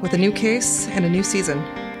back with a new case and a new season.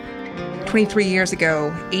 23 years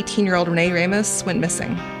ago, 18-year-old Renee Ramos went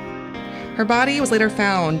missing. Her body was later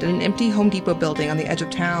found in an empty Home Depot building on the edge of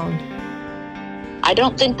town. I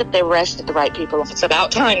don't think that they arrested the right people. It's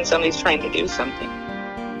about time somebody's trying to do something.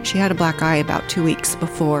 She had a black eye about 2 weeks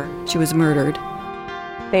before she was murdered.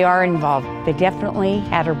 They are involved. They definitely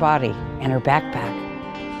had her body and her backpack.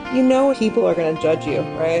 You know people are going to judge you,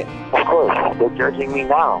 right? Of course. They're judging me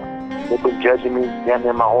now. They've been judging me damn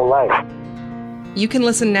near my whole life. You can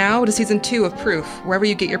listen now to Season 2 of Proof, wherever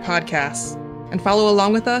you get your podcasts, and follow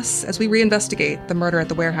along with us as we reinvestigate the murder at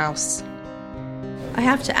the warehouse. I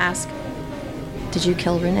have to ask, did you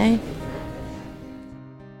kill Renee?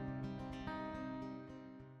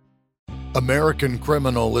 American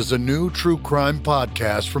Criminal is a new true crime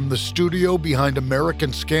podcast from the studio behind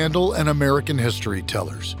American Scandal and American History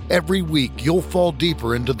Tellers. Every week, you'll fall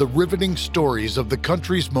deeper into the riveting stories of the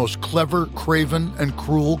country's most clever, craven, and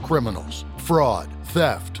cruel criminals. Fraud,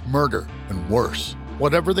 theft, murder, and worse.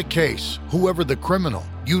 Whatever the case, whoever the criminal,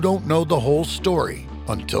 you don't know the whole story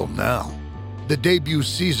until now. The debut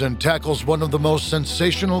season tackles one of the most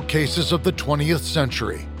sensational cases of the 20th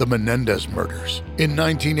century, the Menendez murders. In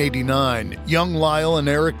 1989, young Lyle and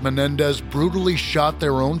Eric Menendez brutally shot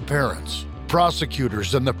their own parents.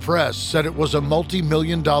 Prosecutors and the press said it was a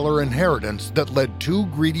multi-million-dollar inheritance that led two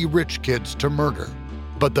greedy rich kids to murder.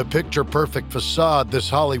 But the picture-perfect facade this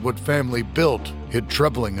Hollywood family built hid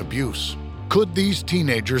troubling abuse. Could these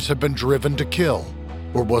teenagers have been driven to kill?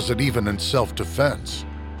 Or was it even in self-defense?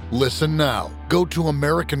 Listen now. Go to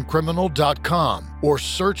AmericanCriminal.com or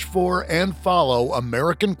search for and follow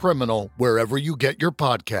American Criminal wherever you get your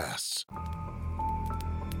podcasts.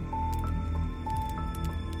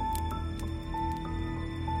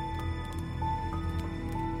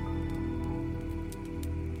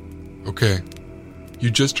 Okay,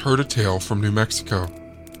 you just heard a tale from New Mexico,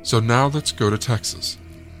 so now let's go to Texas.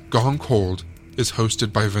 Gone Cold is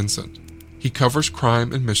hosted by Vincent. He covers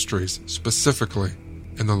crime and mysteries, specifically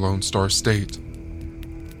in the Lone Star State.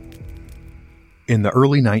 In the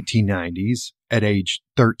early 1990s, at age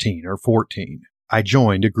 13 or 14, I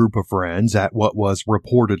joined a group of friends at what was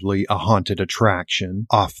reportedly a haunted attraction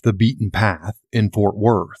off the beaten path in Fort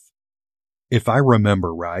Worth. If I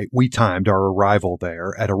remember right, we timed our arrival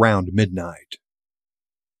there at around midnight.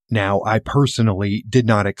 Now, I personally did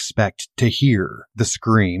not expect to hear the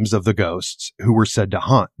screams of the ghosts who were said to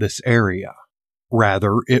haunt this area.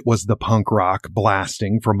 Rather, it was the punk rock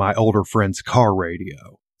blasting from my older friend's car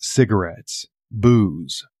radio, cigarettes,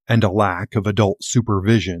 booze, and a lack of adult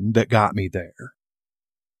supervision that got me there.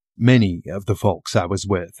 Many of the folks I was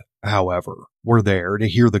with, however, were there to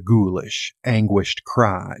hear the ghoulish, anguished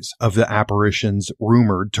cries of the apparitions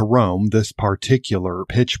rumored to roam this particular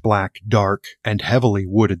pitch-black, dark, and heavily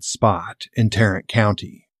wooded spot in Tarrant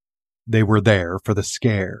County. They were there for the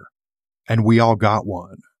scare, and we all got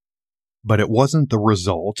one. But it wasn't the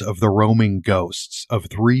result of the roaming ghosts of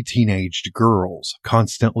 3 teenaged girls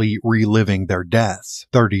constantly reliving their deaths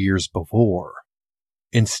 30 years before.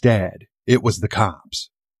 Instead, it was the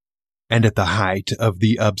cops. And at the height of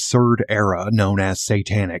the absurd era known as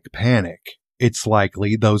Satanic Panic, it's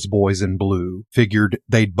likely those boys in blue figured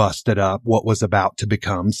they'd busted up what was about to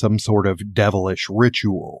become some sort of devilish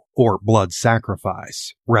ritual or blood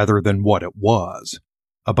sacrifice, rather than what it was,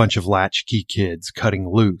 a bunch of latchkey kids cutting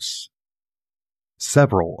loose.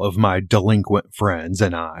 Several of my delinquent friends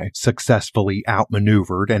and I successfully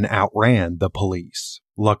outmaneuvered and outran the police,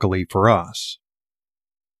 luckily for us.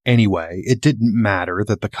 Anyway, it didn't matter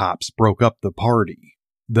that the cops broke up the party.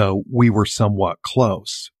 Though we were somewhat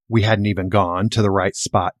close, we hadn't even gone to the right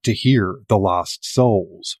spot to hear the Lost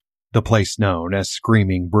Souls, the place known as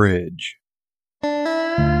Screaming Bridge.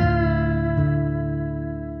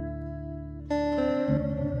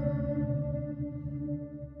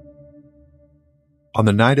 On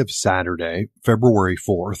the night of Saturday, February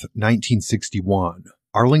 4th, 1961,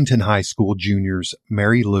 Arlington High School juniors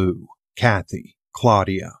Mary Lou, Kathy,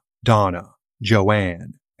 Claudia, Donna,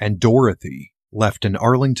 Joanne, and Dorothy left an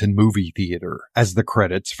Arlington movie theater as the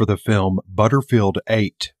credits for the film Butterfield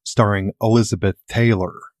 8, starring Elizabeth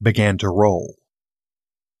Taylor, began to roll.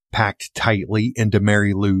 Packed tightly into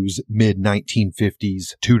Mary Lou's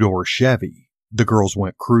mid-1950s two-door Chevy, the girls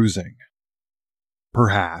went cruising.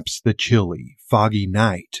 Perhaps the chilly, foggy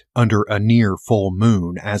night under a near full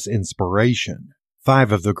moon as inspiration,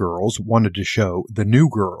 5 of the girls wanted to show the new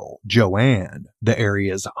girl, Joanne, the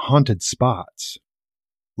area's haunted spots.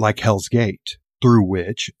 Like Hell's Gate, through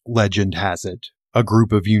which, legend has it, a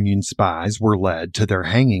group of Union spies were led to their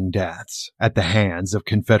hanging deaths at the hands of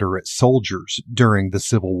Confederate soldiers during the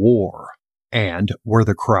Civil War, and where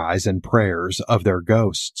the cries and prayers of their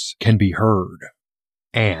ghosts can be heard.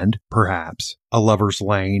 And, perhaps, a lover's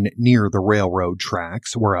lane near the railroad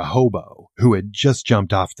tracks where a hobo, who had just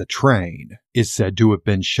jumped off the train, is said to have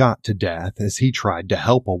been shot to death as he tried to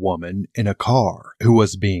help a woman in a car who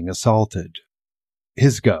was being assaulted.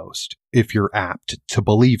 His ghost, if you're apt to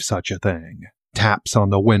believe such a thing, taps on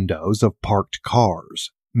the windows of parked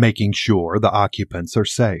cars, making sure the occupants are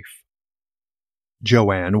safe.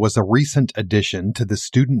 Joanne was a recent addition to the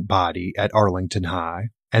student body at Arlington High,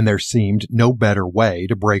 and there seemed no better way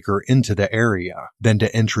to break her into the area than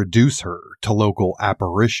to introduce her to local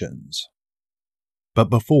apparitions. But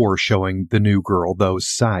before showing the new girl those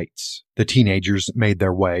sights, the teenagers made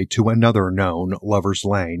their way to another known lover's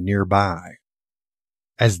lane nearby.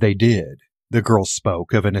 As they did, the girl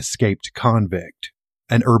spoke of an escaped convict,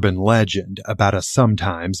 an urban legend about a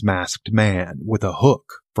sometimes masked man with a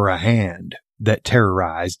hook for a hand that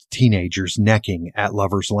terrorized teenagers necking at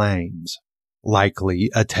lovers' lanes.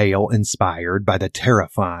 Likely a tale inspired by the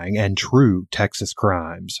terrifying and true Texas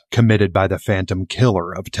crimes committed by the Phantom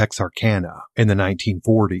Killer of Texarkana in the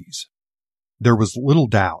 1940s. There was little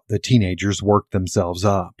doubt the teenagers worked themselves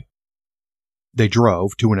up. They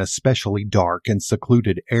drove to an especially dark and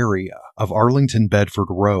secluded area of Arlington Bedford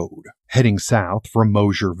Road, heading south from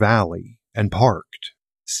Mosier Valley, and parked,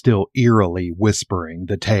 still eerily whispering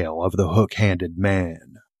the tale of the hook-handed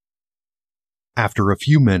man. After a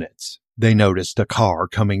few minutes, they noticed a car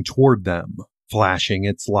coming toward them, flashing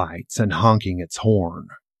its lights and honking its horn.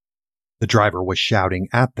 The driver was shouting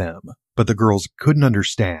at them, but the girls couldn't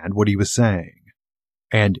understand what he was saying.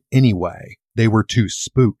 And anyway, they were too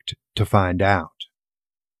spooked to find out.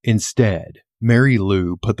 Instead, Mary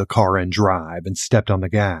Lou put the car in drive and stepped on the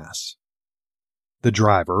gas. The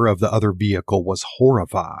driver of the other vehicle was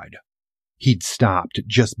horrified. He'd stopped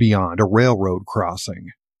just beyond a railroad crossing,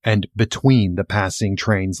 and between the passing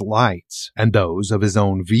train's lights and those of his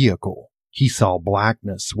own vehicle, he saw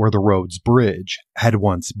blackness where the road's bridge had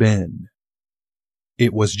once been.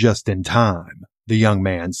 It was just in time. The young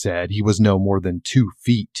man said he was no more than 2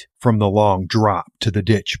 feet from the long drop to the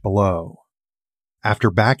ditch below. After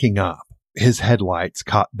backing up, his headlights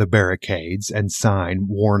caught the barricades and sign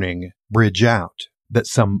warning "Bridge out" that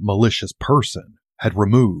some malicious person had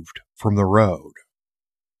removed from the road.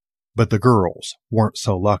 But the girls weren't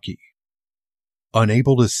so lucky.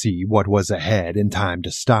 Unable to see what was ahead in time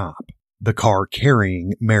to stop, the car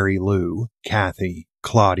carrying Mary Lou, Kathy,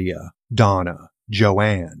 Claudia, Donna,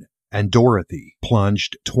 Joanne, and Dorothy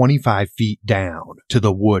plunged 25 feet down to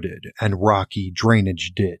the wooded and rocky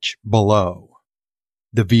drainage ditch below.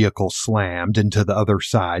 The vehicle slammed into the other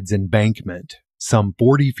side's embankment, some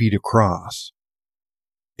 40 feet across.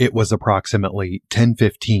 It was approximately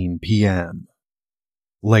 10:15 p.m.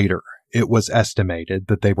 Later, it was estimated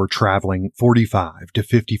that they were traveling 45 to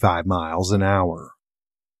 55 miles an hour.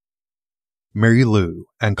 Mary Lou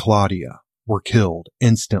and Claudia were killed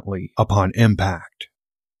instantly upon impact.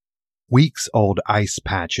 Weeks-old ice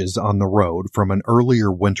patches on the road from an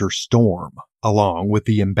earlier winter storm, along with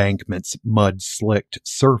the embankment's mud-slicked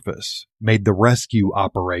surface, made the rescue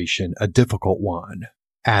operation a difficult one,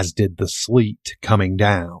 as did the sleet coming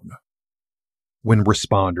down. When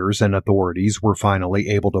responders and authorities were finally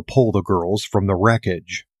able to pull the girls from the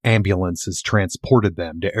wreckage, ambulances transported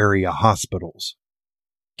them to area hospitals.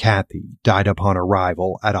 Kathy died upon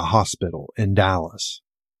arrival at a hospital in Dallas.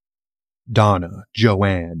 Donna,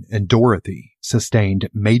 Joanne, and Dorothy sustained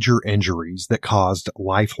major injuries that caused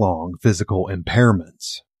lifelong physical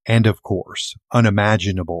impairments and, of course,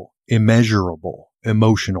 unimaginable, immeasurable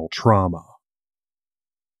emotional trauma.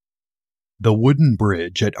 The wooden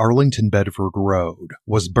bridge at Arlington Bedford Road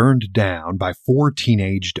was burned down by 4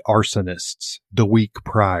 teenaged arsonists the week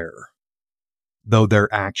prior. Though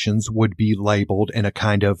their actions would be labeled in a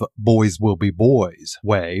kind of boys will be boys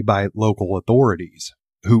way by local authorities,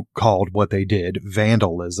 who called what they did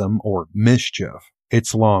vandalism or mischief,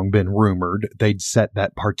 it's long been rumored they'd set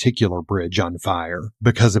that particular bridge on fire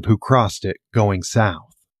because of who crossed it going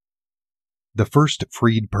south. The first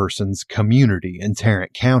freed persons community in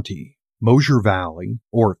Tarrant County, Mosier Valley,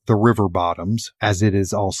 or the River Bottoms as it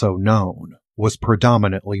is also known, was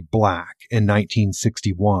predominantly black in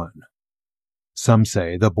 1961. Some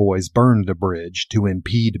say the boys burned the bridge to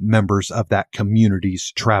impede members of that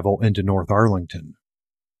community's travel into North Arlington.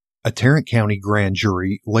 A Tarrant County grand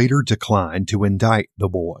jury later declined to indict the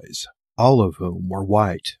boys, all of whom were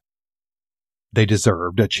white. They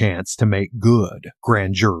deserved a chance to make good,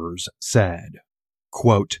 grand jurors said.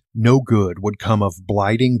 Quote, "No good would come of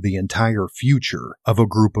blighting the entire future of a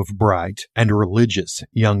group of bright and religious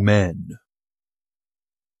young men."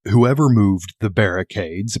 Whoever moved the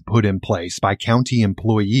barricades put in place by county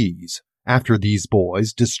employees after these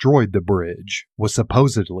boys destroyed the bridge was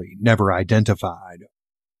supposedly never identified.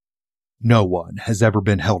 No one has ever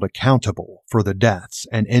been held accountable for the deaths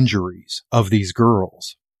and injuries of these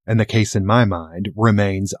girls, and the case in my mind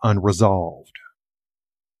remains unresolved.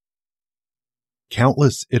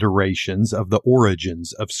 Countless iterations of the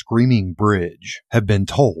origins of Screaming Bridge have been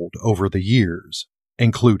told over the years,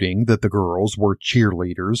 including that the girls were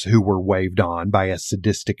cheerleaders who were waved on by a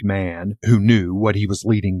sadistic man who knew what he was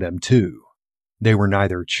leading them to. They were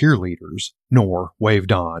neither cheerleaders nor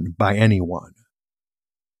waved on by anyone.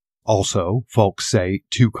 Also, folks say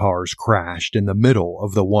 2 cars crashed in the middle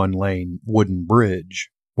of the 1-lane wooden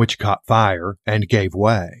bridge, which caught fire and gave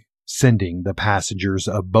way, sending the passengers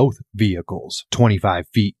of both vehicles 25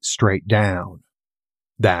 feet straight down.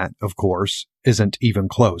 That, of course, isn't even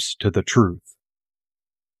close to the truth.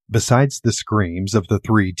 Besides the screams of the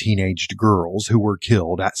 3 teenaged girls who were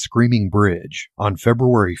killed at Screaming Bridge on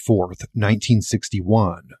February 4th,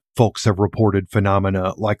 1961, folks have reported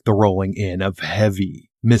phenomena like the rolling in of heavy,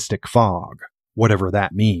 mystic fog, whatever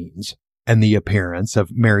that means, and the appearance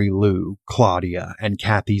of Mary Lou, Claudia, and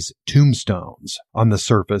Kathy's tombstones on the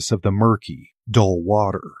surface of the murky, dull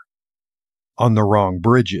water. On the wrong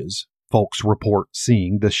bridges, folks report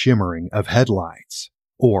seeing the shimmering of headlights,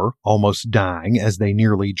 or almost dying as they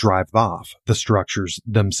nearly drive off the structures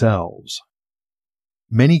themselves.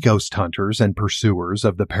 Many ghost hunters and pursuers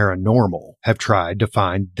of the paranormal have tried to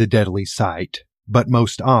find the deadly sight but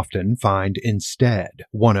most often find instead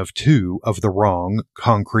one of two of the wrong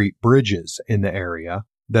concrete bridges in the area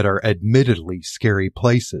that are admittedly scary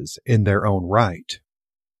places in their own right.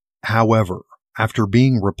 However, after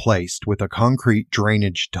being replaced with a concrete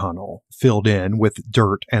drainage tunnel filled in with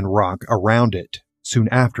dirt and rock around it soon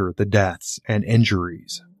after the deaths and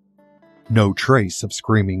injuries, no trace of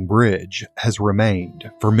Screaming Bridge has remained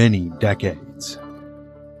for many decades.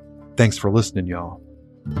 Thanks for listening, y'all.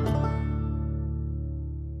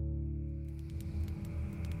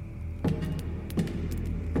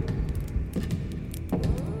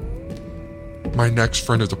 My next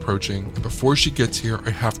friend is approaching, and before she gets here, I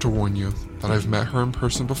have to warn you that I've met her in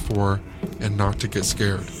person before and not to get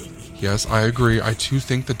scared. Yes, I agree, I too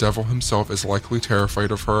think the devil himself is likely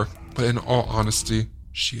terrified of her, but in all honesty,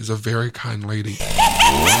 she is a very kind lady.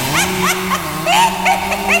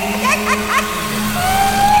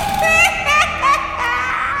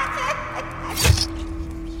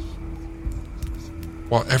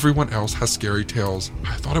 While everyone else has scary tales,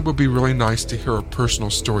 I thought it would be really nice to hear a personal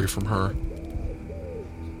story from her.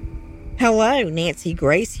 Hello, Nancy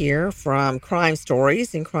Grace here from Crime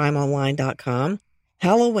Stories and CrimeOnline.com.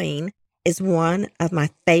 Halloween is one of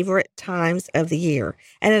my favorite times of the year,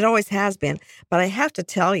 and it always has been. But I have to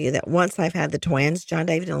tell you that once I've had the twins, John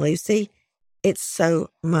David and Lucy, it's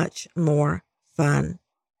so much more fun.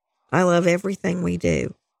 I love everything we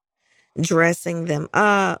do. Dressing them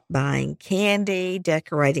up, buying candy,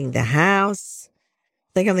 decorating the house.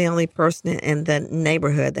 I think I'm the only person in the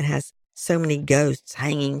neighborhood that has so many ghosts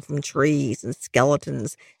hanging from trees and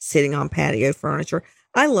skeletons sitting on patio furniture.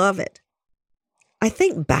 I love it. I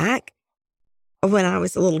think back when I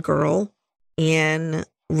was a little girl in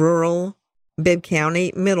rural Bibb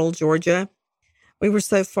County, middle Georgia. We were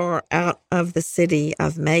so far out of the city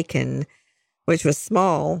of Macon, which was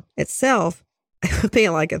small itself, it would be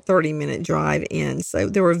like a 30-minute drive in. So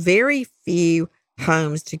there were very few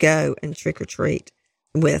homes to go and trick or treat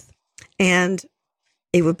with. And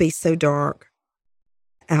it would be so dark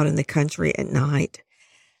out in the country at night.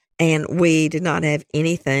 And we did not have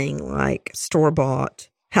anything like store-bought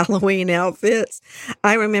Halloween outfits.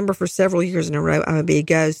 I remember for several years in a row, I would be a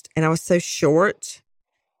ghost, and I was so short,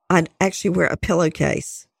 I'd actually wear a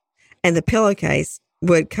pillowcase. And the pillowcase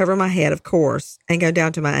would cover my head, of course, and go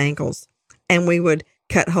down to my ankles. And we would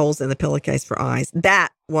cut holes in the pillowcase for eyes. That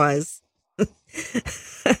was...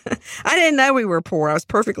 I didn't know we were poor. I was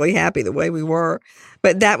perfectly happy the way we were.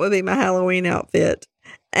 But that would be my Halloween outfit.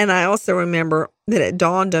 And I also remember that it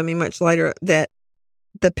dawned on me much later that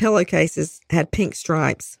the pillowcases had pink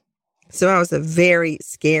stripes. So I was a very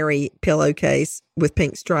scary pillowcase with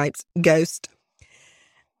pink stripes ghost.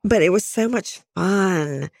 But it was so much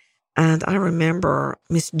fun. And I remember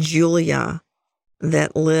Miss Julia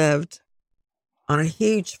that lived on a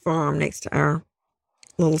huge farm next to our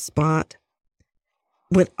little spot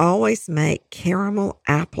would always make caramel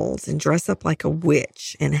apples and dress up like a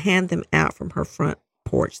witch and hand them out from her front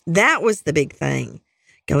porch. That was the big thing,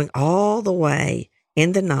 going all the way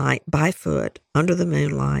in the night by foot under the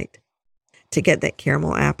moonlight to get that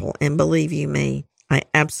caramel apple. And believe you me, I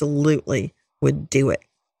absolutely would do it.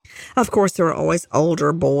 Of course, there were always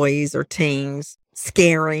older boys or teens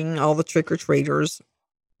scaring all the trick-or-treaters.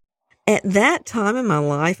 At that time in my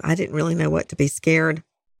life, I didn't really know what to be scared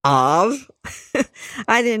of.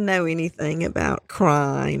 I didn't know anything about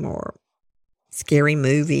crime or scary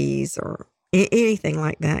movies or anything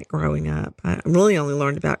like that growing up. I really only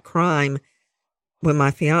learned about crime when my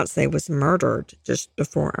fiance was murdered just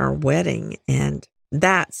before our wedding. And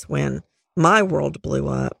that's when my world blew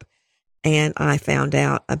up. And I found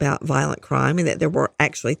out about violent crime and that there were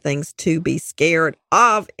actually things to be scared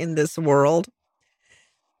of in this world.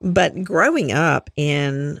 But growing up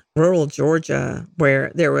in rural Georgia,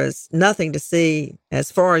 where there was nothing to see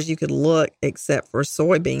as far as you could look except for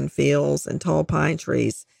soybean fields and tall pine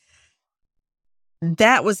trees,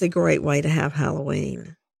 that was a great way to have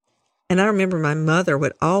Halloween. And I remember my mother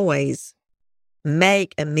would always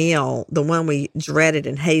make a meal, the one we dreaded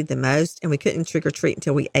and hated the most, and we couldn't trick or treat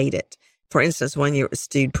until we ate it. For instance, one year it was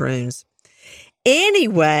stewed prunes.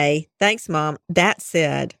 Anyway, thanks, Mom. That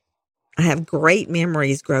said, I have great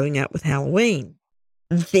memories growing up with Halloween.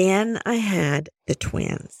 Then I had the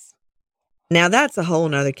twins. Now that's a whole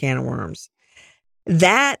nother can of worms.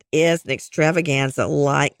 That is an extravaganza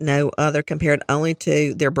like no other, compared only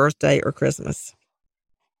to their birthday or Christmas.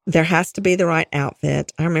 There has to be the right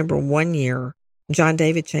outfit. I remember one year, John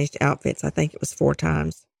David changed outfits. I think it was 4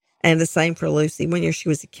 times. And the same for Lucy. One year she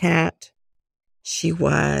was a cat. She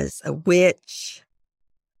was a witch.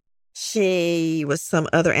 She was some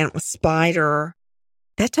other animal, spider.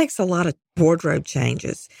 that takes a lot of wardrobe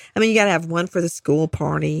changes. I mean, you got to have one for the school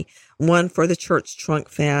party, one for the church trunk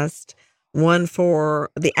fest, one for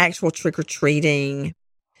the actual trick-or-treating.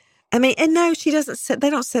 I mean, and no, they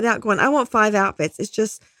don't set out going, I want 5 outfits. It's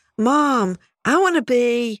just, Mom, I want to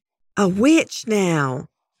be a witch now,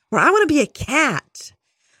 or I want to be a cat.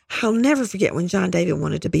 I'll never forget when John David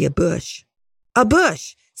wanted to be a bush,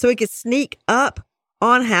 so he could sneak up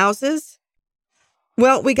on houses.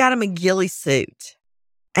 Well, we got him a ghillie suit,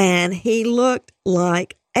 and he looked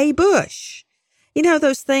like a bush. You know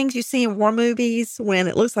those things you see in war movies when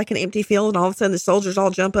it looks like an empty field and all of a sudden the soldiers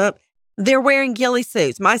all jump up? They're wearing ghillie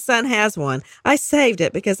suits. My son has one. I saved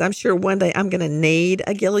it because I'm sure one day I'm going to need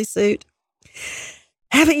a ghillie suit.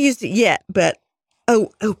 Haven't used it yet, but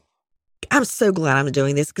I'm so glad I'm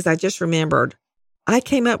doing this because I just remembered I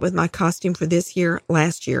came up with my costume for this year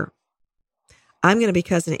last year. I'm going to be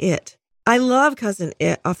Cousin It. I love Cousin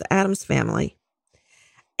It off the Addams Family.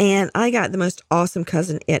 And I got the most awesome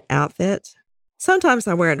Cousin It outfit. Sometimes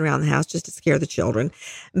I wear it around the house just to scare the children.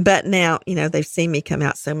 But now, they've seen me come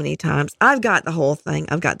out so many times. I've got the whole thing.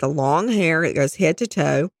 I've got the long hair. It goes head to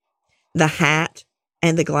toe, the hat,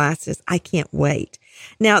 and the glasses. I can't wait.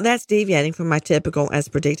 Now, that's deviating from my typical, as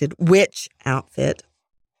predicted, witch outfit.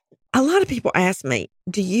 A lot of people ask me,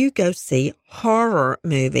 do you go see horror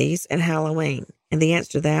movies at Halloween? And the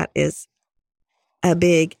answer to that is a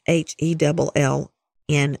big HELLNO.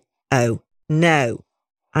 No,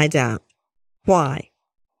 I don't. Why?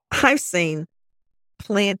 I've seen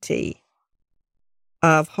plenty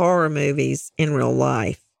of horror movies in real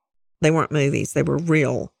life. They weren't movies. They were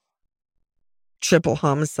real. Triple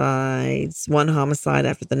homicides, one homicide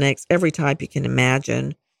after the next, every type you can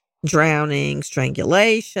imagine. Drowning,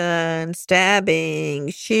 strangulation, stabbing,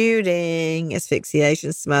 shooting,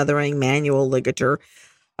 asphyxiation, smothering, manual ligature,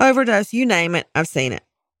 overdose, you name it, I've seen it.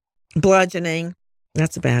 Bludgeoning,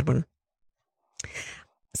 that's a bad one.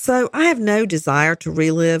 So I have no desire to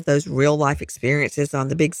relive those real life experiences on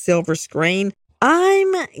the big silver screen.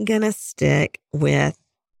 I'm going to stick with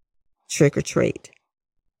Trick or Treat.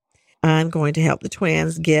 I'm going to help the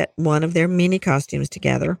twins get one of their mini costumes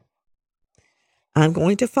together. I'm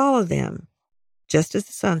going to follow them just as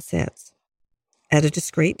the sun sets at a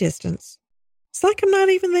discreet distance. It's like I'm not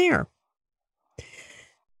even there,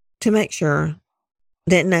 to make sure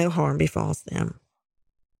that no harm befalls them.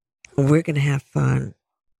 We're going to have fun.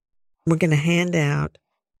 We're going to hand out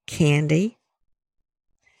candy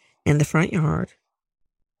in the front yard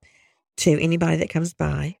to anybody that comes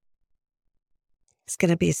by. It's going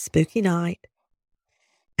to be a spooky night.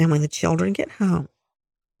 And when the children get home,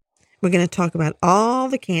 we're going to talk about all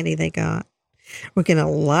the candy they got. We're going to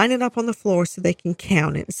line it up on the floor so they can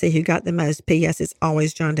count it and see who got the most. P.S. It's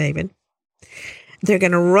always John David. They're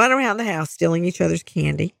going to run around the house stealing each other's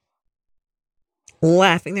candy,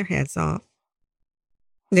 laughing their heads off.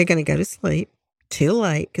 They're going to go to sleep too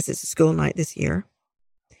late because it's a school night this year.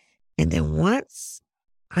 And then once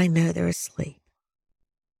I know they're asleep,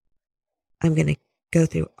 I'm going to go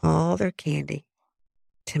through all their candy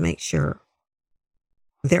to make sure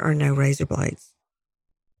there are no razor blades.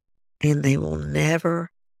 And they will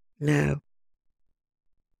never know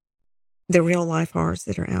the real life horrors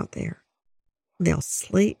that are out there. They'll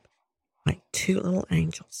sleep like 2 little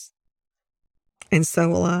angels. And so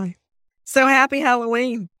will I. So happy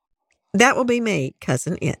Halloween. That will be me,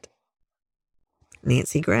 Cousin It.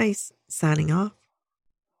 Nancy Grace, signing off.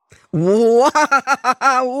 What?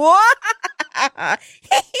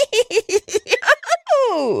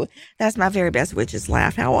 That's my very best witch's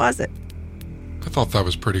laugh. How was it? I thought that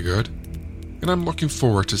was pretty good. And I'm looking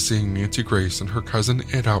forward to seeing Nancy Grace in her Cousin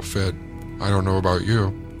It outfit. I don't know about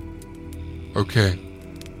you. Okay,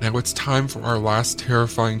 now it's time for our last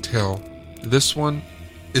terrifying tale. This one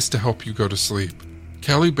is to help you go to sleep.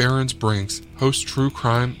 Kelly Behrens Brinks hosts True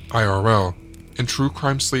Crime IRL and True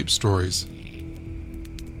Crime Sleep Stories.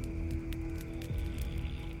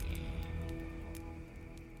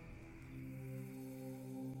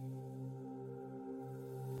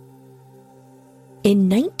 In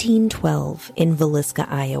 1912, in Villisca,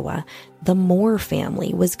 Iowa, the Moore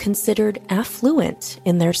family was considered affluent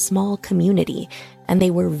in their small community, and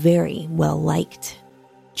they were very well liked.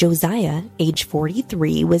 Josiah, age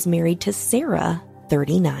 43, was married to Sarah,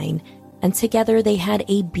 39, and together they had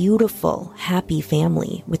a beautiful, happy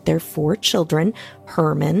family with their 4 children,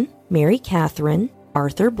 Herman, Mary Catherine,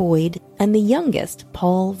 Arthur Boyd, and the youngest,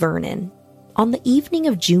 Paul Vernon. On the evening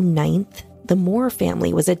of June 9th, the Moore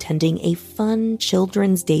family was attending a fun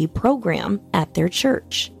Children's Day program at their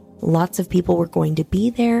church. Lots of people were going to be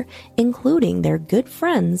there, including their good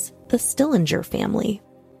friends, the Stillinger family.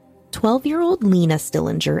 12-year-old Lena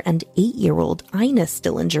Stillinger and 8-year-old Ina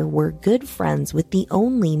Stillinger were good friends with the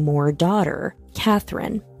only Moore daughter,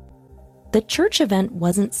 Catherine. The church event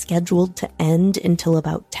wasn't scheduled to end until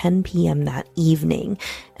about 10 p.m. that evening,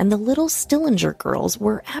 and the little Stillinger girls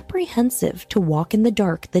were apprehensive to walk in the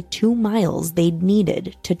dark the 2 miles they'd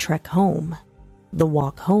needed to trek home. The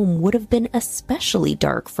walk home would have been especially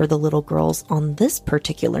dark for the little girls on this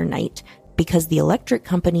particular night, because the electric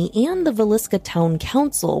company and the Villisca Town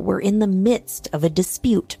Council were in the midst of a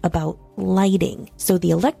dispute about lighting. So the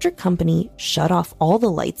electric company shut off all the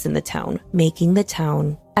lights in the town, making the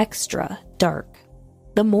town extra dark.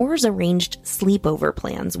 The Moores arranged sleepover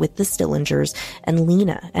plans with the Stillingers, and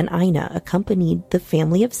Lena and Ina accompanied the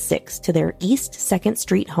family of 6 to their East 2nd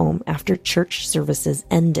Street home after church services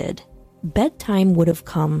ended. Bedtime would have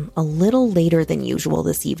come a little later than usual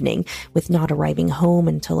this evening, with not arriving home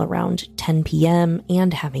until around 10 p.m.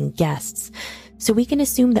 and having guests, so we can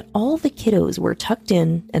assume that all the kiddos were tucked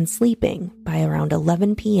in and sleeping by around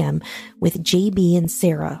 11 p.m., with JB and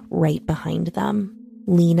Sarah right behind them.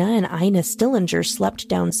 Lena and Ina Stillinger slept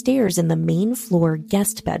downstairs in the main floor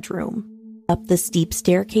guest bedroom. Up the steep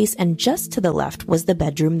staircase and just to the left was the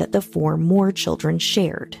bedroom that the 4 Moore children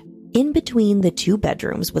shared. In between the 2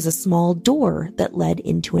 bedrooms was a small door that led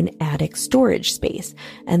into an attic storage space,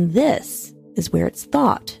 and this is where it's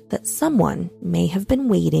thought that someone may have been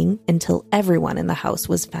waiting until everyone in the house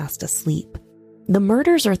was fast asleep. The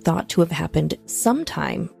murders are thought to have happened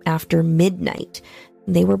sometime after midnight.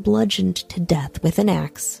 They were bludgeoned to death with an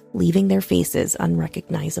axe, leaving their faces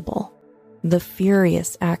unrecognizable. The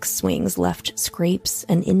furious axe swings left scrapes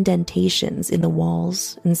and indentations in the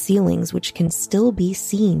walls and ceilings which can still be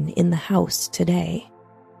seen in the house today.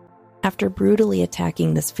 After brutally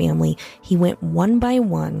attacking this family, he went one by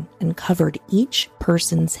one and covered each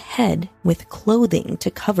person's head with clothing to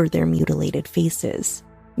cover their mutilated faces.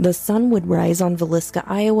 The sun would rise on Villisca,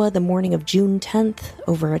 Iowa, the morning of June 10th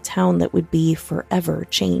over a town that would be forever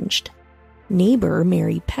changed. Neighbor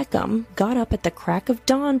Mary Peckham got up at the crack of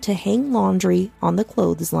dawn to hang laundry on the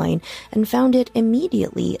clothesline and found it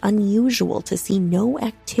immediately unusual to see no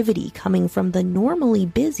activity coming from the normally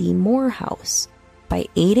busy Moore house. By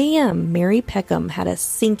 8 a.m., Mary Peckham had a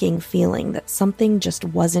sinking feeling that something just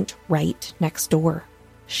wasn't right next door.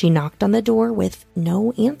 She knocked on the door with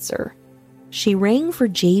no answer. She rang for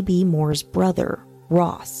J.B. Moore's brother,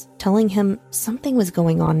 Ross, telling him something was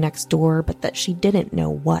going on next door, but that she didn't know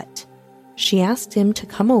what. She asked him to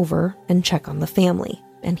come over and check on the family,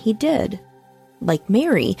 and he did. Like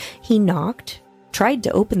Mary, he knocked, tried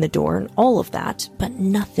to open the door and all of that, but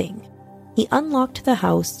nothing. He unlocked the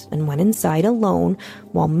house and went inside alone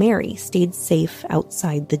while Mary stayed safe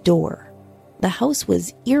outside the door. The house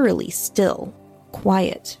was eerily still,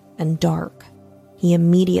 quiet, and dark. He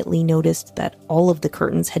immediately noticed that all of the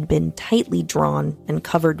curtains had been tightly drawn and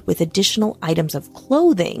covered with additional items of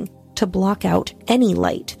clothing to block out any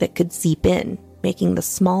light that could seep in, making the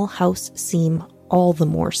small house seem all the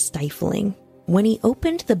more stifling. When he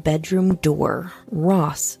opened the bedroom door,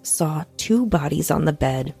 Ross saw 2 bodies on the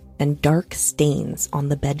bed and dark stains on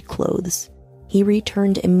the bedclothes. He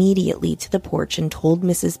returned immediately to the porch and told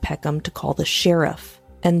Mrs. Peckham to call the sheriff,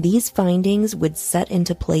 and these findings would set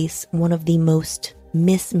into place one of the most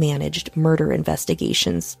mismanaged murder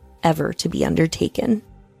investigations ever to be undertaken.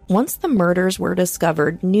 Once the murders were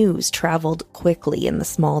discovered, news traveled quickly in the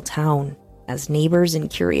small town. As neighbors and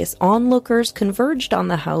curious onlookers converged on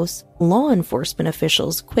the house, law enforcement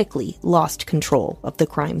officials quickly lost control of the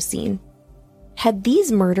crime scene. Had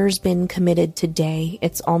these murders been committed today,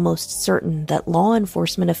 it's almost certain that law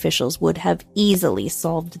enforcement officials would have easily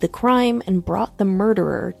solved the crime and brought the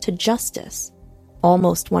murderer to justice.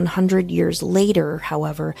 Almost 100 years later,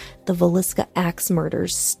 however, the Villisca axe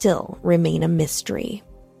murders still remain a mystery.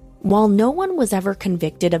 While no one was ever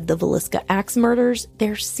convicted of the Villisca axe murders,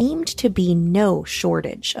 there seemed to be no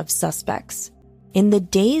shortage of suspects. In the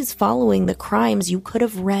days following the crimes, you could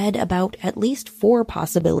have read about at least 4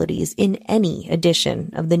 possibilities in any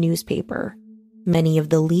edition of the newspaper. Many of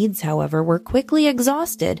the leads, however, were quickly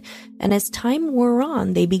exhausted, and as time wore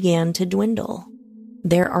on, they began to dwindle.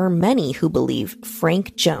 There are many who believe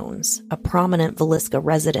Frank Jones, a prominent Villisca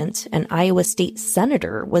resident and Iowa state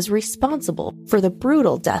senator, was responsible for the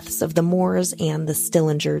brutal deaths of the Moores and the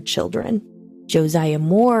Stillinger children. Josiah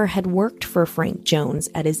Moore had worked for Frank Jones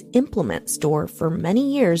at his implement store for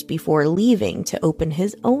many years before leaving to open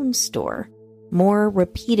his own store. Moore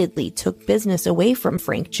repeatedly took business away from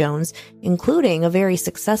Frank Jones, including a very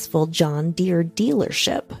successful John Deere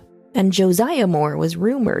dealership. And Josiah Moore was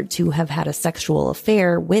rumored to have had a sexual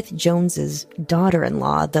affair with Jones's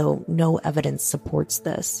daughter-in-law, though no evidence supports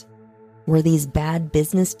this. Were these bad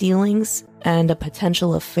business dealings and a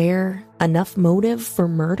potential affair enough motive for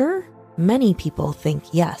murder? Many people think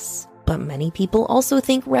yes, but many people also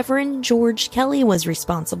think Reverend George Kelly was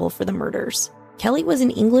responsible for the murders. Kelly was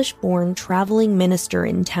an English-born traveling minister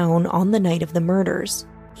in town on the night of the murders.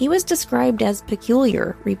 He was described as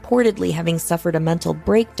peculiar, reportedly having suffered a mental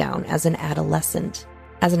breakdown as an adolescent.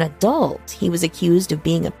 As an adult, he was accused of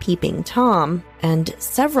being a peeping Tom and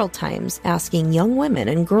several times asking young women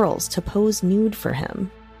and girls to pose nude for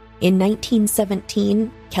him. In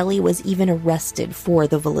 1917, Kelly was even arrested for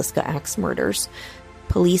the Villisca Axe murders.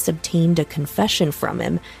 Police obtained a confession from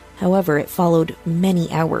him. However, it followed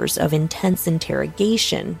many hours of intense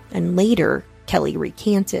interrogation, and later, Kelly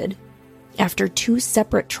recanted. After 2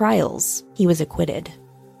 separate trials, he was acquitted.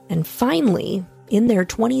 And finally, in their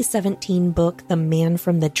 2017 book, The Man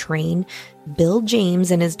from the Train, Bill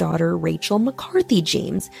James and his daughter Rachel McCarthy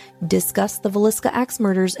James discuss the Villisca Axe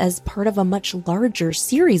murders as part of a much larger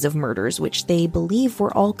series of murders which they believe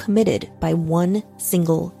were all committed by one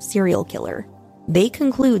single serial killer. They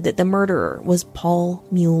conclude that the murderer was Paul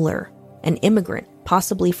Mueller, an immigrant,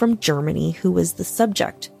 possibly from Germany, who was the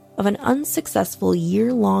subject of an unsuccessful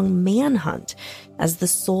year-long manhunt as the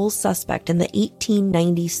sole suspect in the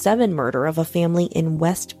 1897 murder of a family in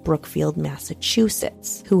West Brookfield,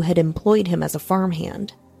 Massachusetts, who had employed him as a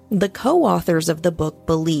farmhand. The co-authors of the book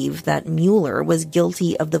believe that Mueller was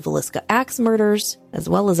guilty of the Villisca Axe murders, as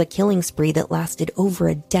well as a killing spree that lasted over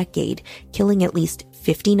a decade, killing at least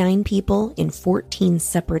 59 people in 14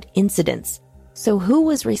 separate incidents. So who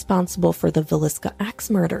was responsible for the Villisca Axe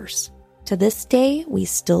murders? To this day, we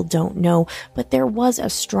still don't know, but there was a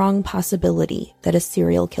strong possibility that a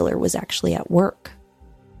serial killer was actually at work.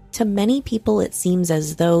 To many people, it seems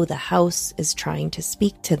as though the house is trying to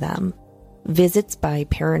speak to them. Visits by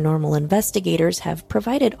paranormal investigators have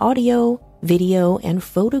provided audio, video, and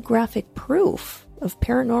photographic proof of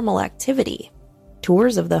paranormal activity.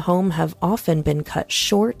 Tours of the home have often been cut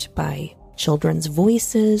short by children's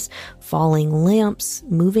voices, falling lamps,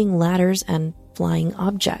 moving ladders, and flying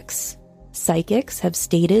objects. Psychics have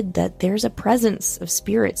stated that there's a presence of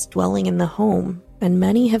spirits dwelling in the home, and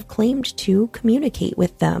many have claimed to communicate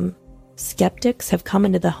with them. Skeptics have come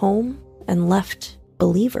into the home and left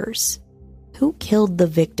believers. Who killed the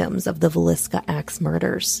victims of the Villisca Axe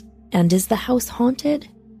murders? And is the house haunted?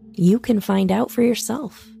 You can find out for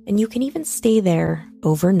yourself, and you can even stay there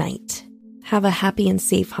overnight. Have a happy and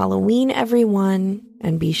safe Halloween, everyone,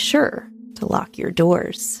 and be sure to lock your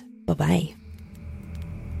doors. Bye-bye.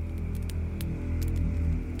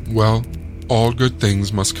 Well, all good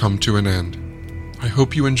things must come to an end. I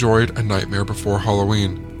hope you enjoyed A Nightmare Before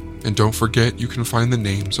Halloween, and don't forget you can find the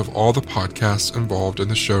names of all the podcasts involved in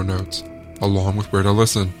the show notes, along with where to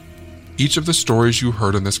listen. Each of the stories you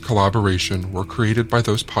heard in this collaboration were created by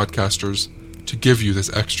those podcasters to give you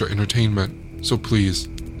this extra entertainment, so please,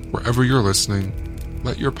 wherever you're listening,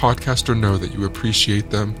 let your podcaster know that you appreciate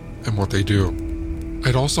them and what they do.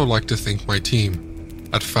 I'd also like to thank my team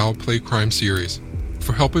at Foul Play Crime Series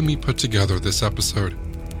for helping me put together this episode.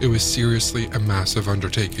 It was seriously a massive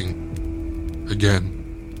undertaking.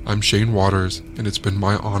 Again, I'm Shane Waters, and it's been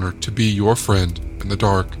my honor to be your friend in the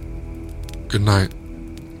dark. Good night.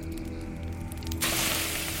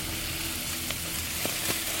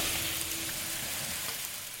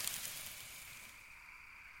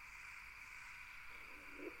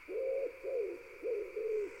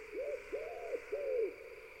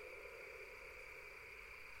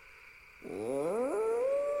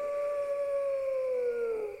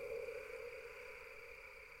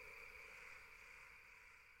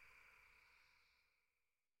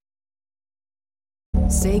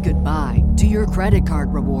 Say goodbye to your credit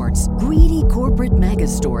card rewards. Greedy corporate mega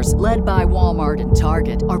stores, led by Walmart and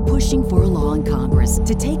Target, are pushing for a law in Congress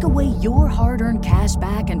to take away your hard-earned cash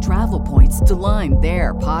back and travel points to line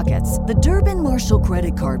their pockets. The Durbin-Marshall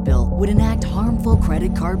credit card bill would enact harmful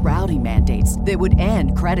credit card routing mandates that would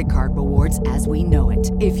end credit card rewards as we know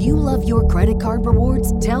it. If you love your credit card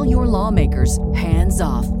rewards, tell your lawmakers, hands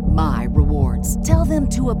off my rewards. Tell them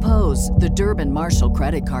to oppose the Durbin-Marshall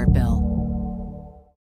credit card bill.